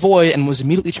tried out the Void and was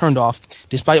immediately turned off,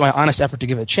 despite my honest effort to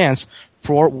give it a chance,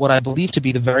 for what I believe to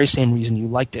be the very same reason you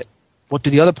liked it. What do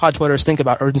the other Podtoiders think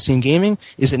about urgency in gaming?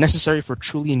 Is it necessary for a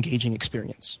truly engaging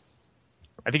experience?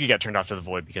 I think you got turned off to the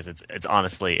Void because it's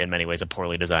honestly in many ways a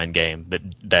poorly designed game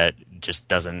that just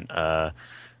doesn't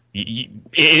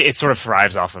it sort of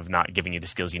thrives off of not giving you the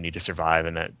skills you need to survive,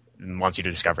 and it wants you to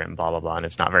discover it and blah blah blah, and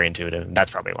it's not very intuitive, and that's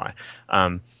probably why.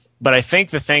 But I think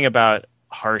the thing about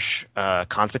harsh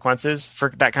consequences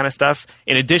for that kind of stuff,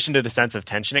 in addition to the sense of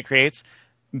tension it creates,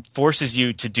 forces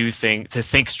you to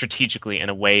think strategically in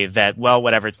a way that, well,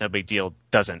 whatever, it's no big deal,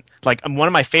 doesn't. Like, one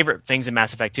of my favorite things in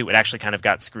Mass Effect 2, it actually kind of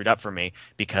got screwed up for me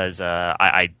because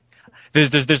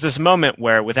there's this moment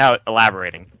where, without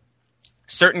elaborating,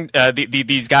 certain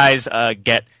these guys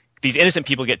these innocent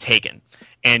people get taken,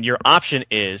 and your option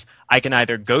is I can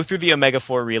either go through the Omega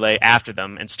 4 relay after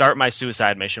them and start my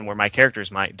suicide mission where my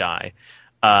characters might die,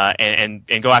 and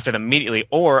go after them immediately,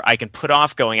 or I can put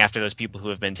off going after those people who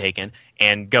have been taken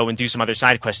and go and do some other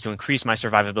side quests to increase my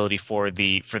survivability for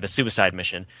the suicide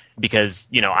mission, because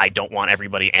I don't want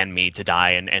everybody and me to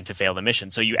die and to fail the mission.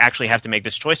 So you actually have to make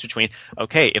this choice between,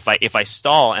 okay, if I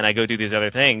stall and I go do these other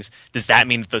things, does that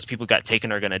mean that those people who got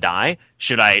taken are going to die?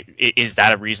 Is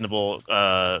that a reasonable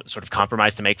sort of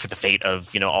compromise to make for the fate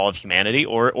of all of humanity,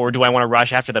 or do I want to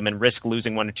rush after them and risk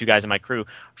losing one or two guys in my crew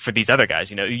for these other guys?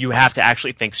 You have to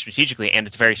actually think strategically, and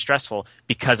it's very stressful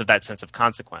because of that sense of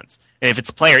consequence. And if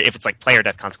it's like player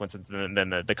death consequences, then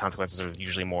the consequences are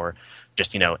usually more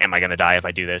just am I going to die if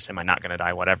I do this? Am I not going to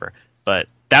die? Whatever. But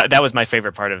that was my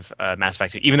favorite part of Mass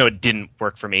Effect 2, even though it didn't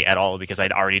work for me at all because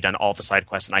I'd already done all the side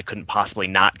quests and I couldn't possibly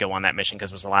not go on that mission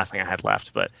because it was the last thing I had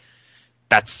left. But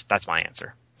that's my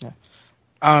answer. Yeah.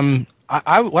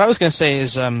 What I was going to say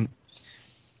is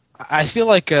I feel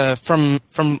like from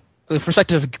the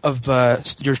perspective of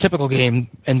your typical game,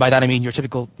 and by that I mean your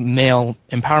typical male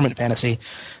empowerment fantasy,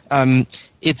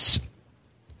 it's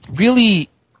really...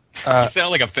 you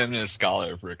sound like a feminist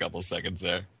scholar for a couple seconds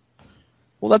there.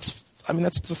 Well, that's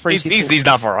the phrase. He's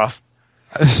not far off.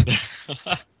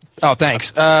 Oh,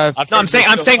 thanks. I'm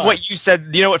saying what you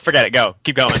said. You know what? Forget it. Go.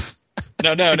 Keep going.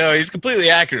 No. He's completely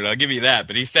accurate. I'll give you that.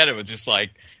 But he said it with just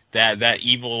like that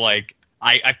evil, like,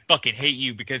 I fucking hate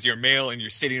you because you're male and you're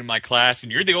sitting in my class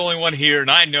and you're the only one here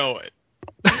and I know it.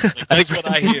 Like, that's what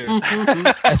I hear.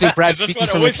 I think Brad's speaking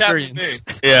from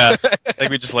experience. Yeah, I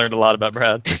think we just learned a lot about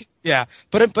Brad. Yeah,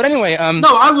 but anyway,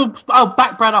 No, I'll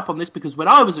back Brad up on this because when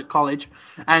I was at college,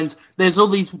 and there's all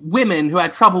these women who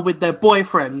had trouble with their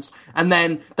boyfriends, and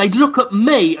then they'd look at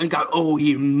me and go, "Oh,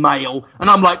 you male," and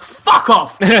I'm like, "Fuck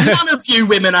off! None of you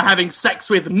women are having sex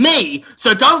with me,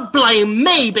 so don't blame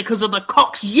me because of the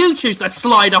cocks you choose to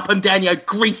slide up and down your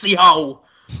greasy hole."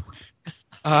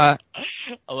 I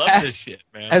love this shit,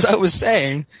 man. As I was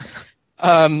saying,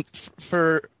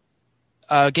 for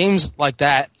games like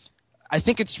that, I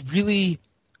think it's really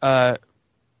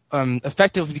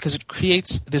effective because it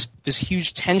creates this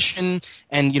huge tension,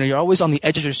 and you're always on the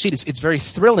edge of your seat. It's very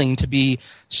thrilling to be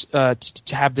to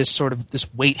have this sort of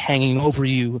this weight hanging over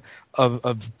you of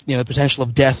the potential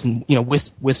of death, and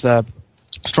with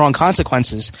strong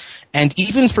consequences. And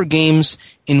even for games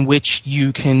in which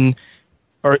you can,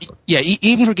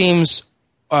 even for games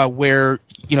where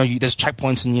there's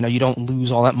checkpoints and you don't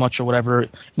lose all that much or whatever,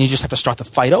 and you just have to start the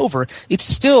fight over, it's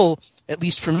still, at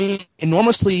least for me,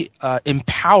 enormously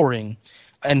empowering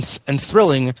and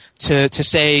thrilling to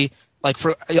say, like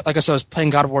I said, I was playing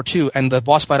God of War 2, and the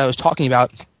boss fight I was talking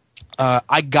about,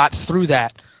 I got through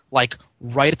that like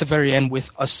right at the very end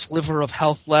with a sliver of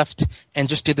health left, and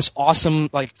just did this awesome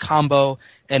like combo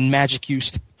and magic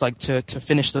use to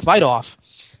finish the fight off.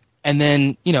 And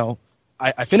then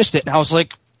I finished it, and I was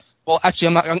like, well,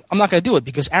 actually, I'm not going to do it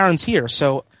because Aaron's here.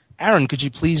 So, Aaron, could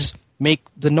you please make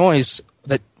the noise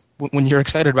that when you're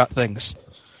excited about things?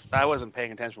 I wasn't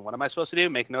paying attention. What am I supposed to do?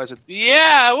 Make noises?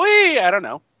 Yeah, I don't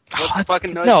know. What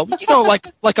fucking noise? No,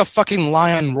 like a fucking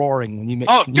lion roaring when you make.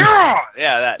 Oh, yeah,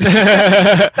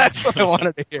 that. That's what I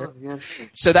wanted to hear.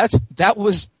 So that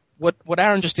was what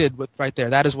Aaron just did right there.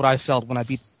 That is what I felt when I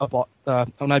beat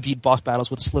boss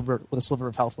battles with a sliver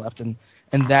of health left, and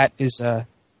that is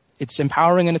it's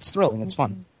empowering and it's thrilling. It's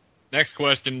fun. Next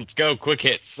question. Let's go. Quick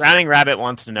hits. Drowning Rabbit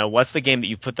wants to know, what's the game that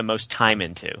you've put the most time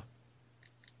into?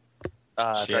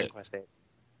 Dragon Quest 8.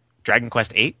 Dragon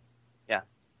Quest 8? Yeah.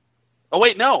 Oh,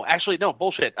 wait, no. Actually, no.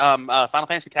 Bullshit. Final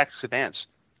Fantasy Tactics Advance.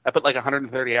 I put like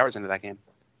 130 hours into that game.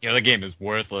 Yeah, that game is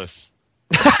worthless.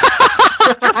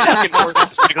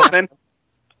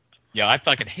 Yo, I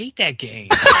fucking hate that game.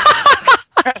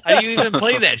 How do you even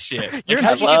play that shit? Your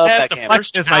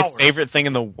inflection is my favorite thing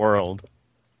in the world.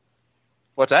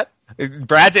 What's that?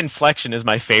 Brad's inflection is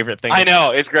my favorite thing. I know,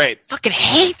 it's great. Fucking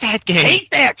hate that game. Hate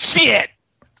that shit.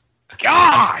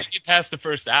 God. How did you get past the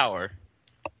first hour?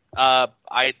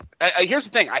 Here's the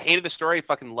thing. I hated the story.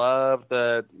 Fucking loved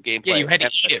the gameplay. Yeah, you had to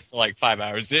eat it for like 5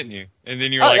 hours, didn't you? And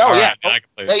then you're all right, yeah. I can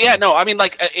play this Yeah, game. no. I mean,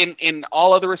 like in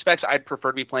all other respects, I'd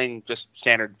prefer to be playing just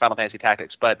standard Final Fantasy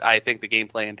Tactics. But I think the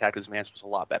gameplay in Tactics Advance was a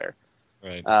lot better.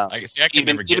 Right. I can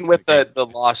never get even with the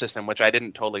law system, which I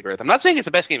didn't totally agree with. I'm not saying it's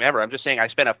the best game ever. I'm just saying I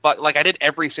spent I did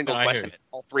every single quest in it,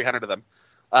 all 300 of them.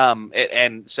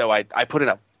 And so I put in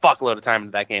a fuckload of time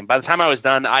into that game. By the time I was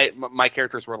done, my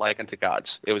characters were like unto gods.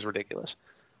 It was ridiculous.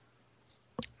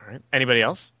 All right. Anybody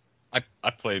else? I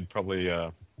played probably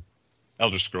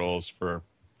Elder Scrolls for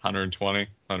 120,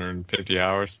 150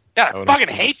 hours. God, I fucking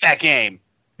hate that game.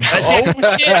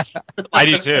 Oh shit! I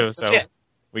do too. So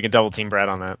we can double team Brad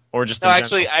on that, or just I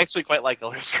actually quite like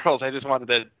Elder Scrolls. I just wanted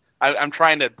to. I'm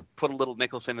trying to put a little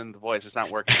Nicholson in the voice. It's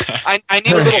not working. I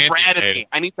need a little Brad in me.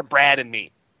 I need the Brad in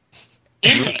me.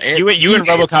 You and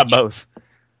RoboCop both.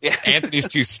 Yeah. Anthony's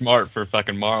too smart for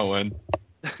fucking Morrowind.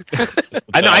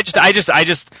 I know.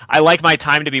 I like my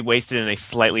time to be wasted in a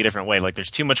slightly different way. Like, there's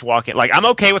too much walking. Like, I'm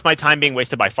okay with my time being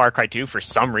wasted by Far Cry 2 for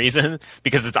some reason,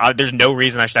 because there's no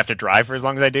reason I should have to drive for as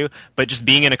long as I do. But just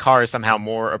being in a car is somehow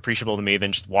more appreciable to me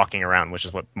than just walking around, which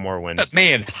is what Morrowind. But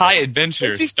man, high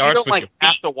adventure starts with you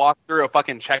have to walk through a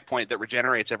fucking checkpoint that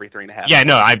regenerates every 3.5. Yeah,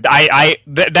 no.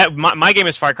 My game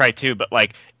is Far Cry 2, but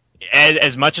like.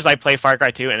 As much as I play Far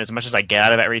Cry 2 and as much as I get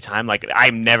out of it every time, like,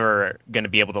 I'm never going to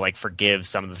be able to like forgive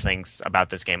some of the things about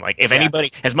this game. Like, if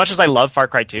anybody, as much as I love Far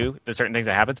Cry 2, the certain things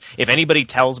that happens, if anybody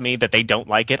tells me that they don't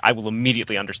like it, I will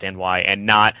immediately understand why, and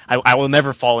I will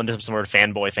never fall into some sort of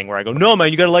fanboy thing where I go, no man,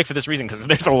 you got to like for this reason, because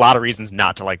there's a lot of reasons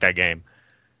not to like that game.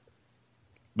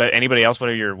 But anybody else,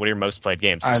 what are your most played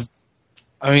games?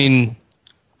 I mean,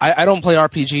 I don't play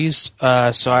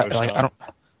RPGs, so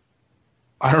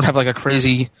I don't have like a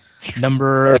crazy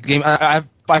number of game. I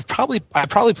probably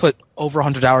put over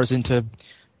 100 hours into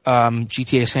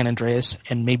GTA San Andreas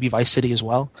and maybe Vice City as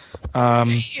well.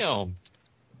 Damn.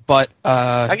 But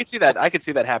I could see that. I could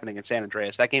see that happening in San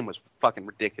Andreas. That game was fucking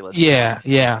ridiculous. Yeah.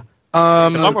 The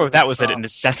problem with that was that it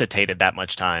necessitated that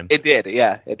much time. It did.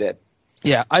 Yeah, it did.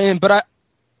 Yeah, I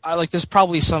like. There's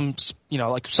probably some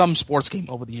some sports game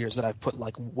over the years that I've put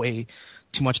like way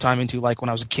too much time into, like when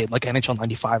I was a kid, like NHL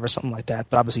 95 or something like that.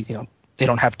 But obviously, they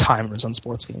don't have timers on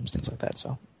sports games, things like that.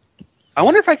 So, I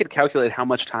wonder if I could calculate how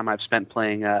much time I've spent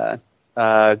playing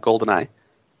GoldenEye.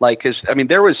 Like, because I mean,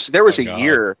 there was a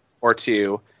year or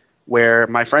two where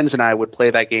my friends and I would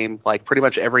play that game like pretty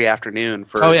much every afternoon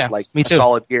for like me too. A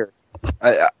solid year.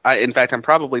 In fact, I'm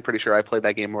probably pretty sure I played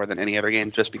that game more than any other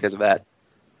game just because of that.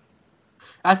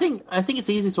 I think it's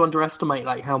easy to underestimate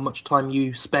like how much time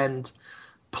you spend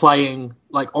playing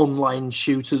like online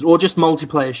shooters or just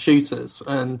multiplayer shooters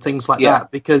and things like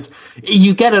that, because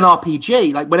you get an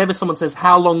RPG. Like whenever someone says,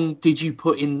 how long did you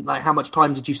put in, like how much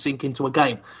time did you sink into a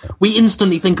game, we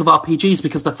instantly think of RPGs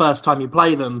because the first time you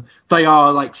play them, they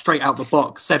are like straight out the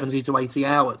box 70 to 80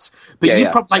 hours. But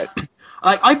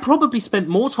I probably spent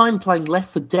more time playing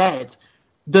Left 4 Dead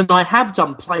than I have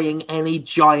done playing any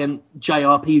giant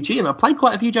JRPG, and I've played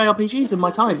quite a few JRPGs in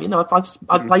my time. You know,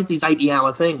 I've played these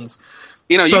 80-hour things.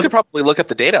 You know, you could probably look up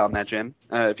the data on that, Jim.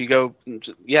 If you go,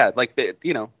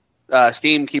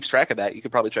 Steam keeps track of that. You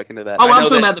could probably check into that. Oh, I'm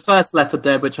talking about the first Left 4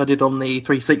 Dead, which I did on the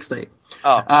 360.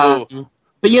 But,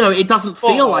 you know, it doesn't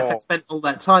feel like I spent all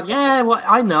that time. Yeah, well,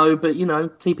 I know, but, you know,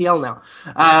 TPL now.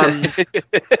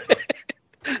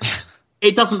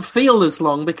 It doesn't feel as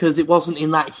long because it wasn't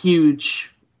in that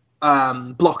huge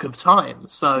block of time.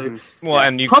 So,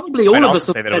 and probably all of us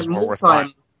have spent more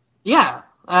time. Yeah.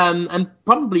 And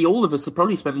probably all of us have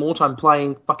probably spent more time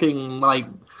playing fucking like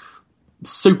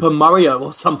Super Mario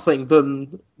or something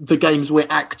than the games we're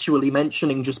actually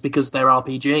mentioning just because they're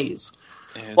RPGs.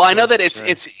 Well, I know that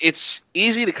it's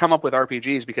easy to come up with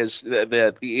RPGs because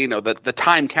the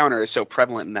time counter is so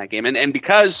prevalent in that game, and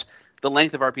because the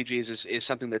length of RPGs is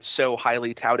something that's so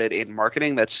highly touted in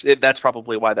marketing. That's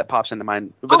probably why that pops into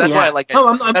mind. But that's why I like it. No,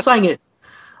 I'm saying it.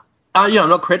 I'm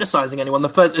not criticizing anyone.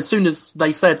 As soon as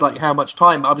they said like how much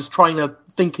time, I was trying to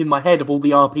think in my head of all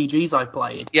the RPGs I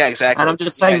played. Yeah, exactly. And I'm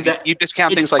just saying that you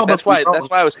discount things like that's why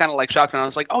I was kind of like shocked, and I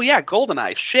was like, oh yeah,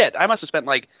 GoldenEye, shit, I must have spent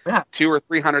like 200 or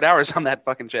 300 hours on that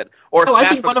fucking shit. Or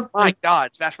Smash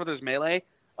Brothers Melee.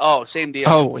 Oh, same deal.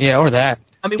 Oh yeah, or that.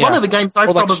 I mean, one of the games I've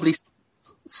probably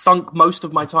sunk most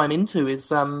of my time into is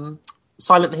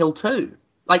Silent Hill 2.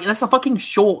 Like, that's a fucking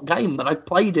short game, but I've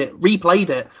replayed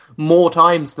it more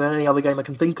times than any other game I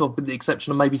can think of, with the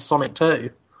exception of maybe Sonic 2.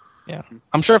 Yeah.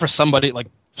 I'm sure for somebody, like,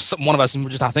 one of us, and we're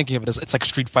just not thinking of it, it's like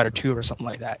Street Fighter 2 or something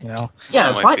like that, you know?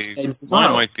 Yeah, fighting games as well.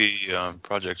 Mine might be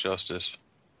Project Justice.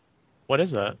 What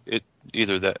is that?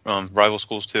 Either that, Rival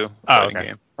Schools 2. Oh,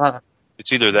 okay. Game.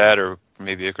 It's either that or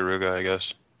maybe Ikaruga, I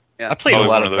guess. Yeah. I played a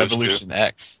lot of Revolution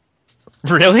X.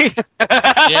 Really?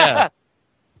 Yeah.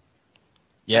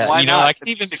 Yeah, Why not? I can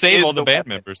even save all the band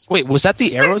members. Wait, was that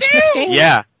the Aerosmith game?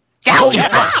 Yeah.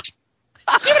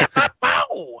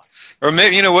 Or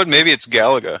maybe, you know what? Maybe it's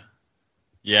Galaga.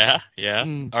 Yeah.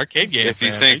 Arcade games. If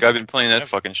you think I've been playing that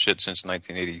fucking shit since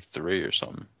 1983 or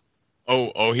something.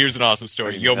 Oh, here's an awesome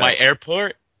story. Yo, my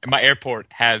airport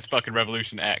has fucking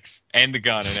Revolution X and the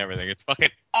gun and everything. It's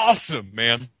fucking awesome,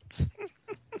 man.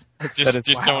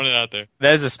 Just throwing it out there.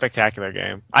 That is a spectacular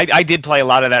game. I did play a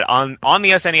lot of that on the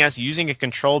SNES using a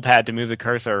control pad to move the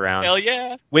cursor around. Hell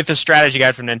yeah. With a strategy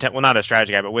guide from Nintendo. Well, not a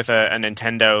strategy guide, but with a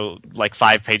Nintendo like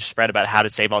 5-page spread about how to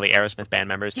save all the Aerosmith band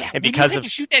members. Yeah, and because you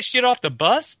shoot that shit off the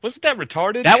bus? Wasn't that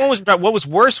retarded? That one was. What was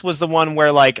worse was the one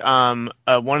where like one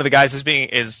of the guys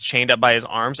is chained up by his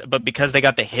arms, but because they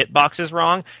got the hit boxes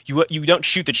wrong, you don't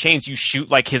shoot the chains, you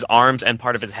shoot like his arms and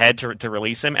part of his head to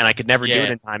release him, and I could never do it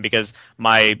in time because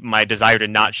my desire to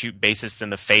not shoot bassists in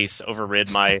the face overrid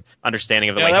my understanding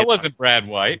of the way. That wasn't Brad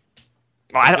White.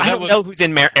 I don't know who's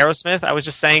in Aerosmith. I was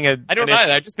just saying. I don't know.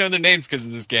 I just know their names because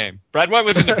of this game. Brad White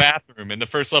was in the bathroom in the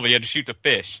first level. You had to shoot the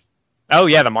fish. Oh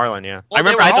yeah, the Marlin. Yeah, well, I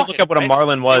remember. I had to look up what a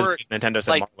Marlin was because Nintendo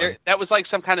said like, Marlin. That was like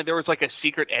some kind of. There was like a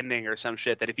secret ending or some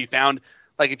shit that if you found,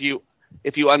 like if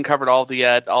you uncovered all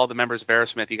the members of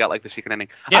Aerosmith, you got like the secret ending.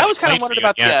 Yeah, I was kind of wondering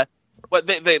about the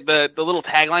little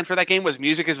tagline for that game was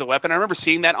 "Music is the weapon." I remember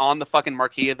seeing that on the fucking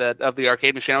marquee of the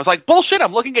arcade machine. I was like, "Bullshit!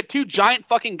 I'm looking at two giant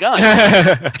fucking guns."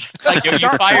 Like you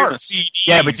fire CDs.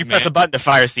 Yeah, but you press a button to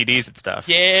fire CDs and stuff.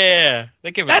 Yeah,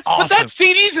 that game was awesome. But that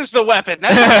CDs is the weapon.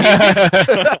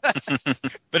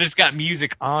 But it's got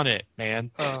music on it, man.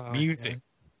 Music. Man.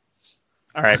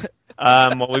 All right.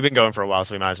 Well, we've been going for a while,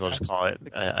 so we might as well just call it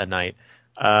a night.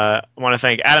 I want to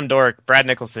thank Adam Dorick, Brad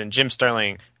Nicholson, Jim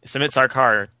Sterling, Samit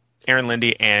Sarkar, Aaron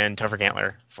Lindy, and Topher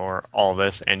Gantler for all of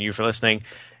this, and you for listening.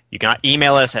 You can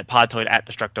email us at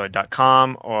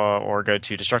podtoid@destructoid.com or go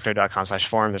to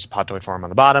destructoid.com/forum. There's a Podtoid forum on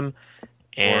the bottom.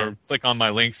 And or click on my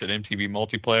links at MTV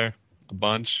Multiplayer. A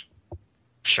bunch.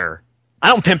 Sure. I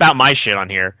don't pimp out my shit on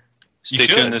here. Stay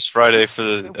tuned this Friday for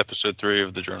the episode 3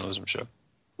 of the Journalism Show.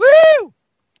 Woo!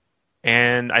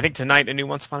 And I think tonight a new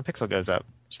Once Upon a Pixel goes up.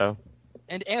 So.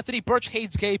 And Anthony Birch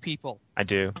hates gay people. I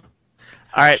do.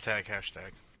 All right.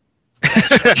 Hashtag.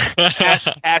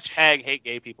 Hashtag hate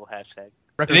gay people. Hashtag.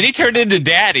 And then he turned into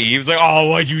daddy. He was like, "Oh,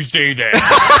 why'd you say that?"